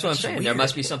Keibler. Well, that's what I'm It's saying. weird. There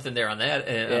must be something there on that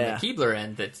on Yeah. the Keebler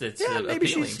end that's Maybe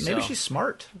appealing. she's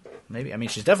smart. Maybe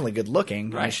she's definitely good looking. I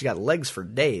mean, Right. she's got legs for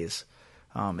days.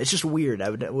 It's just weird. I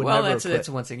would Well, never. that's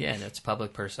once again, it's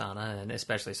public persona, and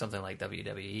especially something like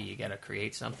WWE, you got to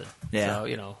create something. Yeah.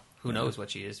 So who knows what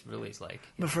she is really is like.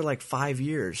 But for like 5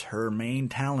 years, her main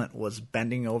talent was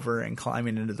bending over and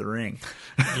climbing into the ring.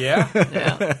 Yeah.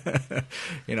 Yeah.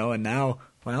 And now,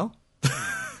 well,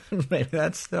 maybe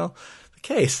that's still the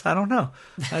case. I don't know.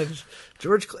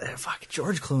 George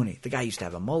Clooney, the guy used to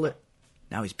have a mullet.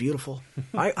 Now he's beautiful.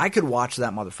 I could watch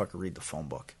that motherfucker read the phone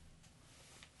book.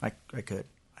 I could.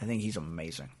 I think he's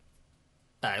amazing.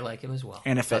 I like him as well.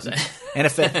 And if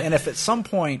at some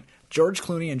point George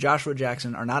Clooney and Joshua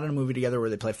Jackson are not in a movie together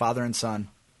where they play father and son,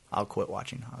 I'll quit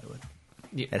watching Hollywood.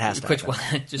 It has to quit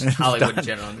happen. just Hollywood in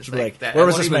general. I'm just Like, like that. where I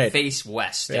was won't this even made? face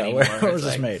West Yeah, anymore. where was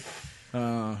It's this like,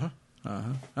 made?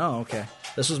 Oh, okay.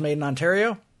 This was made in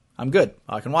Ontario? I'm good.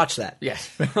 I can watch that. Yes.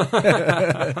 Thanks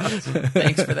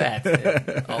for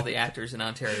that. All the actors in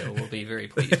Ontario will be very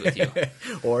pleased with you.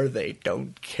 Or they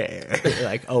don't care.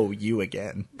 Like, oh, you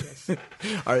again.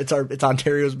 It's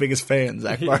Ontario's biggest fan,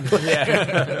 Zach Barkley.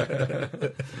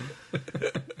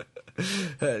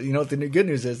 You know what the good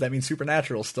news is? That means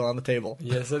Supernatural's still on the table.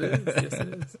 Yes, it is. Yes,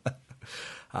 it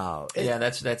is. Yeah,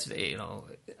 that's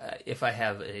if I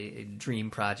have a dream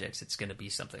projects, it's going to be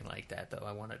something like that. Though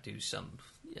I want to do some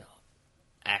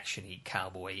action-y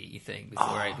cowboy-y thing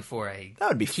before I That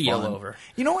would be keel fun. over.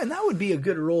 And that would be a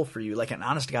good role for you, like an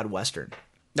honest-to-God Western.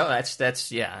 No,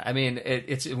 that's yeah. I mean,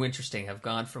 it's interesting. I've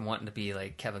gone from wanting to be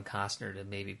like Kevin Costner to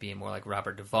maybe being more like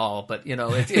Robert Duvall, but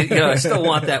I still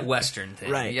want that Western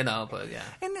thing, Right. But yeah,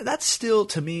 And that's still,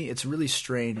 to me, it's really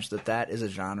strange that is a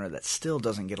genre that still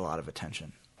doesn't get a lot of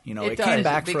attention. It came does,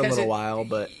 back for a because little while,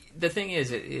 but the thing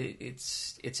is,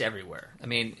 it's everywhere. I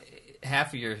mean,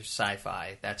 half of your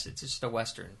sci-fi, it's just a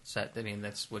Western set. I mean,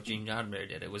 that's what Gene Roddenberry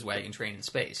did. It was Wagon Train in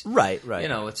Space. right.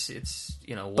 It's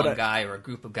one guy or a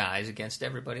group of guys against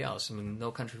everybody else. I mean, No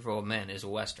Country for Old Men is a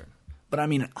Western. But I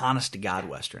mean, an honest-to-God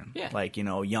Western. Yeah. Like,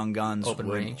 Young Guns. Open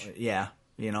range. Yeah.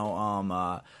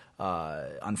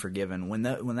 Unforgiven. When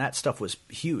that stuff was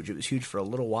huge, it was huge for a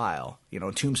little while.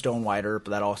 Tombstone, White Earp,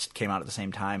 that all came out at the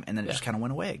same time, and then it just kind of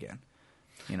went away again.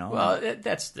 Well,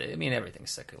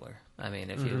 everything's secular. I mean,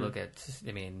 if you look at,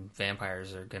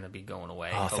 vampires are going to be going away.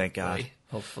 Oh, thank God.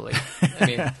 Hopefully. I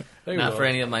mean, not for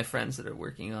any of my friends that are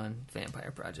working on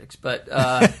vampire projects, but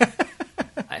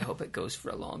I hope it goes for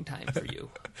a long time for you.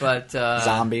 But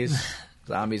Zombies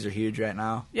are huge right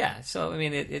now. yeah, so I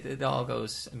mean, it all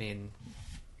goes. I mean,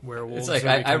 Werewolves. it's like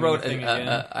are I wrote becoming a thing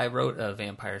again. I wrote a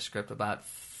vampire script about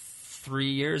 4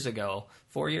 years ago,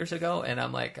 and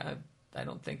I'm like, I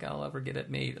don't think I'll ever get it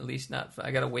made. At least not.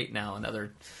 I got to wait now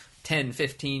another 10,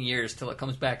 15 years till it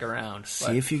comes back around.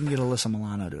 See if you can get Alyssa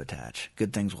Milano to attach.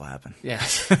 Good things will happen.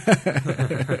 Yes.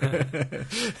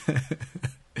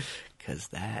 Because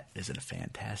that is a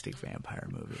fantastic vampire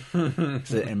movie.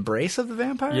 Is it Embrace of the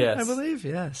Vampire? Yes. I believe.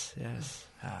 Yes.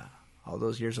 All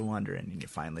those years of wondering, and you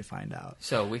finally find out.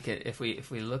 So we could, if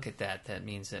we look at that, that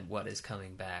means that what is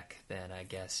coming back? Then I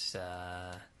guess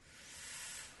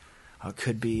It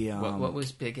could be. what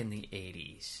was big in the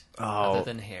 '80s Oh. other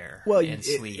than hair? Well, and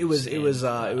sleeves it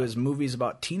was movies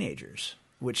about teenagers,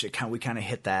 which we kind of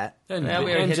hit that. And, Yeah, we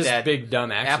already and hit just that. big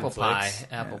dumb action Apple Pie,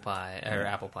 flicks. Apple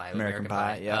Pie, American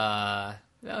Pie, yeah.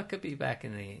 Well, it could be back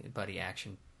in the buddy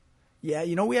action. Yeah,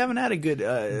 we haven't had a good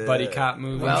Buddy cop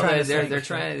movie. Well, trying to they're think.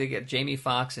 trying to get Jamie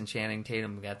Foxx and Channing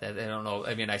Tatum got that. I don't know.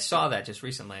 I mean, I saw that just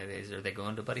recently. Are they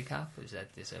going to buddy cop? Is that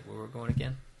where we're going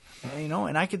again?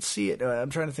 and I could see it.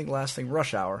 I'm trying to think. The last thing,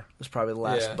 Rush Hour was probably the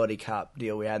last Yeah. buddy cop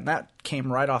deal we had. And that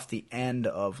came right off the end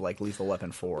of like Lethal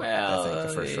Weapon 4. I think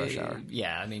the first Rush Hour.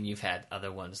 Yeah, I mean, you've had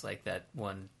other ones like that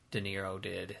one De Niro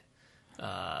did,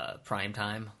 Prime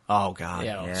Time. Oh God.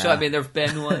 Yeah. So I mean, there've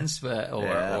been ones, but or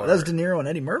that was De Niro and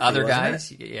Eddie Murphy. other wasn't it?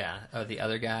 guys. Yeah, or the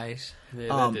other guys. Yeah,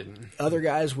 that didn't. Other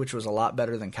guys, which was a lot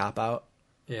better than Cop Out.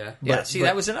 Yeah. Yeah, But- see, but-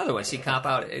 that was another one. See, Cop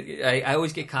Out. I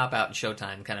always get Cop Out and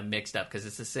Showtime kind of mixed up because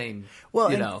it's the same. Well,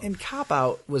 and Cop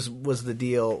Out was the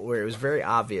deal where it was very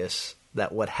obvious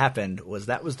that what happened was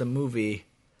that was the movie.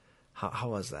 How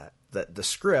was that? The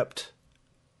script.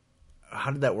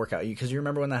 How did that work out? Because you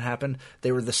remember when that happened?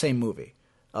 They were the same movie.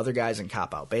 Other guys and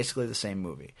Cop Out, basically the same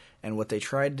movie. And what they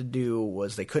tried to do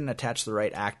was they couldn't attach the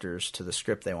right actors to the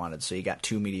script they wanted, so you got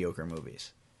two mediocre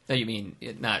movies. no, you mean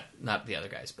not the other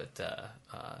guys, but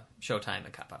Showtime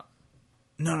and Cop Out.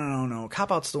 No.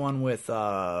 Cop Out's the one with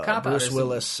Out Bruce is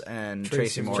Willis and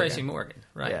Tracy Morgan. Tracy Morgan,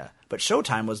 right? Yeah, but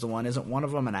Showtime was the one. Isn't one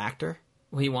of them an actor?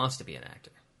 Well, he wants to be an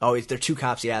actor. Oh, they're two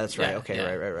cops. Yeah, that's right. Yeah, Okay,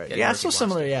 yeah. right. Yeah, Yeah, it's so Murphy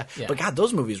similar. wants Yeah. to. But God,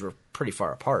 those movies were pretty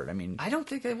far apart. I mean, I don't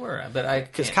think they were, but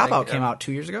because Cop Out came out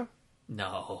 2 years ago.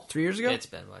 No, 3 years ago? It's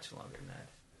been much longer than that.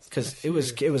 Because it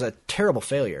was a terrible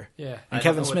failure. Yeah. I and don't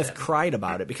Kevin know what Smith that means. cried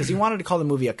about it because he wanted to call the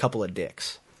movie A Couple of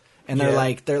Dicks, and they're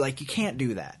Yeah. like you can't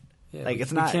do that. Yeah, like we-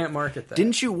 it's we not. can't market that.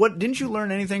 Didn't you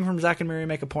learn anything from Zack and Miri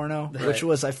Make a Porno, which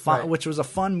was a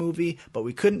fun movie, but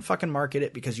we couldn't fucking market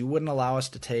it because you wouldn't allow us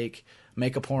to take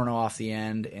Make a Porno off the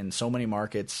end in so many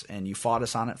markets, and you fought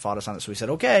us on it. So we said,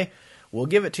 okay, we'll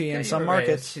give it to you in Yeah, some you were right,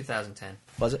 markets. it was 2010.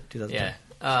 Was it 2010?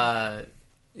 Yeah,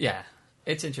 yeah.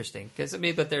 It's interesting because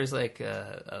but there's like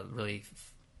a really,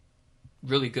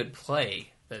 really good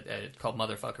play that called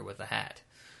Motherfucker with a Hat.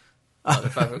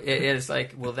 Motherfucker, it's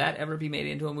like, will that ever be made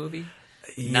into a movie?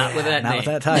 Not with that not name. with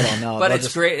that title. No, But they'll it's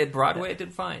just- great at Broadway. It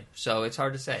did fine, so it's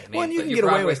hard to say. I mean, Well, and you but can your get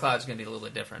away Broadway with- cloud's going to be a little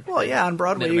bit different. Well, yeah, on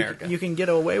Broadway Mid-America. you can get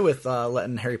away with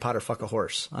letting Harry Potter fuck a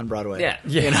horse on Broadway. Yeah.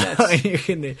 You know? That's- you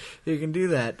can do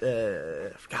that.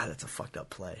 God, that's a fucked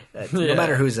up play. No Yeah.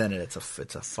 matter who's in it, it's a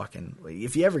fucking.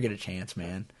 If you ever get a chance,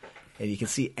 man, and you can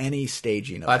see any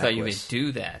staging of I thought you would Equus,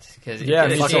 do that because Yeah,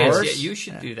 fuck a horse? you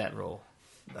should do that role.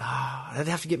 I'd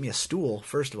have to get me a stool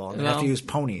first of all. I'd have Well, to use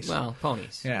ponies. Well,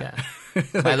 ponies. Yeah.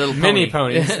 My Little Pony. Mini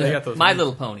ponies. They got those My mini-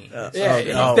 Little Pony. Yeah,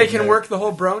 oh, they can yeah. work the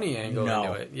whole brony angle No.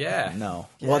 into it. Yeah. No.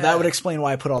 Well, that would explain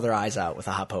why I put all their eyes out with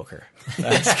a hot poker.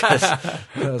 That's because that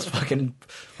was fucking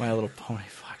My Little Pony.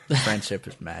 Fuck. Friendship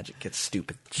is magic. It's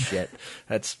stupid shit.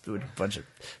 That's a bunch of.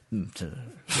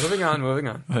 Moving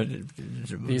on.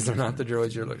 These are not the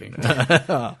droids you're looking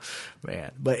for.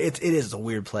 Man, but it is a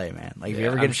weird play, man. Like if you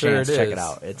ever get I'm a sure chance, it check is. it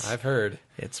out. I've heard.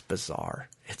 It's bizarre.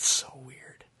 It's so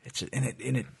weird. It's and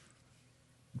it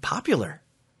popular.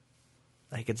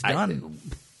 Like it's done.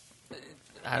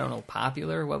 I don't know.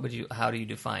 Popular? How do you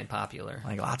define popular?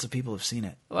 Like lots of people have seen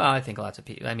it. Well, I think lots of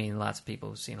people. I mean, lots of people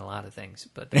have seen a lot of things,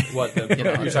 but What the, You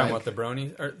know, you're it's talking like- about the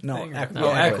brony? No, Thing? Equus.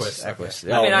 Oh, Equus. Equus.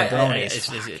 Okay. I mean, the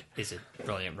brony is it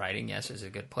brilliant writing? Yes. Is it a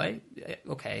good play?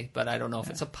 Okay, but I don't know if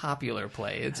it's a popular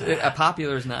play. A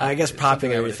popular is not. I guess something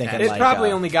popular, I you're would thinking attach. It like,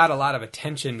 probably only got a lot of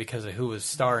attention because of who was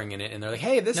starring in it, and they're like,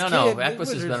 "Hey, this No, kid."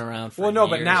 Equus has been around for well, no,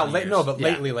 but years now, and years. no, but Yeah.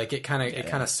 lately, like it kind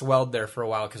of swelled there for a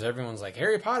while because everyone's like,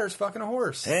 "Harry Potter's fucking a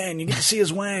horse." Hey, and you get to see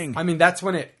his wang. I mean, that's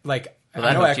when it like. Well,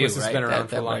 I that know hooked you, Equus has right? been around That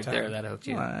for a long right time. there, that hooked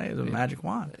you. Well, it's a magic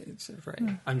wand. It's right.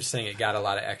 I'm just saying it got a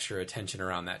lot of extra attention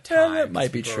around that Yeah, time. that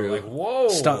might be People were true. Like, whoa,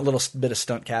 Little bit of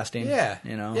stunt casting. yeah,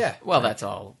 you know. yeah. Well, that's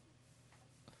all.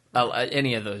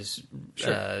 Any of those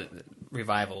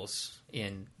revivals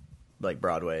in Like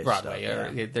Broadway. Broadway,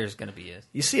 stuff, yeah. there's going to be a.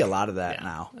 You see a lot of that Yeah.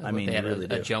 now. I They mean, you had really a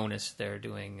do. Jonas there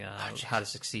doing How to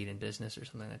Succeed in Business or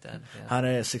something like that. Yeah. How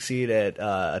to succeed at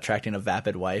attracting a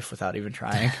vapid wife without even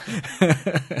trying.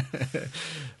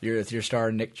 Your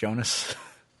star Nick Jonas.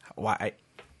 Why?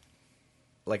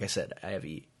 Like I said, I have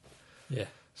E, Yeah.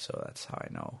 so that's how I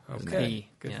know. his Okay. name. E,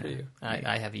 Good for you.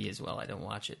 I have E as well. I don't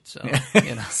watch it, so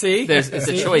you know. See? It's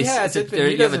See, a choice. he has it, but he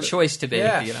You have a doesn't- choice to make.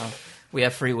 Yeah. You know, we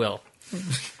have free will.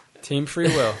 Team Free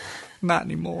Will. Not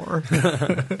anymore.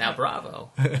 Now,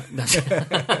 Bravo.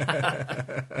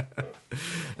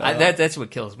 That's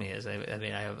what kills me. Is I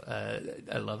mean,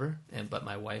 I love her, but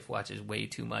my wife watches way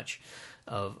too much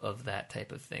of that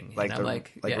type of thing. like and I'm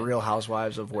the yeah. Real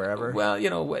Housewives of wherever. Well, you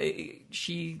know,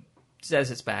 she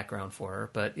says it's background for her,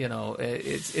 but you know,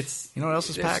 it's You know what else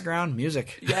is it's- background?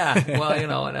 Music. Yeah, well, you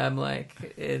know, and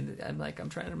I'm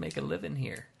trying to make a living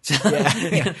here.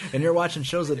 Yeah. And you're watching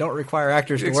shows that don't require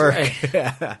actors to That's work.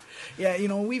 right. Yeah, you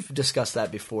know, we've discussed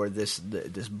that before. This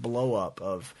blow up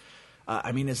of,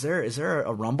 I mean, is there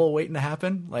a rumble waiting to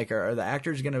happen? Like, are the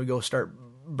actors going to go start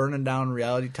burning down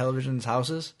reality television's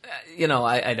houses? You know,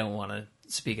 I don't want to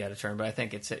speak out of turn, but I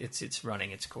think it's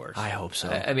running its course. I hope so.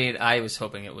 I mean, I was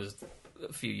hoping it was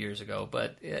a few years ago,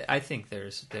 but I think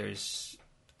there's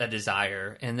a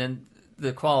desire, and then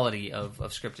the quality of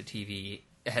scripted TV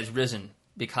has risen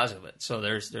because of it. So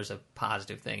there's a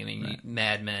positive thing. I mean,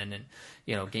 Mad Men and,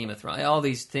 you know, Game of Thrones, all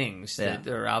these things that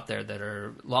are out there that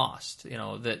are lost, you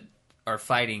know, that are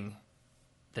fighting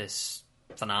this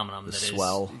phenomenon that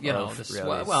swell is, you know, of the swell.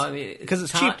 realities. Well, I mean, 'Cause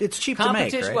it's cheap- it's cheap to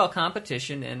make, right? Well,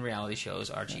 competition and reality shows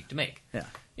are cheap to make. Yeah.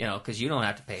 You know, because you don't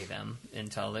have to pay them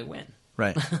until they win.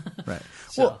 Right, right.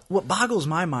 So- Well, what boggles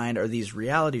my mind are these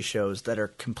reality shows that are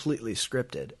completely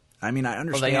scripted. I mean, I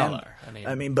understand. all are.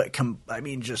 I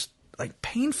mean- just like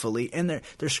painfully, and they're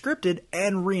scripted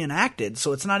and reenacted.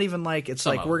 So it's not even like it's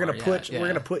like we're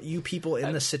gonna put you people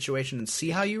in this situation and see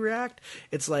how you react.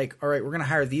 It's like, all right, we're gonna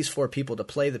hire these 4 people to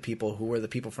play the people who were the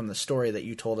people from the story that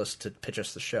you told us to pitch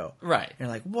us the show. Right. And you're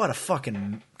like, what a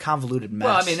fucking convoluted mess.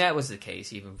 Well, I mean, that was the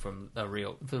case even from the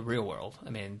real world. I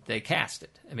mean, they cast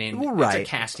it. I mean, right. It's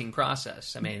a casting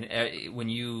process. I mean, when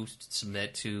you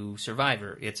submit to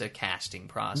Survivor, it's a casting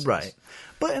process. Right.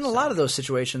 But in a lot of those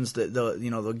situations,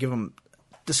 they'll give them,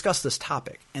 discuss this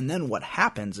topic, and then what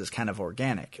happens is kind of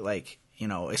organic. Like,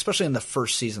 especially in the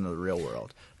first season of The Real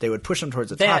World, they would push them towards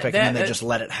the topic, and then they just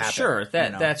let it happen. Sure,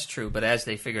 that's true. But as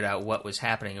they figured out what was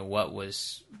happening and what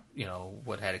was,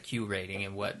 what had a Q rating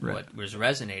and what was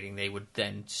resonating, they would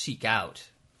then seek out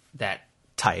that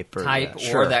type or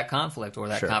that conflict or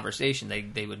that conversation.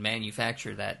 They would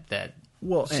manufacture that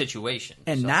situation.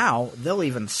 And now they'll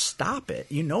even stop it.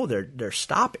 They're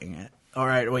stopping it. All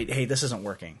right, wait, hey, this isn't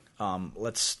working.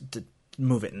 Let's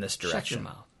move it in this direction. Shut your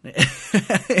mouth.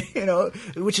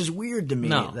 Which is weird to me.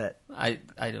 No, that I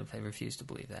refuse to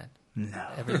believe that. No.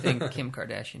 Everything Kim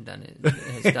Kardashian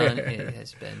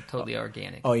has been totally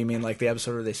organic. Oh, you mean like the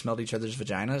episode where they smelled each other's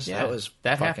vaginas? Yeah,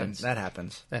 that happens. That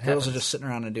happens. That Girls happens. are just sitting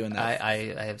around and doing that.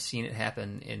 I have seen it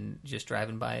happen in just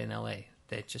driving by in L.A.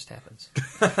 That just happens.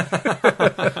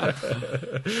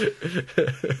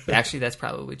 Actually, that's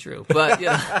probably true. But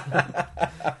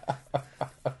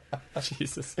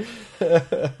Jesus.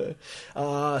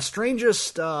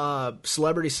 Strangest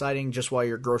celebrity sighting just while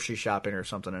you're grocery shopping or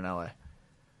something in LA.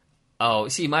 Oh,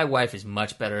 see, my wife is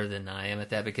much better than I am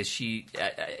at that because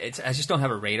I just don't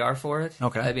have a radar for it.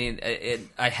 Okay. I mean,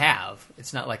 I have.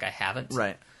 It's not like I haven't.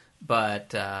 Right.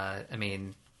 But, I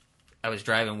mean, I was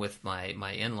driving with my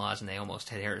in-laws and they almost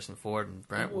hit Harrison Ford in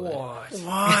Brentwood.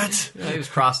 What? He was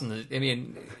crossing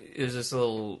there's this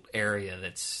little area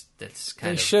that's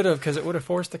kind They should have, because it would have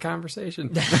forced the conversation.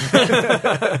 By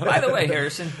the way,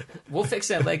 Harrison, we'll fix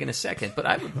that leg in a second, but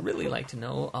I would really like to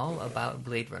know all about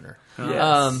Blade Runner.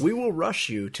 Yes. We will rush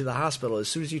you to the hospital as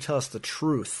soon as you tell us the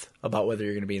truth about whether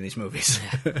you're going to be in these movies.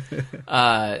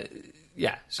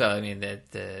 Yeah. So I mean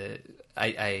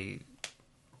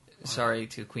sorry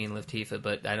to Queen Latifah,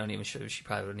 but I don't even sure she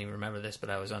probably wouldn't even remember this.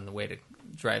 But I was on the way to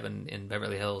driving in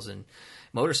Beverly Hills, and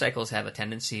motorcycles have a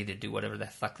tendency to do whatever the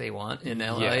fuck they want in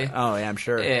LA. Yeah. Oh yeah, I'm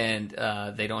sure. And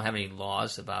they don't have any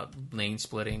laws about lane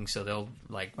splitting, so they'll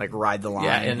like ride the line.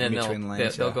 Yeah, and then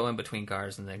they'll go in between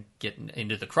cars and then get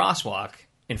into the crosswalk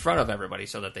in front of everybody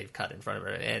so that they've cut in front of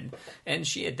her. And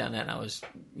she had done that, and I was,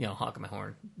 honking my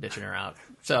horn, bitching her out.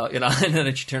 So, and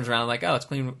then she turns around like, oh, it's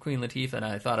Queen Latifah. And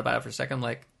I thought about it for a second. I'm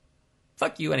like,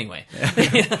 fuck you anyway.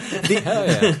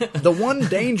 The one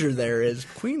danger there is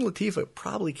Queen Latifah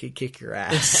probably could kick your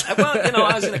ass. Well,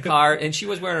 I was in a car, and she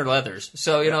was wearing her leathers.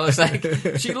 So, it's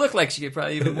like, she looked like she could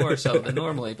probably even more so than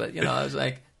normally. But, I was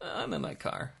like, I'm in my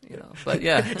car, But,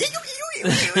 yeah.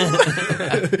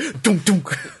 Dunk,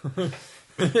 dunk.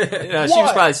 She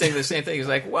was probably saying the same thing. He's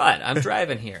like, what? I'm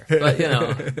driving here. But,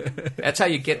 that's how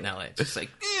you get in LA. It's just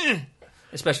like,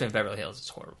 especially in Beverly Hills. It's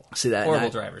horrible. See that horrible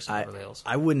drivers in Beverly Hills.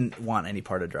 I wouldn't want any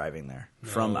part of driving there.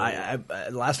 No.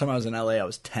 Last time I was in LA, I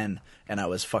was 10, and I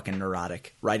was fucking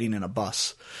neurotic riding in a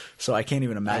bus. So I can't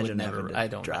even imagine having to I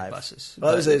don't drive ride buses.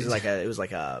 Well, it was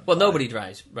like a. Well, nobody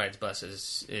rides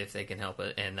buses if they can help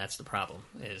it, and that's the problem.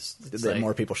 Is that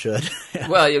more people should?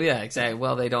 Well, yeah, exactly.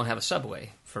 Well, they don't have a subway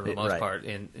for the most part,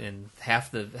 and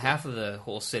half of the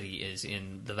whole city is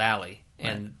in the valley.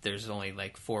 And there's only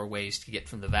like 4 ways to get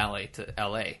from the valley to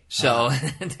L.A. So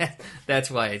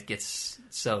that's why it gets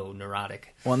so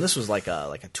neurotic. Well, and this was like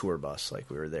a tour bus.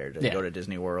 Like we were there to go to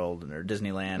Disney World or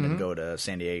Disneyland and go to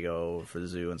San Diego for the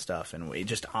zoo and stuff. And we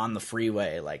just on the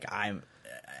freeway. Like I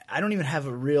don't even have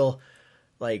a real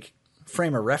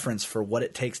frame of reference for what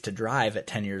it takes to drive at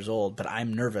 10 years old. But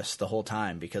I'm nervous the whole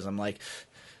time because I'm like,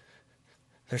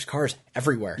 there's cars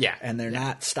everywhere, and they're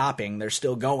not stopping. They're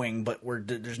still going, but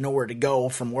there's nowhere to go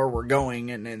from where we're going,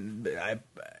 and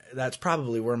that's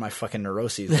probably where my fucking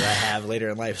neuroses that I have later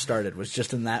in life started. Was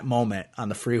just in that moment on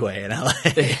the freeway in LA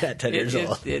at 10 years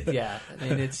old. I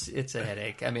mean, it's a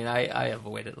headache. I mean, I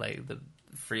avoided the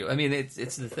freeway. I mean,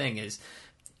 it's the thing is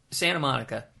Santa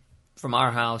Monica from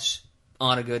our house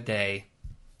on a good day,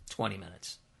 20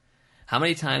 minutes. How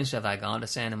many times have I gone to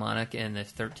Santa Monica in the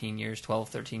 13 years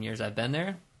I've been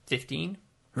there? 15?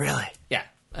 Really? Yeah.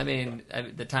 I mean,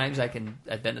 the times I've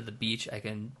been to the beach, I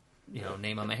can,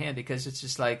 name on my hand because it's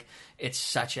just like, it's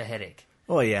such a headache.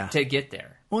 Well, yeah. To get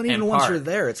there. Well, and even once you're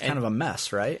there, it's kind of a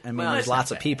mess, right? I mean, there's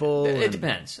lots of people. It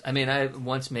depends. I mean, I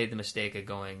once made the mistake of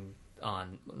going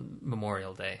on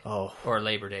Memorial Day or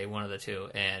Labor Day, one of the two,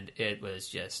 and it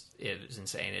was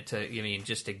insane. It took,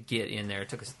 just to get in there, it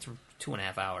took us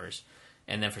 2.5 hours.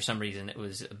 And then for some reason, it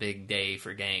was a big day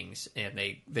for gangs, and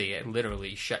they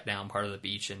literally shut down part of the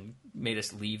beach and made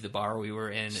us leave the bar we were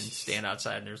in and stand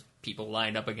outside, and there's people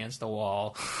lined up against the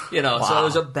wall. So it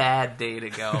was a bad day to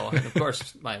go. And of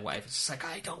course, my wife is just like,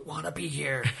 I don't want to be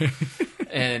here.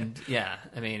 And yeah,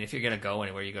 if you're going to go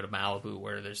anywhere, you go to Malibu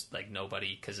where there's like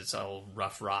nobody because it's all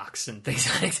rough rocks and things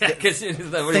like that.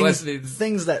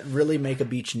 Things that really make a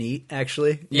beach neat,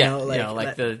 actually.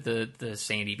 Like the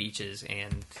sandy beaches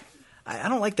and... I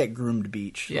don't like that groomed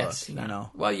beach. Yes,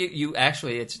 look, Well, you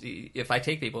actually, if I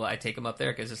take people, I take them up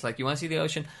there because it's like, you want to see the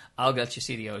ocean? I'll let you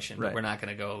see the ocean, but we're not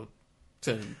going to go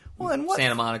to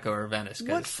Santa Monica or Venice.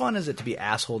 What fun is it to be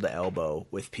asshole to elbow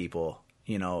with people?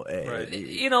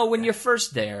 Right. When you're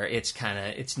first there,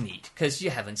 it's neat because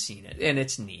you haven't seen it, and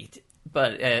it's neat.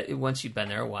 But once you've been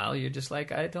there a while, you're just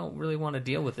like, I don't really want to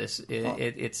deal with this.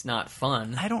 It's not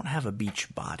fun. I don't have a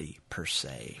beach body per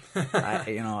se.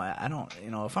 I don't.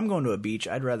 If I'm going to a beach,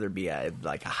 I'd rather be at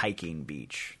like a hiking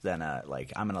beach than I'm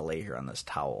going to lay here on this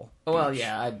towel. Well,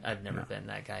 yeah, I've never been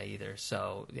that guy either.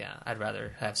 So yeah, I'd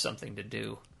rather have something to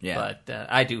do. Yeah. But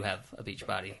I do have a beach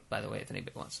body, by the way, if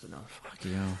anybody wants to know. Fuck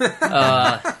you.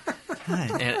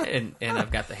 And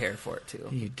I've got the hair for it too.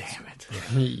 You damn it.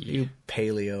 You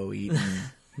paleo eating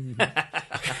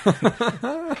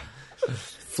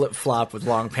flip flop with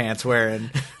long pants wearing.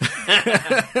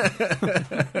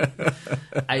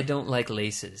 I don't like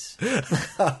laces.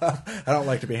 I don't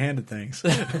like to be handed things.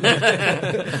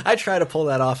 I try to pull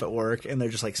that off at work, and they're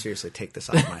just like, seriously, take this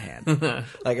off my hand.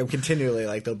 Like, I'm continually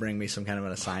like, they'll bring me some kind of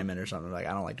an assignment or something. Like,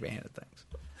 I don't like to be handed things.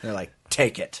 And they're like,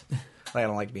 take it. Like, I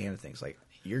don't like to be handed things. Like,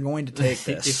 you're going to take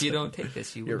this. If you don't take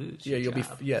this, you will lose. Yeah, you'll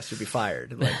job. You'll be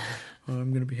fired. Like,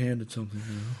 I'm going to be handed something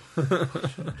now.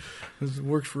 This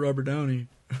works for Robert Downey.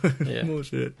 Yeah.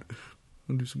 Bullshit.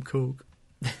 I'll do some coke.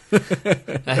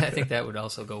 I think that would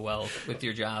also go well with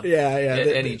your job. Yeah.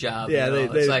 Any job. Yeah,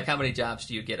 it's like, how many jobs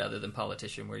do you get other than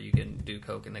politician where you can do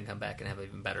coke and then come back and have an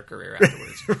even better career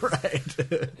afterwards? Right.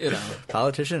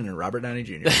 Politician and Robert Downey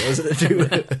Jr. Those are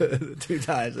the two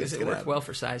times. Because it worked well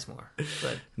for Sizemore.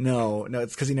 But No,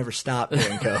 it's because he never stopped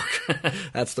doing coke.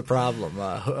 That's the problem.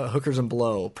 Hookers and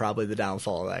blow, probably the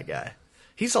downfall of that guy.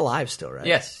 He's alive still, right?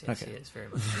 Yes, okay. He is very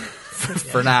much.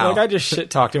 For now. Like, I just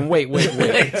shit talked him. Wait.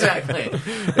 Exactly.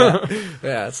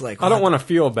 Yeah, it's like, I don't want to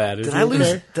feel bad. Did I lose?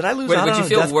 Wait, would you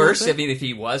feel worse? If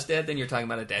he was dead, then you're talking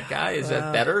about a dead guy. Is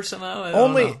that better somehow?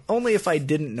 Only if I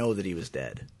didn't know that he was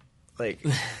dead. Like,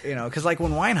 because like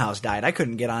when Winehouse died, I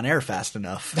couldn't get on air fast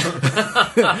enough.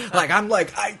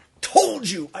 I told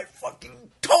you. I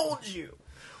fucking told you.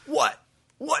 What?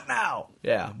 What now?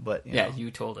 Yeah, but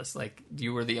you told us. Like,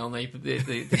 you were the only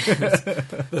the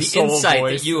insight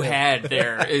voice that you had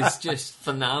there is just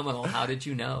phenomenal. How did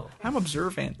you know? I'm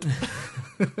observant.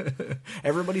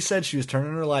 Everybody said she was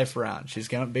turning her life around. She's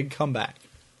got a big comeback.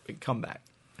 It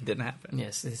didn't happen.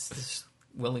 Yes, this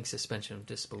willing suspension of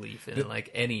disbelief in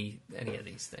like any of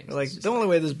these things. Like, the only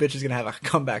way this bitch is gonna have a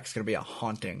comeback is gonna be a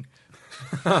haunting.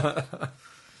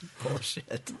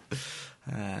 Bullshit.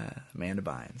 Amanda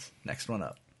Bynes. Next one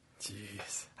up.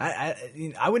 Jeez.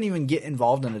 I wouldn't even get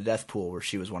involved in a death pool where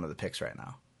she was one of the picks right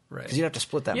now. Right. Because you'd have to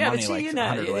split that money like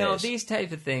 100 ways. These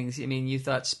type of things. I mean, you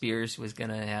thought Spears was going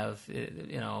to have,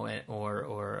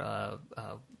 or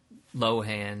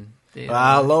Lohan.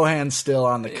 Lohan's still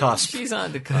on the cusp. She's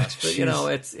on the cusp, but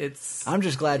it's. I'm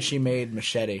just glad she made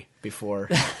Machete before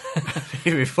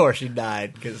she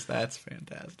died, because that's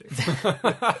fantastic.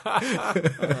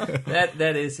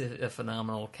 that is a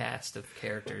phenomenal cast of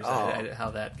characters.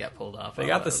 How that got pulled off. They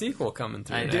got the sequel coming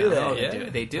through.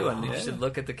 They do, and you should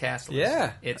look at the cast list.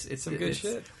 Yeah, it's some good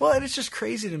shit. Well, and it's just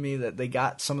crazy to me that they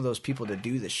got some of those people to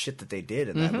do the shit that they did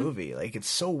in that movie. Like, it's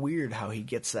so weird how he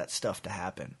gets that stuff to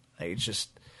happen. Like, it's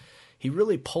just. He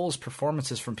really pulls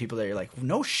performances from people that you're like,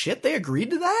 no shit, they agreed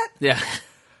to that? Yeah.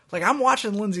 Like, I'm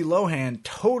watching Lindsay Lohan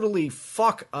totally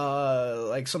fuck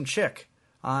like some chick,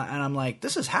 and I'm like,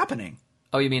 this is happening.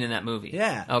 Oh, you mean in that movie?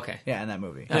 Yeah. Okay. Yeah, in that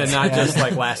movie. Yeah, not just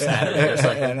like last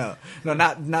Saturday. No,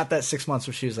 not that 6 months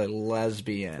where she was a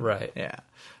lesbian. Right. Yeah.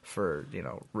 For,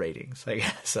 ratings, I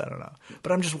guess. I don't know.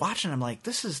 But I'm just watching, I'm like,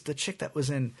 this is the chick that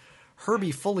was in Herbie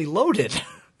Fully Loaded.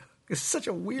 It's such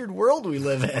a weird world we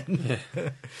live in.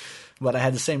 But I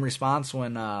had the same response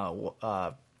when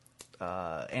Anne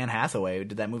Hathaway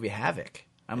did that movie Havoc.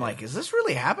 I'm like, is this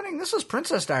really happening? This is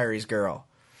Princess Diaries girl.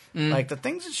 Like, the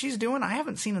things that she's doing, I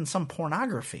haven't seen in some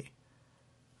pornography.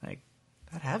 Like,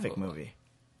 that Havoc movie.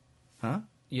 Huh?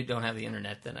 You don't have the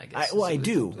internet, then I guess. I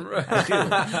do.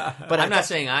 But I'm not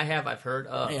saying I have. I've heard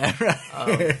of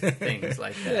things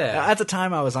like that. Yeah. At the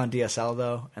time, I was on DSL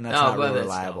though, and that's not real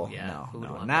reliable.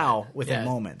 No. Now, within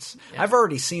moments, I've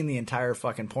already seen the entire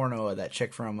fucking porno of that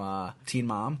chick from Teen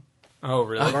Mom. Oh,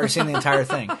 really? I've already seen the entire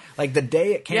thing. Like the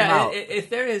day it came out. If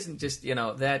there isn't just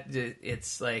that,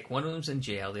 it's like one of them's in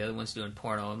jail, the other one's doing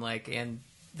porno. I'm like, and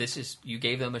this is you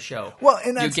gave them a show. Well,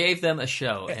 and you gave them a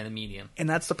show and a medium. And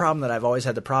that's the problem that I've always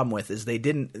had the problem with is they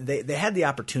had the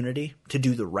opportunity to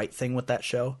do the right thing with that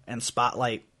show and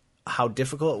spotlight how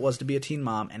difficult it was to be a teen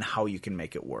mom and how you can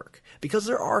make it work. Because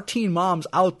there are teen moms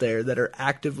out there that are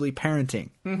actively parenting.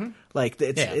 Mm-hmm. Like,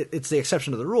 it's the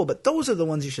exception to the rule, but those are the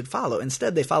ones you should follow.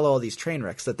 Instead, they follow all these train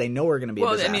wrecks that they know are going to be a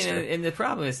disaster. And the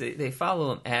problem is they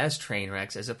follow them as train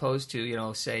wrecks as opposed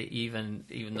to, say, even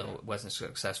though it wasn't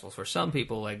successful for some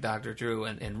people like Dr. Drew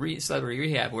and Celebrity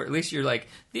Rehab, where at least you're like,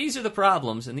 these are the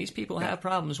problems, and these people have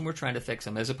problems, and we're trying to fix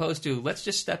them, as opposed to, let's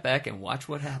just step back and watch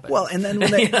what happens. Well, and then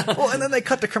when they and then they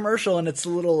cut the commercial, and it's the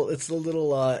little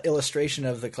illustration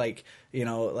of the, like,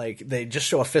 like they just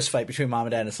show a fist fight between mom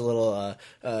and dad, and it's a little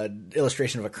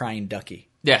illustration of a crying ducky.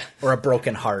 Yeah. Or a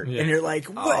broken heart. Yeah. And you're like,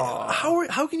 what?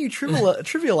 How can you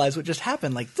trivialize what just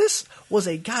happened? Like, this was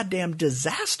a goddamn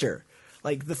disaster.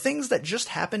 Like, the things that just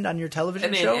happened on your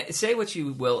television show. Say what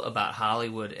you will about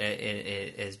Hollywood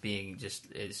as being just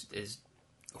as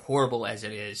horrible as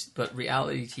it is, but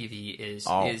reality TV is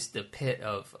the pit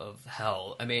of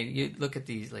hell. I mean, you look at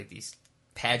these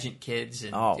pageant kids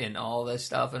and all this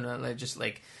stuff, and they're just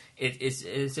like, it's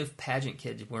as if pageant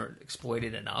kids weren't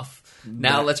exploited enough.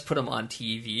 Now let's put them on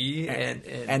TV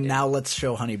and now let's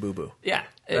show Honey Boo Boo. Yeah,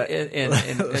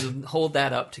 and hold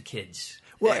that up to kids.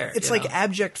 Well, it's like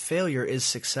abject failure is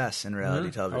success in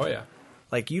reality television. Oh yeah.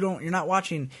 Like you're not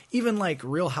watching even like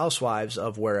Real Housewives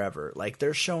of wherever. Like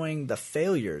they're showing the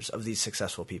failures of these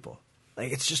successful people.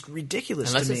 Like it's just ridiculous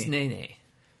Unless to me. it's Nene.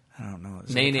 I don't know.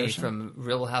 Nene from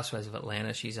Real Housewives of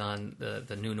Atlanta. She's on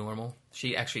the New Normal.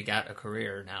 She actually got a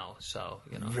career now. So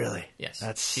Really? Yes.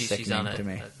 That's sickening to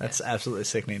me. That's absolutely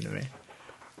sickening to me.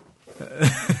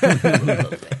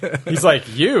 He's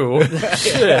like, you?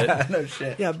 Shit. No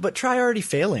shit. Yeah, but try already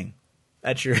failing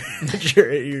at your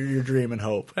dream and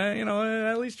hope.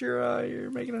 At least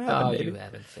you're making it happen. Oh, baby. you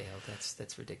haven't failed.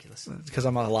 That's ridiculous. Because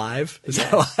I'm alive. Is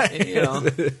yes. that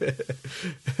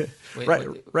why?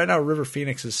 Right now, River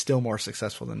Phoenix is still more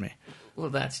successful than me. Well,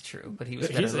 that's true, but he was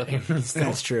better looking.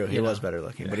 That's true. He was better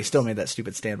looking, but he still made that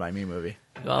stupid Stand By Me movie.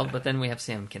 Well, but then we have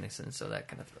Sam Kinison, so that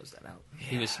kind of throws that out. Yeah.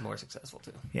 He was more successful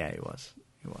too. Yeah, he was,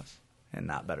 and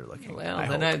not better looking. Well,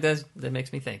 that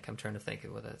makes me think. I'm trying to think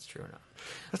of whether that's true or not.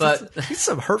 He's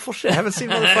some hurtful shit. I haven't seen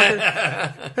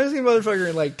motherfucker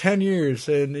in like 10 years,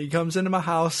 and he comes into my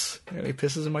house and he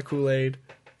pisses in my Kool-Aid,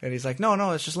 and he's like,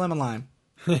 "No, it's just lemon lime."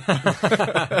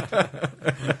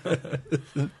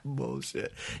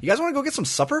 Bullshit. You guys want to go get some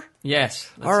supper?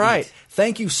 Yes. All right. Eat.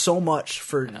 Thank you so much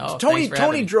for Tony.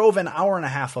 Tony drove an hour and a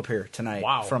half up here tonight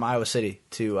from Iowa City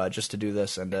to just to do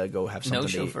this and go have something. No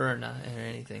to chauffeur eat. or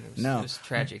anything. It was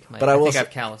tragic. But I think I have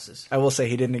calluses. I will say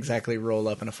he didn't exactly roll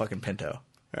up in a fucking Pinto.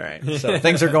 All right. So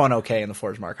things are going okay in the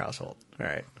Forsmark household. All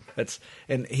right.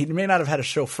 And he may not have had a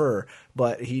chauffeur,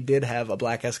 but he did have a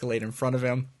black Escalade in front of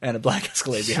him and a black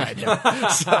Escalade behind him.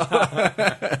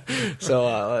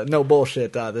 So no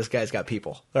bullshit. This guy's got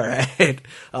people. All right.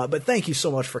 But thank you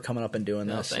so much for coming up and doing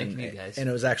this. Thank you guys. And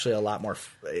it was actually a lot more.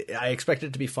 I expected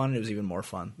it to be fun. And it was even more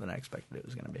fun than I expected it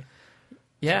was going to be.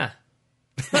 Yeah.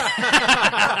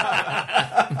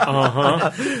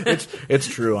 It's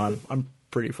true. I'm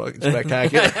pretty fucking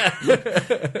spectacular.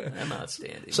 I'm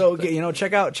outstanding. So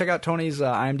check out Tony's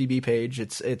IMDb page.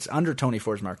 It's under Tony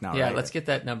Forsmark now. Yeah, right? let's get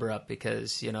that number up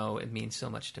because it means so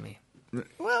much to me.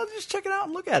 Well, just check it out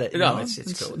and look at it.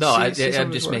 It's cool. No,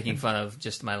 I'm just making fun of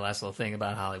just my last little thing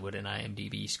about Hollywood and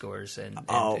IMDb scores. And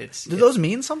do those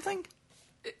mean something?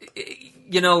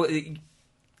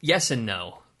 Yes and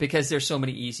no. Because there's so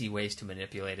many easy ways to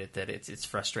manipulate it that it's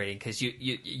frustrating. Because you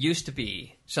used to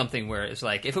be something where it's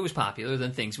like if it was popular,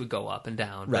 then things would go up and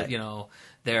down. Right. But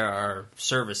there are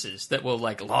services that will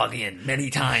like log in many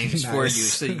times for you,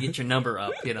 so you get your number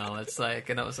up. It's like,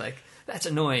 and I was like, that's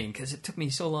annoying because it took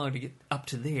me so long to get up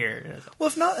to there. Well,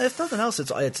 if nothing else,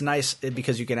 it's nice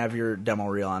because you can have your demo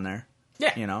reel on there.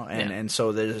 Yeah. And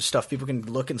so there's stuff people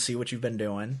can look and see what you've been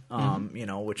doing,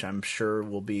 which I'm sure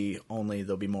there'll be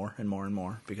more and more and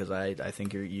more because I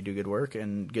think you do good work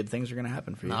and good things are going to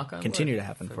happen for you. Continue to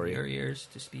happen for you. From your ears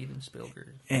to Steven Spielberg.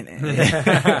 And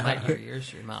your ears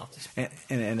to your mouth.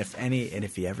 And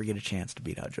if you ever get a chance to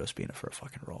beat out Joe Spina for a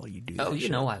fucking role, you do that. Oh,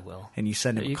 I will. And you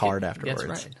send him a card afterwards.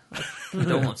 That's right.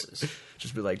 Condolences.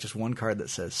 Just be like, just one card that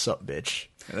says "Sup, bitch."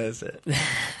 And that's it.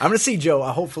 I'm gonna see Joe.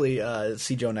 Hopefully,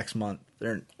 see Joe next month.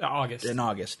 August. In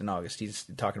August. He's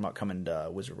talking about coming to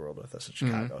Wizard World with us in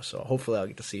Chicago. So hopefully, I'll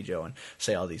get to see Joe and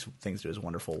say all these things to his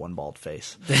wonderful one bald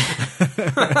face.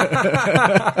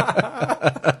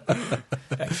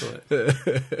 Excellent.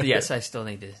 Yes, I still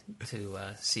need to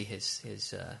see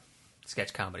his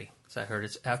sketch comedy. So I heard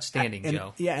it's outstanding,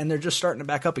 Joe. Yeah, and they're just starting to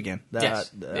back up again.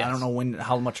 Yes. I don't know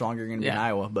how much longer you're going to be in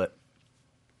Iowa, but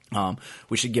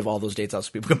we should give all those dates out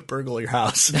so people can burgle your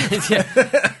house.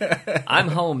 I'm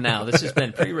home now. This has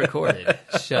been pre-recorded,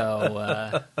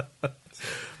 so.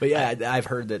 But yeah, I've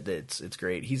heard that it's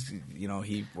great. He's he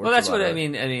works. Well, that's what I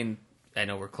mean. I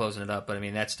know we're closing it up, but I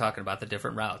mean that's talking about the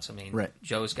different routes. I mean, right.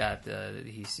 Joe's got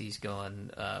he's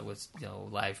going with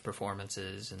live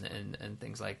performances and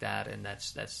things like that, and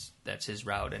that's his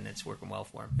route, and it's working well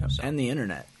for him. Yep. So. And the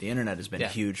internet has been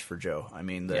huge for Joe. I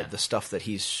mean the stuff that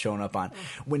he's shown up on.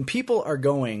 When people are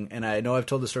going, and I know I've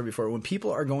told this story before, when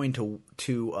people are going to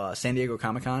San Diego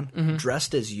Comic-Con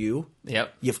dressed as you,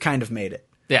 you've kind of made it.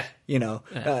 Yeah,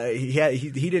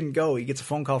 he didn't go. He gets a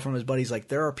phone call from his buddies like,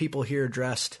 there are people here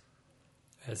dressed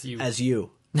as you.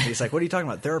 And he's like, what are you talking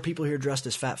about? There are people here dressed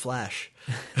as Fat Flash.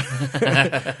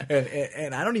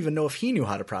 and I don't even know if he knew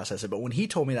how to process it, but when he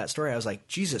told me that story, I was like,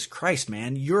 Jesus Christ,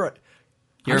 man, you're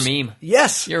a meme.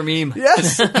 Yes. You're a meme.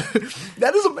 Yes.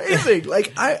 That is amazing.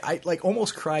 Like I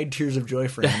almost cried tears of joy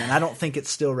for him, and I don't think it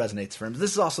still resonates for him.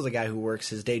 This is also the guy who works,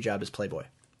 his day job is Playboy.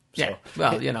 So, yeah.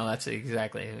 Well, that's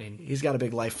exactly. I mean, he's got a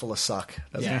big life full of suck,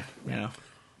 doesn't he? Yeah.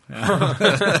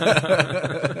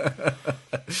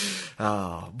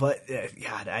 But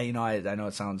God, I know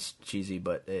it sounds cheesy,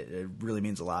 but it really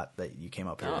means a lot that you came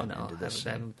up here and did this.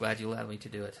 I'm glad you allowed me to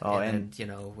do it. Oh, and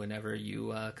whenever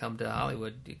you come to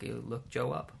Hollywood, you look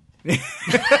Joe up. Yeah,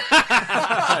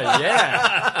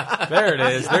 there it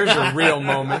is. There's a real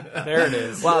moment. There it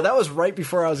is. Wow, that was right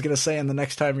before I was going to say, and the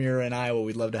next time you're in Iowa,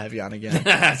 we'd love to have you on again.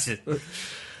 That's it.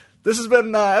 This has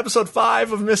been episode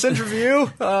 5 of Miss Interview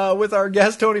with our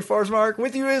guest, Tony Forsmark.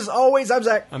 With you as always, I'm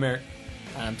Zach. I'm Eric.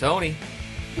 I'm Tony.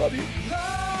 Love you.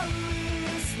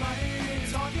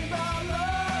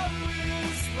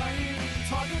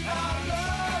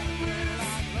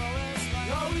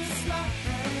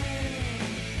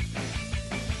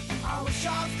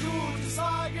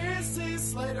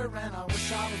 Slater, and I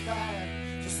wish I was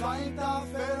bad, just like Darth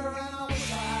Vader, and I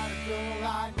wish I had a girl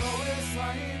like Lois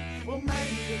Lane. Well,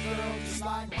 maybe a girl just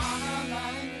like Lana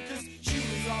Lang, because she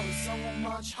was always so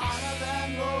much hotter than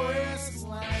Lois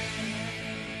Lane.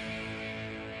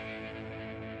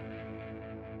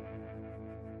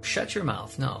 Shut your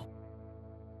mouth. No.